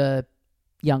up with a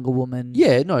younger woman?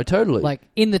 Yeah, no, totally. Like,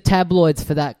 in the tabloids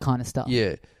for that kind of stuff.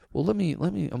 Yeah. Well, let me,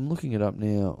 I'm looking it up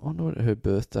now. I wonder what her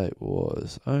birth date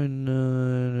was. Oh,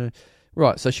 no.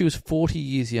 Right, so she was 40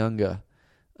 years younger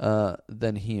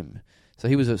than him. So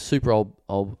he was a super old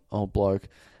bloke.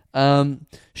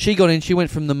 She got in, she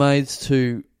went from the maids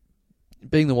to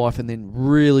being the wife and then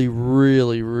really,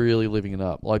 really, really living it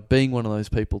up. Like being one of those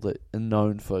people that are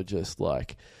known for just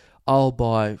like, I'll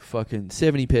buy fucking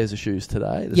 70 pairs of shoes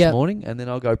today, this morning, and then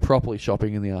I'll go properly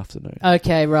shopping in the afternoon.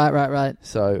 Okay, right.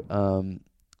 So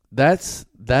that's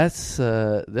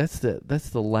the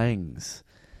Langs,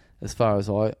 as far as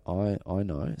I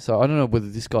know. So I don't know whether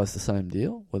this guy's the same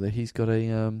deal, whether he's got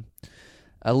a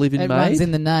live-in maid. It runs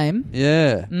in the name.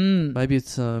 Yeah. Maybe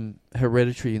it's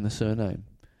hereditary in the surname.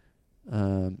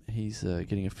 He's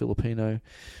getting a Filipino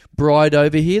bride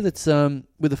over here that's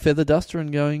with a feather duster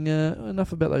and going,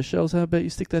 enough about those shells. How about you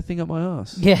stick that thing up my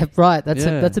ass? Yeah, right.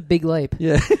 That's a big leap.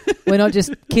 Yeah. We're not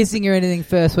just kissing or anything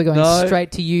first. We're going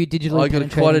straight to you digitally. I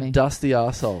got quite a dusty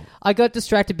arsehole. I got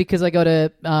distracted because I got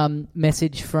a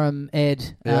message from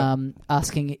Ed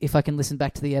asking if I can listen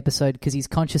back to the episode because he's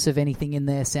conscious of anything in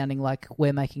there sounding like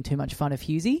we're making too much fun of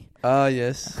Husey. Ah,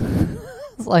 yes.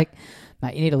 It's like,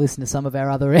 mate, you need to listen to some of our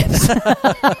other reps.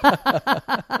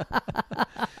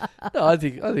 No, I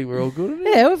think we're all good at it.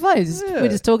 Yeah, we're fine. We're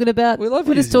just talking about.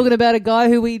 We're just talking about a guy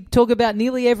who we talk about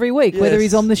nearly every week, whether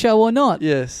he's on the show or not.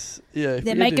 Yes, yeah.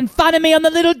 They're making fun of me on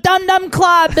the little Dum Dum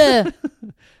Club.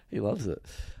 He loves it.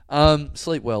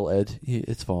 Sleep well, Ed.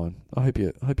 It's fine. I hope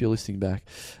you're listening back.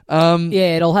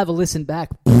 Ed, I'll have a listen back.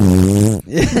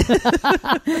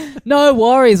 No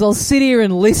worries. I'll sit here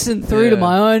and listen through to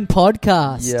my own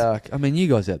podcast. Yeah, I mean, you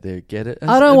guys out there get it.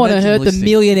 I don't want to hurt the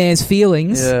millionaire's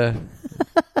feelings. Yeah.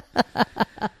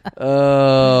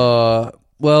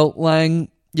 Well, Lang.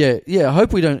 Yeah. I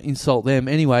hope we don't insult them.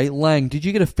 Anyway, Lang, did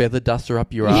you get a feather duster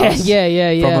up your ass?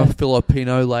 Yeah. From a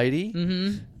Filipino lady?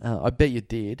 Mm-hmm. I bet you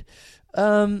did.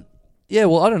 Yeah,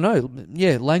 well, I don't know.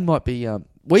 Yeah, Lang might be...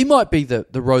 we might be the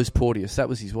Rose Porteous. That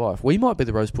was his wife. We might be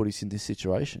the Rose Porteous in this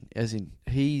situation. As in,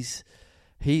 this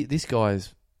guy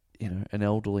is, an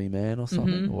elderly man or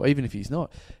something. Or even if he's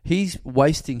not. He's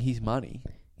wasting his money.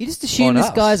 You just assume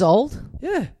this guy's old?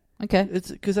 Yeah. Okay.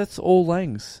 It's because that's all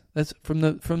Langs. That's from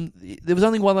there was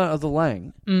only one other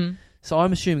Lang. So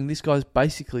I'm assuming this guy's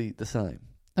basically the same.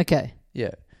 Okay.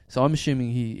 Yeah. So I'm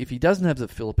assuming if he doesn't have the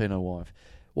Filipino wife,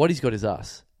 what he's got is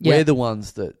us. Yeah. We're the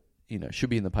ones that, should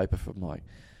be in the paper from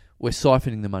we're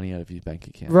siphoning the money out of his bank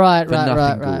account. Right.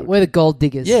 Good. We're the gold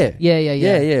diggers. Yeah.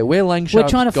 Yeah. We're Lang Sharp's We're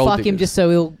trying to fuck diggers. him just so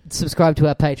he'll subscribe to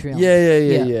our Patreon.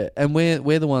 Yeah. And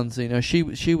we're the ones, she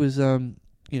was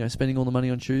spending all the money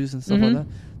on shoes and stuff like that.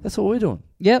 That's what we're doing.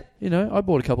 Yep. I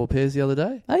bought a couple of pairs the other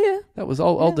day. Oh yeah. That was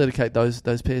I'll dedicate those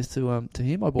pairs to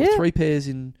him. I bought 3 pairs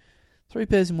in 1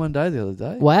 day the other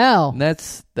day. Wow. And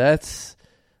that's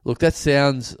look, that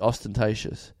sounds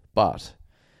ostentatious, but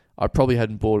I probably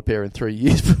hadn't bought a pair in 3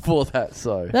 years before that.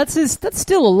 So that's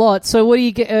still a lot. So what do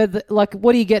you get?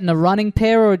 What do you get in a running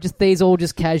pair, or just these all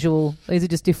just casual? These are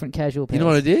just different casual pairs. You know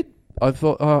what I did? I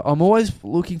thought I'm always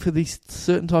looking for this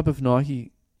certain type of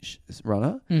Nike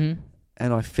runner, and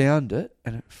I found it.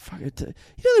 And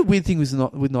the weird thing with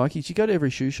Nike is you go to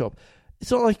every shoe shop. It's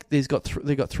not like they've got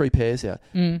 3 pairs out,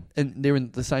 and they're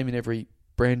the same in every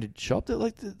branded shop. They're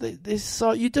like they're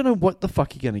so you don't know what the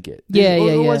fuck you're going to get. They're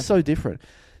always so different.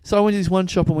 So I went to this one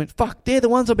shop and went, fuck, they're the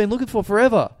ones I've been looking for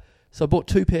forever. So I bought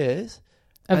 2 pairs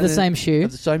of the same shoe.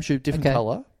 Of the same shoe, different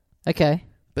colour. Okay.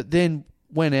 But then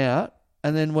went out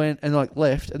and then went and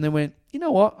left and then went, you know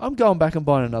what? I'm going back and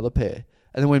buying another pair.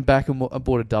 And then went back and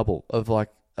bought a double of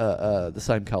the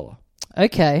same colour.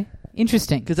 Okay.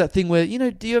 Interesting. Because that thing where,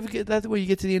 do you ever get that where you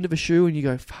get to the end of a shoe and you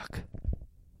go, fuck,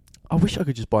 I wish I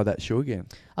could just buy that shoe again.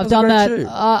 I've done that.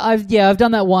 I've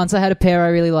done that once. I had a pair I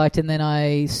really liked, and then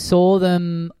I saw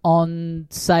them on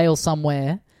sale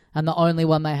somewhere, and the only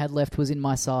one they had left was in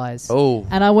my size. Oh,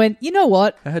 and I went, you know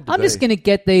what? I'm just going to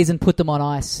get these and put them on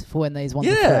ice for when these ones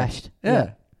are crashed.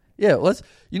 Yeah. Well,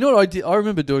 you know what I did? I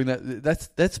remember doing that.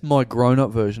 That's my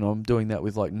grown-up version. I'm doing that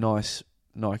with nice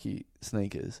Nike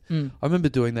sneakers. I remember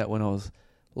doing that when I was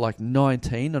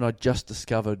 19, and I just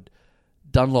discovered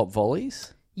Dunlop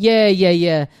volleys.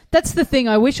 Yeah. That's the thing.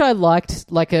 I wish I liked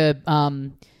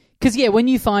because when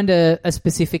you find a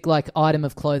specific item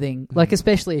of clothing,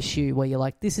 especially a shoe, where you're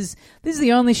like, this is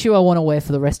the only shoe I want to wear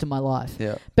for the rest of my life.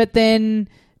 Yeah. But then,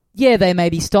 they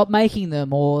maybe stop making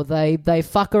them, or they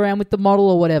fuck around with the model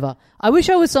or whatever. I wish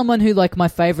I was someone who my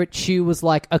favorite shoe was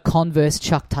a Converse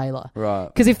Chuck Taylor. Right.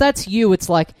 Because if that's you, it's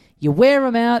you wear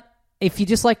them out. If you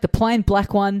just like the plain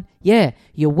black one,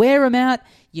 you wear them out.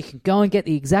 You can go and get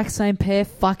the exact same pair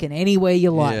fucking anywhere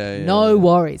you like. No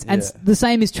worries. And the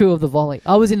same is true of the volley.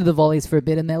 I was into the volleys for a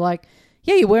bit, and they're like,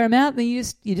 you wear them out, and then you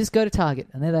just go to Target,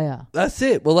 and there they are. That's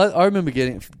it. Well, I remember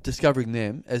discovering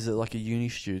them as a uni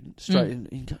student, straight in,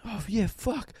 and you go, oh, yeah,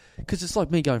 fuck. Because it's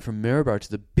like me going from Maryborough to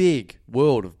the big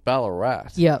world of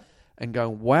Ballarat. Yeah. and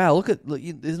going, wow,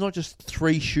 there's not just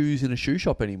 3 shoes in a shoe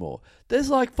shop anymore. There's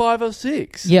like 5 or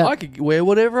 6. Yeah. I could wear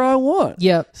whatever I want.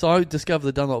 Yeah. So I discovered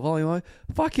the Dunlop Volley. I'm like,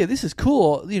 fuck yeah, this is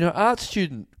cool. Art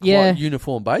student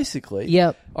uniform, basically.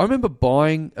 Yep. I remember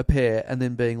buying a pair and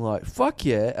then being like, fuck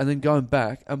yeah, and then going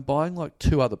back and buying like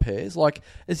 2 other pairs, like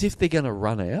as if they're going to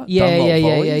run out. Dunlop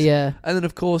Volleys. Yeah. And then,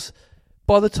 of course,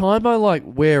 by the time I like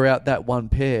wear out that one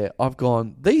pair, I've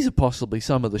gone, these are possibly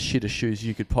some of the shittest shoes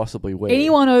you could possibly wear.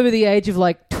 Anyone over the age of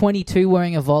like 22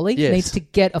 wearing a Volley needs to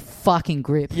get a fucking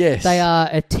grip. Yes. They are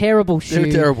a terrible shoe. They're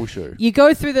a terrible shoe. You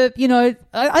go through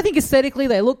I think aesthetically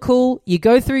they look cool. You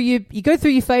go through your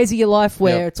phase of your life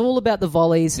where it's all about the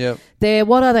Volleys. Yep. They're,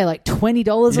 what are they, like $20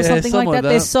 or something like that?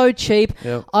 They're so cheap.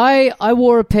 Yep. I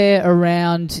wore a pair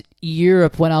around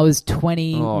Europe when I was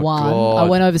 21. Oh, God. I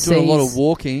went overseas. Doing a lot of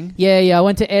walking. Yeah. I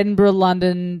went to Edinburgh,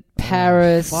 London,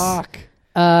 Paris. Oh, fuck.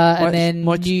 And then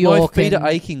New York. My feet are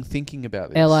aching thinking about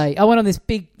this. LA. I went on this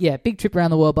big trip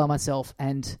around the world by myself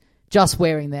and just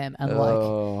wearing them and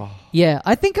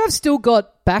I think I've still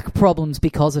got back problems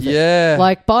because of it. Yeah.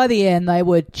 Like by the end they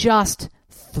were just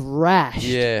thrashed.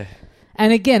 Yeah.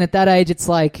 And again at that age it's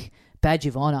like badge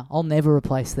of honor. I'll never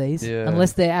replace these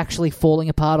unless they're actually falling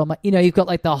apart on my. You've got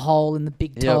like the hole in the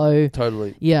big toe.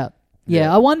 Totally. Yeah.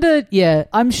 I wonder,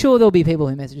 I'm sure there'll be people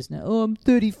who message us now, I'm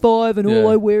 35 and all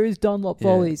I wear is Dunlop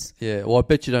Volleys. Yeah, well, I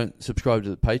bet you don't subscribe to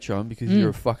the Patreon because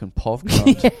you're a fucking pov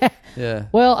cunt. Yeah.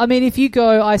 Well, I mean, if you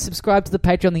go, I subscribe to the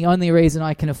Patreon, the only reason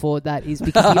I can afford that is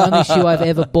because the only shoe I've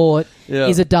ever bought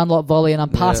is a Dunlop Volley and I'm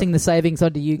passing the savings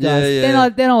on to you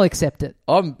guys. Then I'll accept it.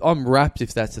 I'm wrapped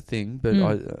if that's a thing, but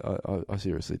I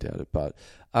seriously doubt it. But,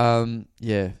 I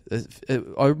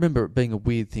remember it being a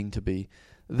weird thing to be...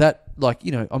 That, like,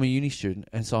 I'm a uni student,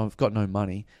 and so I've got no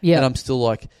money. Yeah. And I'm still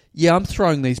like, I'm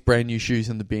throwing these brand new shoes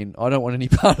in the bin. I don't want any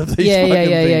part of these fucking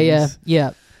things.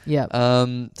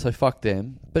 Yeah. So fuck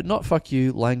them. But not fuck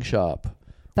you, Lang Sharp.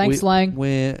 Thanks, Lang.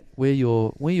 We're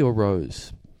your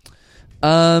rose.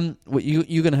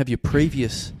 You're going to have your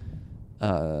previous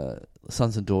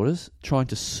sons and daughters trying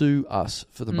to sue us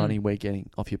for the money we're getting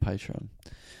off your Patreon.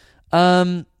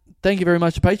 Thank you very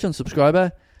much to Patreon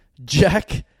subscriber,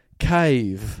 Jack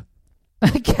Cave.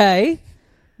 Okay.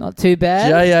 Not too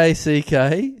bad.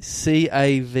 JACKCAVE.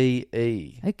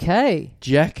 Okay.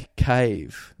 Jack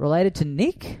Cave. Related to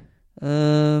Nick?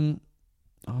 I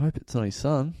hope it's not his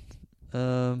son.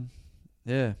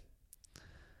 Yeah.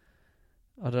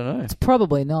 I don't know. It's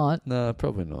probably not. No,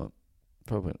 probably not.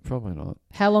 Probably not.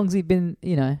 How long's he been,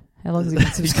 how long's he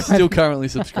been subscribing? Still currently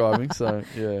subscribing, so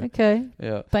yeah. Okay.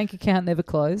 Yeah. Bank account never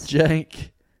closed.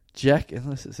 Jack,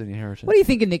 unless it's an inheritance. What do you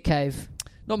think of Nick Cave?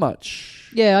 Not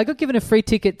much. Yeah, I got given a free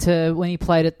ticket to when he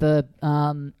played at the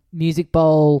Music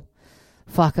Bowl.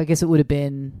 Fuck, I guess it would have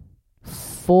been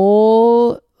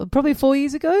probably 4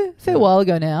 years ago. A fair while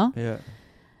ago now. Yeah.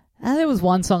 And there was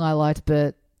one song I liked,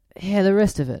 but the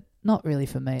rest of it, not really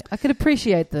for me. I could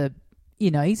appreciate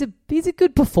he's a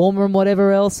good performer and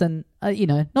whatever else, and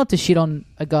not to shit on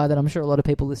a guy that I'm sure a lot of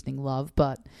people listening love,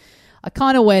 but I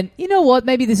kind of went, you know what,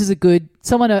 maybe this is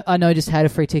someone I know just had a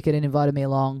free ticket and invited me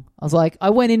along. I was like, I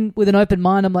went in with an open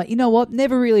mind. I'm like, you know what,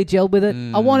 never really gelled with it.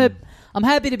 I'm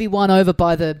happy to be won over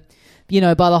by the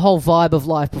whole vibe of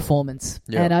live performance.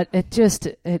 Yeah. And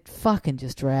it fucking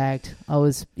just dragged. I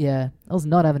was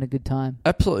not having a good time.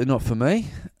 Absolutely not for me.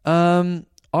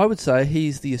 I would say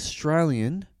he's the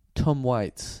Australian Tom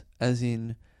Waits, as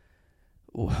in,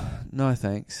 no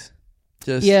thanks.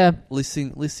 Just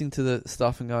listening to the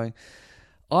stuff and going,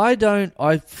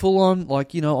 I full on,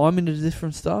 I'm into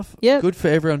different stuff. Yeah. Good for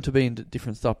everyone to be into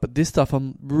different stuff. But this stuff,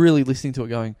 I'm really listening to it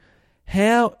going,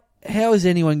 how is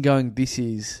anyone going, this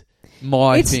is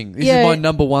my thing. This is my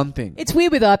number one thing. It's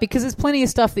weird with art because there's plenty of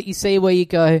stuff that you see where you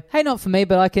go, hey, not for me,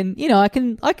 but I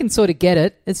can sort of get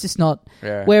it. It's just not.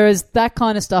 Yeah. Whereas that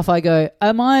kind of stuff, I go,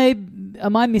 am I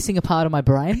missing a part of my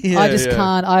brain? I just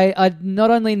can't. I not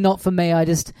only not for me,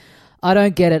 I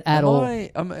don't get it at all.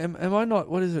 Am I not,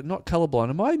 what is it, not colourblind?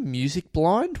 Am I music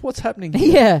blind? What's happening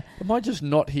here? Yeah. Am I just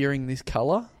not hearing this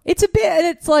colour? It's a bit, and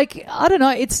it's like, I don't know,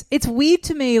 it's weird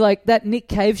to me, like that Nick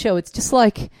Cave show. It's just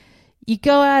like, you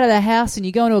go out of the house and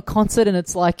you go into a concert and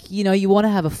it's like, you want to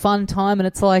have a fun time and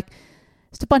it's like,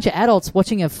 just a bunch of adults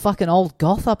watching a fucking old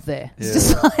goth up there. It's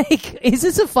just like, is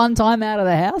this a fun time out of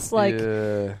the house? Like,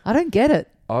 I don't get it.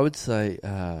 I would say,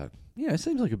 it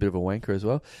seems like a bit of a wanker as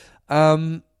well.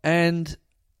 And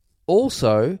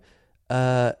also,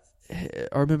 I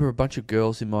remember a bunch of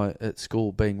girls at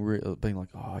school being like,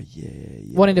 oh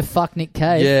yeah, wanting to fuck Nick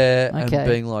Cave, and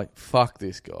being like, fuck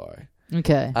this guy.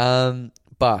 Okay.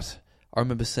 But I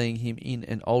remember seeing him in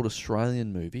an old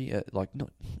Australian movie,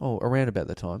 around about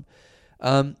that time.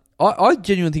 I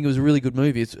genuinely think it was a really good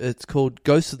movie. It's called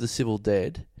Ghosts of the Civil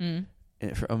Dead.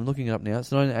 I'm looking it up now.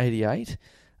 It's 1988.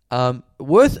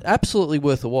 Absolutely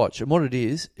worth a watch. And what it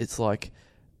is, it's it's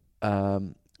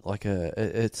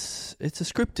a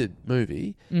scripted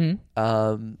movie.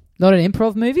 Not an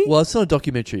improv movie? Well, it's not a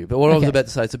documentary. But what I was about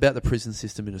to say, it's about the prison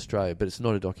system in Australia, but it's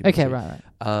not a documentary. Okay, right.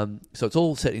 So it's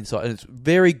all set inside, and it's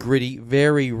very gritty,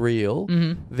 very real,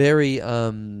 very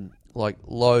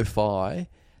lo-fi,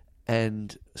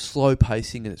 and slow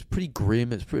pacing, and it's pretty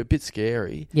grim. It's a bit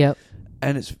scary. Yep.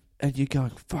 And you're going,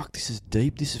 fuck, this is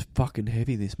deep. This is fucking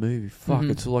heavy, this movie. Fuck,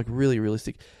 it's like really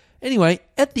realistic. Anyway,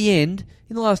 at the end,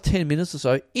 in the last 10 minutes or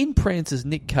so, in prances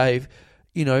Nick Cave,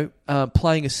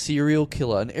 playing a serial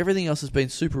killer, and everything else has been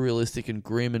super realistic and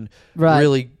grim and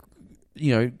really,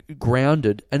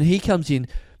 grounded. And he comes in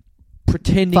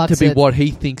pretending to be what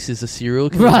he thinks is a serial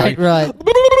killer. Right.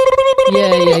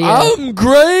 Yeah. I'm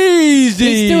crazy.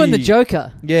 He's doing the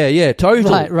Joker. Yeah,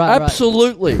 totally. Right.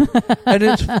 Absolutely. And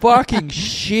it's fucking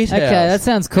shit. Okay, that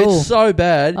sounds cool. It's so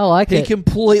bad. I like it. He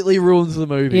completely ruins the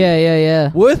movie.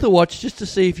 Yeah. Worth a watch just to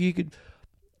see if you could,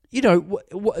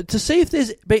 to see if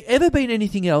there's ever been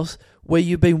anything else where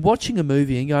you've been watching a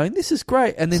movie and going, this is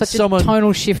great, and then a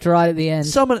tonal shift right at the end.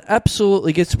 Someone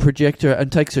absolutely gets a projector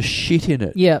and takes a shit in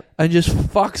it. Yeah. And just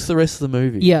fucks the rest of the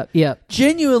movie. Yeah.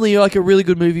 Genuinely like a really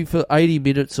good movie for 80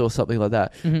 minutes or something like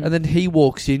that. And then he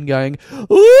walks in going,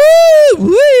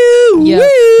 woo.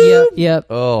 Yep.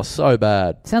 Oh, so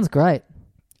bad. Sounds great.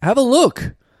 Have a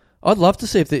look. I'd love to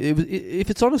see if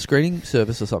it's on a screening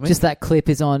service or something. Just that clip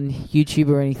is on YouTube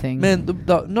or anything. Man,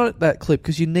 not that clip,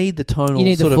 because you need the tonal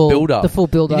of build-up. The full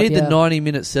build-up, You need the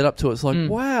 90-minute setup to it. It's like,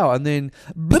 wow, and then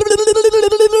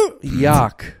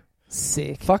yuck.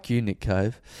 Sick. Fuck you, Nick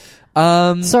Cave.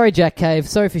 Sorry, Jack Cave.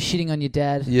 Sorry for shitting on your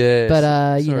dad. Yeah.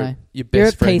 But, you're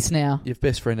at peace now. Your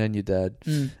best friend and your dad.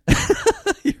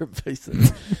 You're at peace.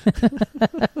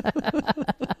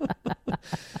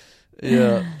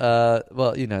 Yeah.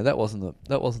 Well, that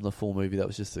wasn't the full movie. That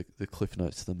was just the cliff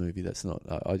notes to the movie. That's not.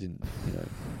 I didn't.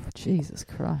 Jesus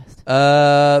Christ.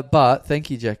 But thank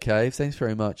you, Jack Cave. Thanks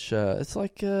very much. It's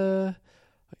like,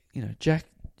 Jack.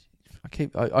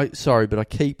 Sorry, but I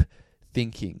keep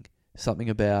thinking something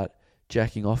about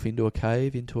jacking off into a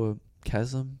cave, into a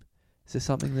chasm. Is there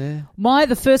something there?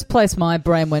 The first place my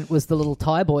brain went was the little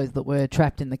Thai boys that were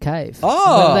trapped in the cave.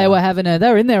 Oh! They were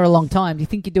in there a long time. Do you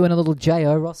think you're doing a little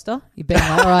J.O. roster? You're being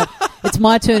like, all right, it's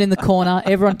my turn in the corner.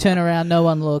 Everyone turn around. No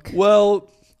one look. Well,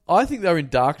 I think they were in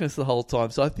darkness the whole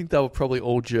time, so I think they were probably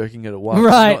all jerking it at once.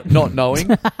 Right. Not knowing.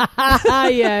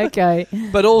 Yeah, okay.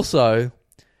 But also,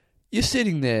 you're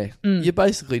sitting there. You're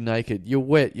basically naked. You're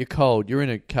wet. You're cold. You're in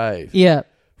a cave. Yeah.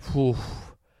 Whew.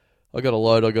 I got a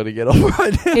load I got to get off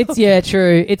right now. It's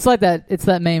true. It's like that. It's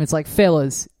that meme. It's like,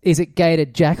 fellas, is it gay to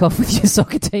jack off with your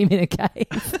soccer team in a cave?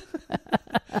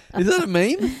 Is that a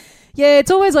meme? Yeah,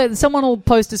 it's always like someone will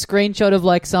post a screenshot of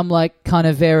like some like kind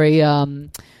of very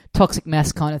toxic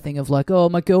mass kind of thing of like, oh,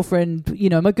 my girlfriend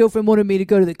wanted me to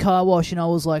go to the car wash, and I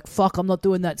was like, fuck, I'm not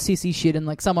doing that sissy shit, and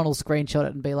like someone will screenshot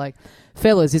it and be like,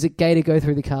 fellas, is it gay to go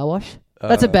through the car wash?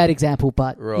 That's a bad example,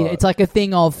 but it's like a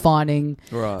thing of finding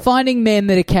men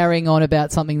that are carrying on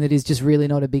about something that is just really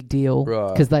not a big deal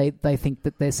because they think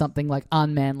that there's something like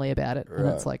unmanly about it. And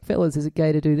it's like, fellas, is it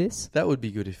gay to do this? That would be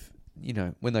good if,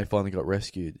 when they finally got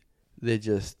rescued, there's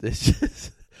just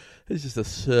a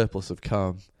surplus of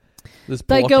cum.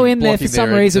 They go in there for some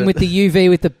reason with the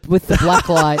UV with the black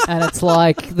light, and it's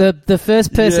like the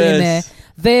first person in there,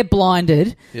 they're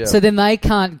blinded, so then they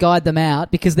can't guide them out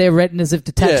because their retinas have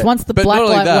detached. Yeah, once the black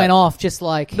light went off, just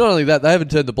like... Not only that, they haven't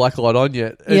turned the black light on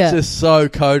yet. It's just so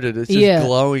coated. It's just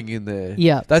glowing in there.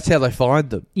 Yeah. That's how they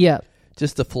find them. Yeah.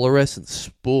 Just a fluorescent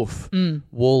spoof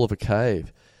wall of a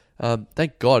cave.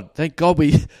 Thank God they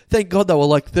were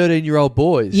like 13-year-old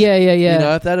boys. Yeah.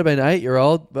 If that had been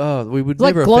 8-year-old, we would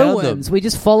like never have glowworms. found them. We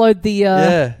just followed the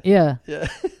yeah.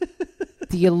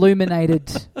 the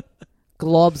illuminated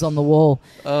globs on the wall.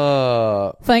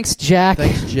 Thanks, Jack.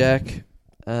 Thanks, Jack.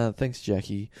 Thanks,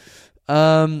 Jackie.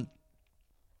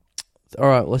 All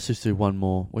right, let's just do one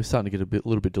more. We're starting to get a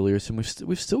little bit delirious, and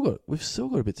we've still got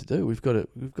a bit to do. We've got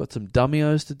some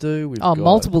dummios to do. We've got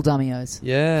multiple dummios.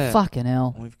 Yeah, fucking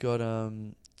hell. We've got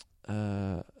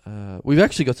we've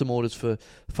actually got some orders for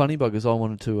Funny Buggers. I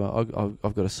wanted to.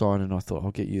 I've got to sign, and I thought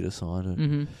I'll get you to sign it.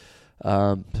 Mm-hmm.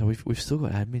 So we've still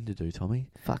got admin to do, Tommy.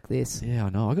 Fuck this. Yeah, I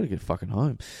know. I got to get fucking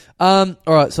home. All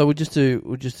right, so we'll just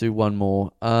do one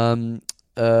more. Thank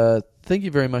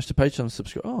you very much to Patreon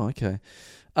subscriber. Oh, okay.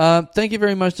 Thank you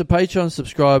very much to Patreon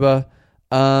subscriber,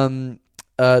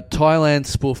 Thailand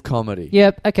Spoof Comedy.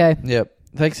 Yep, okay. Yep.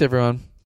 Thanks, everyone.